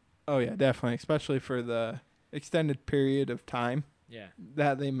 Oh, yeah, definitely. Especially for the extended period of time Yeah.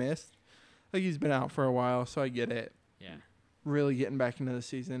 that they missed. Like, he's been out for a while, so I get it. Yeah. Really getting back into the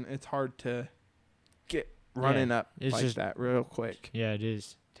season, it's hard to get running up it's like just- that real quick. Yeah, it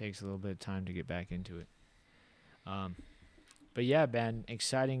is. Takes a little bit of time to get back into it. But yeah, man,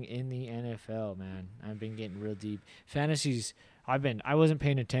 exciting in the NFL, man. I've been getting real deep. Fantasies, I wasn't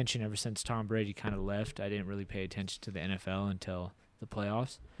paying attention ever since Tom Brady kind of left. I didn't really pay attention to the NFL until the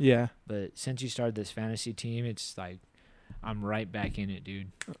playoffs. Yeah. But since you started this fantasy team, it's like I'm right back in it,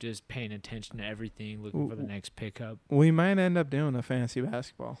 dude. Just paying attention to everything, looking for the next pickup. We might end up doing a fantasy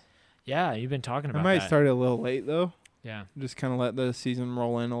basketball. Yeah, you've been talking about I might that. start it a little late, though. Yeah, Just kind of let the season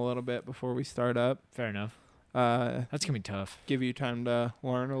roll in a little bit before we start up. fair enough. Give That's going to be tough. you time to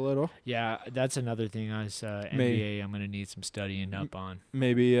learn a little. Yeah, that's another thing as NBA I'm going to need some studying up on.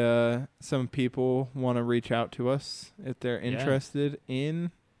 Maybe some people want to reach out to us if they're Yeah. interested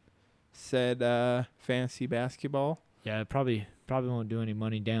in said fantasy basketball. Yeah, probably won't do any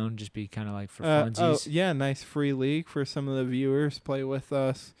money down. Just be kind of like for Oh, funsies. yeah, nice free league for some of the viewers. Play with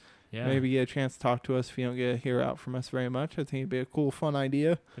us. Yeah, Maybe get a chance to talk to us if you don't get to hear out from us very much. I think it'd be a cool, fun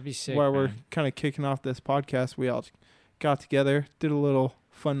idea. that'd be sick. While we're man. kind of kicking off this podcast, we all got together, did a little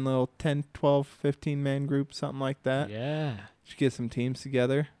fun little 10, 12, 15-man group, something like that. Yeah, Just get some teams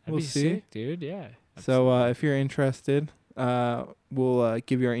together. that'd We'll be see. sick, dude. Yeah. So absolutely. if you're interested, we'll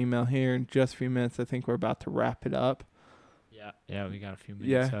give you our email here in just a few minutes. I think we're about to wrap it up. yeah, we got a few minutes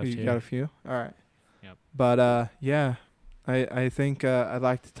Yeah, left you here. got a few? All right. Yep. But, yeah, I think I'd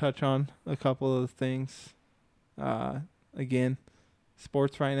like to touch on a couple of things. Again,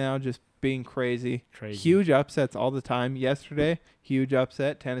 sports right now just being crazy. Crazy. Huge upsets all the time. Yesterday, huge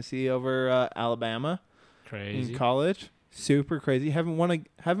upset, Tennessee over Alabama Crazy. in college. Super crazy.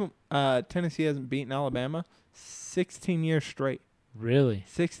 Tennessee hasn't beaten Alabama 16 years straight. Really?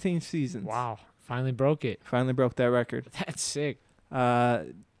 16 seasons. Wow. Finally broke it. Finally broke that record. That's sick.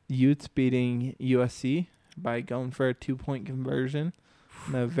 Utes beating USC by going for a 2-point conversion.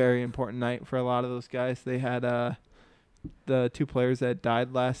 And a very important night for a lot of those guys. They had the 2 players that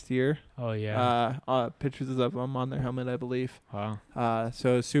died last year. Oh yeah. Pictures of them on their helmet, I believe. Wow.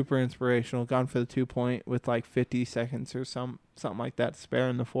 So super inspirational. Gone for the 2-point with like 50 seconds or something like that to spare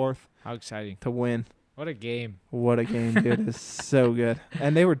in the fourth How exciting. to win. What a game. What a game, dude. It's so good.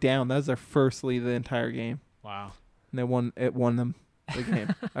 And they were down. That was their first lead of the entire game. Wow. And it won them the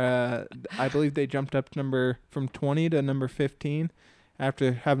game. I believe they jumped up from 20 to number 15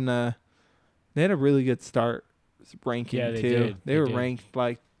 after they had a really good start ranking Yeah, they too. did. They They were did. ranked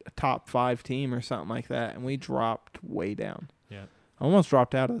like a top 5 team or something like that, and we dropped way down. Yeah. Almost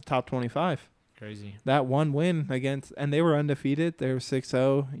dropped out of the top 25. Crazy. That one win and they were undefeated. They were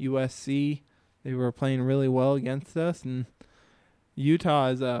 6-0. USC, they were playing really well against us, and Utah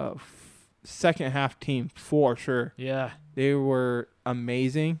is a second half team for sure. Yeah. They were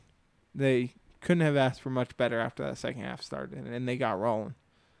amazing. They couldn't have asked for much better after that second half started, and they got rolling.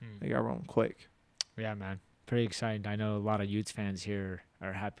 They got rolling quick. Yeah, man. Pretty exciting. I know a lot of Utes fans here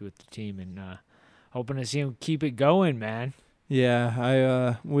are happy with the team and hoping to see them keep it going, man.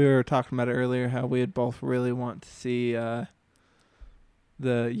 Yeah, we were talking about it earlier how we would both really want to see the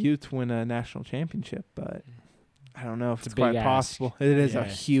Utes win a national championship, but I don't know if It's a it's big quite ask. possible. It is a Yeah.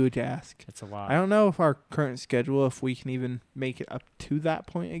 huge ask. That's a lot. I don't know if our current schedule, if we can even make it up to that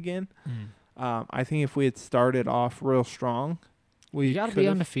point again. I think if we had started off real strong, You got to be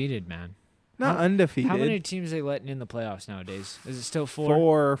undefeated, man. not undefeated. How many teams are they letting in the playoffs nowadays? Is it still 4?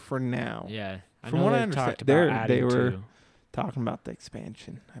 4 for now. Yeah. From know what I they've understand, talked about they adding were 2. talking about the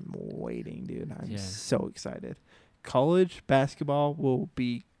expansion. I'm waiting, dude. I'm Yeah. so excited. College basketball will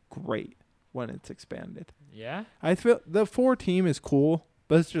be great when it's expanded. Yeah? I feel the 4 team is cool,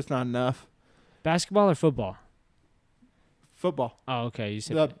 but it's just not enough. Basketball or football? Football. Oh, okay. You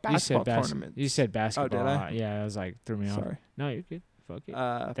said The you basketball said tournaments. You said basketball. I? Yeah, I was like threw me off. Sorry. No, you're good. Fuck it.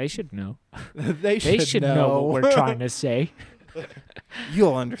 They They should know. they They should know what we're trying to say.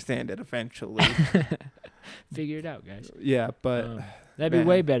 You'll understand it eventually. Figure it out, guys. Yeah, but That'd be man.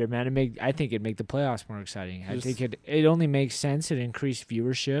 way better, man. I think it'd make the playoffs more exciting. I Just- think it only makes sense. It increased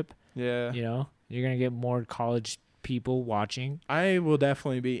viewership. yeah, You know, you're gonna get more college people watching. I will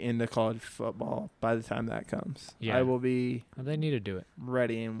definitely be into college football by the time that comes. Yeah. I will be Well, they need to do it.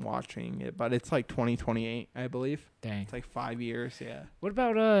 ready and watching it, but it's like 2028, I believe. Dang. It's like 5 years, yeah. What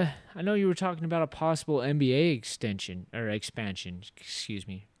about I know you were talking about a possible NBA extension or expansion. Excuse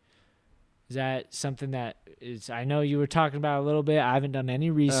me. Is that something that is? I know you were talking about a little bit. I haven't done any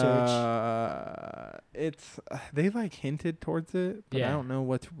research. It's they like hinted towards it, but I Yeah. don't know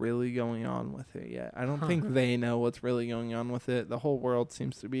what's really going on with it yet. I don't Huh. think they know what's really going on with it. The whole world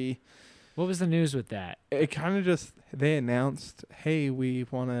seems to be. What was the news with that? It kind of just they announced, hey, we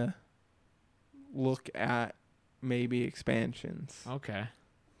want to look at maybe expansions, Okay.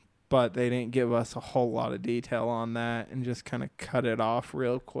 but they didn't give us a whole lot of detail on that and just kind of cut it off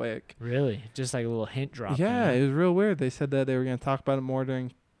real quick. Really? Just like a little hint drop. Yeah, in it was real weird. They said that they were going to talk about it more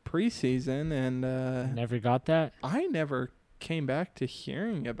during preseason, and Never got that. I never came back to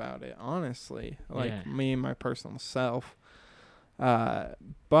hearing about it, honestly. Like Yeah. me and my personal self. But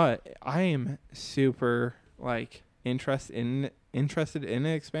I am super like interested in an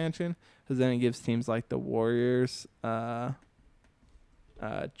expansion because then it gives teams like the Warriors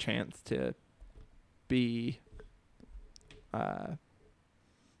chance to be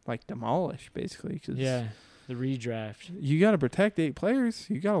like demolished, basically. Cause Yeah. The redraft. you got to protect 8 players.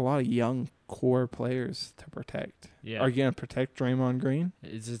 You got a lot of young core players to protect. Yeah. Are you going to protect Draymond Green?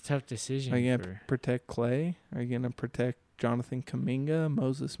 It's a tough decision Are you going for. to protect Clay? Are you going to protect Jonathan Kuminga,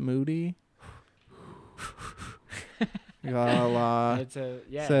 Moses Moody. It's a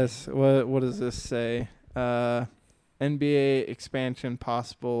Says what does this say? NBA expansion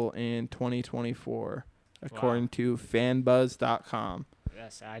possible in 2024, according to fanbuzz.com.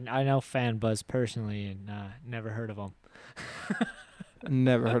 Yes, I know FanBuzz personally and never heard of them.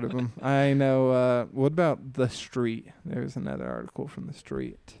 Never heard of him. I know. What about The Street? There's another article from The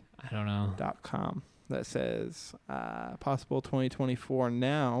Street. I don't know. .com that says possible 2024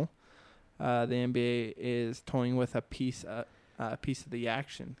 now. The NBA is toying with a piece of the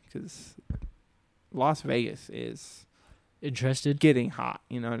action because Las Vegas is interested, getting hot.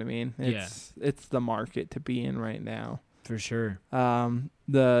 You know what I mean? It's the market to be in right now for sure.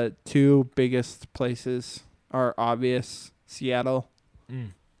 The two biggest places are obvious: Seattle,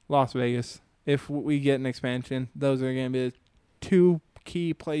 Las Vegas. If we get an expansion, those are going to be the two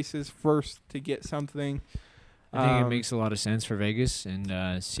key places first to get something. I think it makes a lot of sense for Vegas,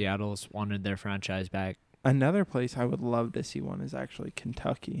 and Seattle's wanted their franchise back. Another place I would love to see one is actually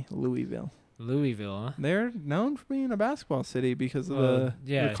Kentucky, Louisville. Louisville, huh? They're known for being a basketball city because of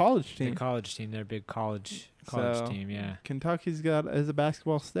the college team. The college team, they're a big college team, yeah. Kentucky's got as a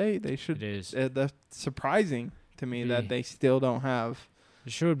basketball state. They should. It is. That's surprising to me that they still don't have.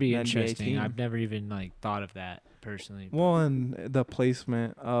 It sure would be an interesting. NBA team. I've never even thought of that personally. Well, and the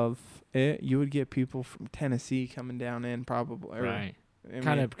placement of it, you would get people from Tennessee coming down in probably. Right.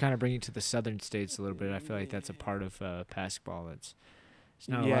 Kind of bring it to the southern states a little bit. I feel like that's a part of basketball. It's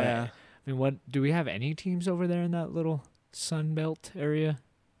not a lot. I mean, what do we have any teams over there in that little Sun Belt area?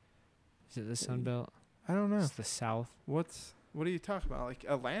 Is it the Sun Belt? I don't know. It's the South. What are you talking about? Like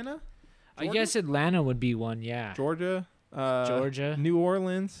Atlanta? I guess Atlanta would be one. Yeah. Georgia. New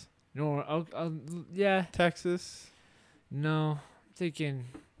Orleans. Yeah. Texas. No, I'm thinking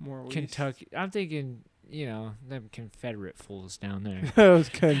more Kentucky. I'm thinking, them Confederate fools down there. Those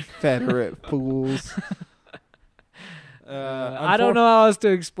Confederate fools. I don't know how else to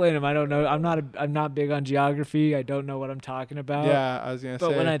explain them. I don't know. I'm not big on geography. I don't know what I'm talking about. Yeah, I was gonna say.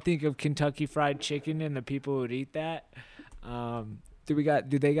 But when I think of Kentucky Fried Chicken and the people who would eat that,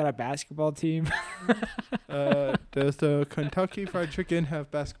 do they got a basketball team? Does the Kentucky Fried Chicken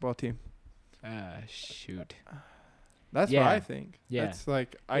have basketball team? Shoot. That's what I think. Yeah. That's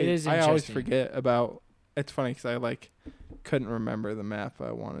I always forget about. It's funny because I couldn't remember the map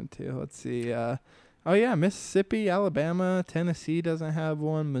I wanted to. Let's see. Mississippi, Alabama, Tennessee doesn't have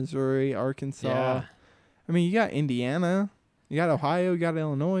one. Missouri, Arkansas. Yeah. I mean, you got Indiana, you got Ohio, you got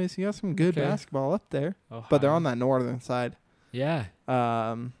Illinois. You got some good basketball up there, but they're on that northern side. Yeah.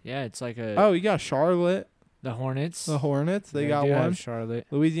 It's like you got Charlotte. The Hornets. They got one. Charlotte.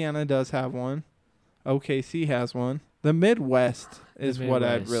 Louisiana does have one. OKC has one. The Midwest is what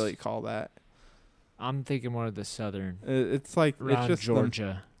I'd really call that. I'm thinking more of the southern. It's like around it's just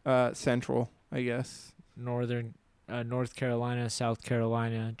Georgia. Central, I guess. Northern, North Carolina, South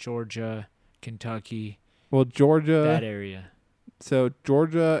Carolina, Georgia, Kentucky. Well, Georgia. That area. So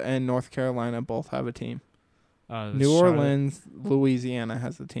Georgia and North Carolina both have a team. New Charlotte. Orleans, Louisiana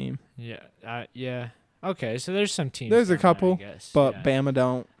has a team. Yeah. Yeah. Okay, so there's some teams. There's a couple, there, I guess. but Bama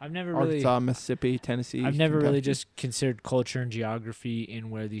don't. I've never Arkansas, Mississippi, Tennessee. I've never Kentucky. really just considered culture and geography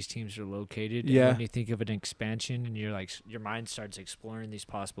in where these teams are located. Yeah. And when you think of an expansion, and your mind starts exploring these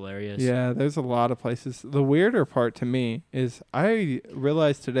possible areas. Yeah, there's a lot of places. The weirder part to me is I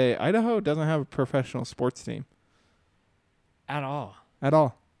realized today Idaho doesn't have a professional sports team. At all.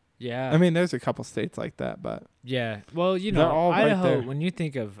 Yeah. I mean, there's a couple states like that, but yeah. Well, they're all Idaho. right there. When you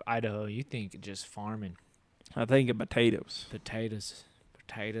think of Idaho, you think just farming. I think of potatoes. Potatoes,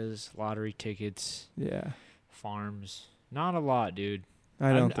 lottery tickets. Yeah. Farms. Not a lot, dude.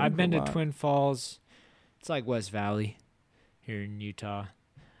 I've been to Twin Falls. It's like West Valley here in Utah.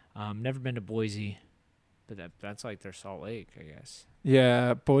 Never been to Boise, but that's like their Salt Lake, I guess.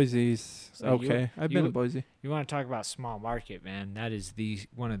 Yeah, Boise's okay. I've been to you- Boise. You want to talk about small market, man? That is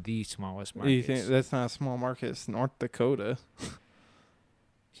one of the smallest markets. You think that's not a small market? It's North Dakota.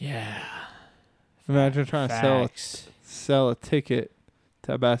 Yeah. Imagine trying Facts. to sell a ticket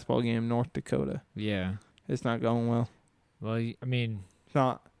to a basketball game in North Dakota. Yeah. It's not going well. Well, I mean, It's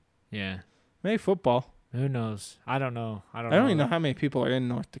not. yeah. Maybe football. Who knows? I don't know. I don't even know how many people are in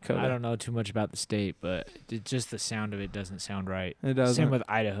North Dakota. I don't know too much about the state, but just the sound of it doesn't sound right. It doesn't. Same with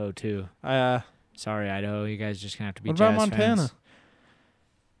Idaho too. Sorry, Idaho. You guys just gonna have to be. What about Jazz Montana?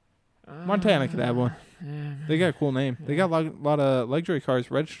 Fans. Montana could have one. Yeah. They got a cool name. They got a lot of luxury cars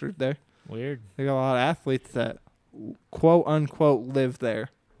registered there. Weird. They got a lot of athletes that quote unquote live there.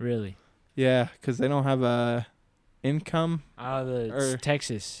 Really? Yeah, because they don't have a income. The Or-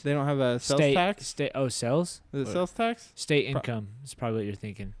 Texas They don't have a sales state tax. sales. Is it Or sales tax? State income is probably what you're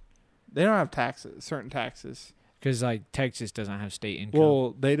thinking. They don't have taxes. Certain taxes. Because like Texas doesn't have state income.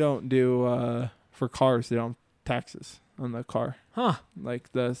 Well, they don't do for cars. They don't have taxes on the car. Huh?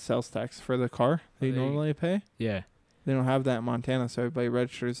 Like the sales tax for the car they They- normally pay. Yeah. They don't have that in Montana, so everybody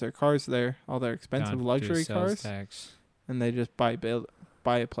registers their cars there, all their expensive Don't do luxury sales cars, tax. and they just buy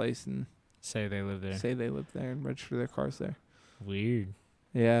a place and Say they live there. say they live there and register their cars there. Weird.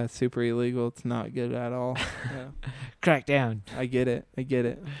 Yeah, it's super illegal. It's not good at all. Yeah. Crack down. I get it.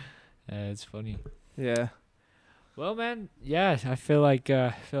 It's funny. Yeah. Well, man, yeah, I feel like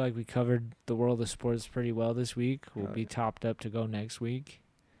we covered the world of sports pretty well this week. We'll be topped up to go next week.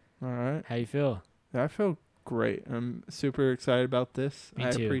 All right. How you feel? I feel great. I'm super excited about this. Me I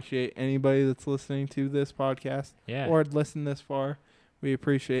too. appreciate anybody that's listening to this podcast Yeah. or listened this far. We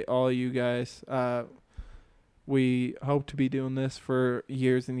appreciate all you guys. We hope to be doing this for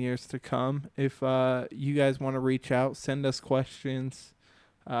years and years to come. If you guys want to reach out, send us questions,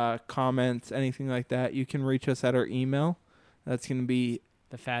 comments, anything like that, you can reach us at our email. That's going to be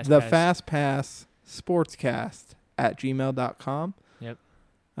the fast pass sportscast@gmail.com. Yep.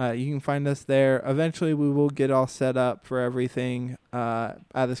 You can find us there. Eventually, we will get all set up for everything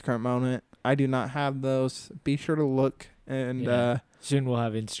at this current moment. I do not have those. Be sure to look. And soon we'll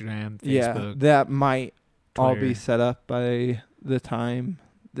have Instagram, Facebook. yeah, that might all be Twitter. set up by the time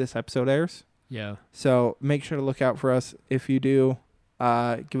this episode airs. Yeah. So make sure to look out for us. If you do,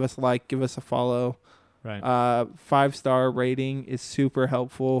 give us a like, give us a follow. Right. 5-star rating is super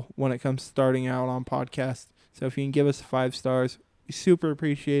helpful when it comes to starting out on podcasts. So if you can give us 5 stars, we super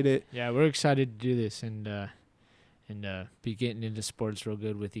appreciate it. Yeah, we're excited to do this and be getting into sports real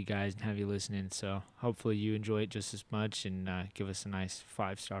good with you guys and have you listening. So hopefully you enjoy it just as much and give us a nice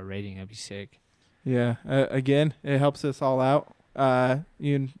 5-star rating. That'd be sick. Yeah. Again, it helps us all out.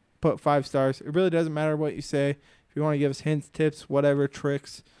 You can put 5 stars. It really doesn't matter what you say. If you want to give us hints, tips, whatever,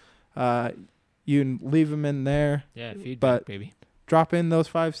 tricks, you can leave them in there. Yeah, feedback, But baby. drop in those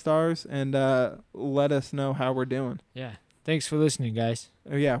 5 stars and let us know how we're doing. Yeah. Thanks for listening, guys.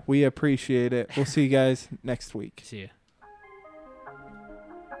 Yeah, we appreciate it. We'll see you guys next week. See ya.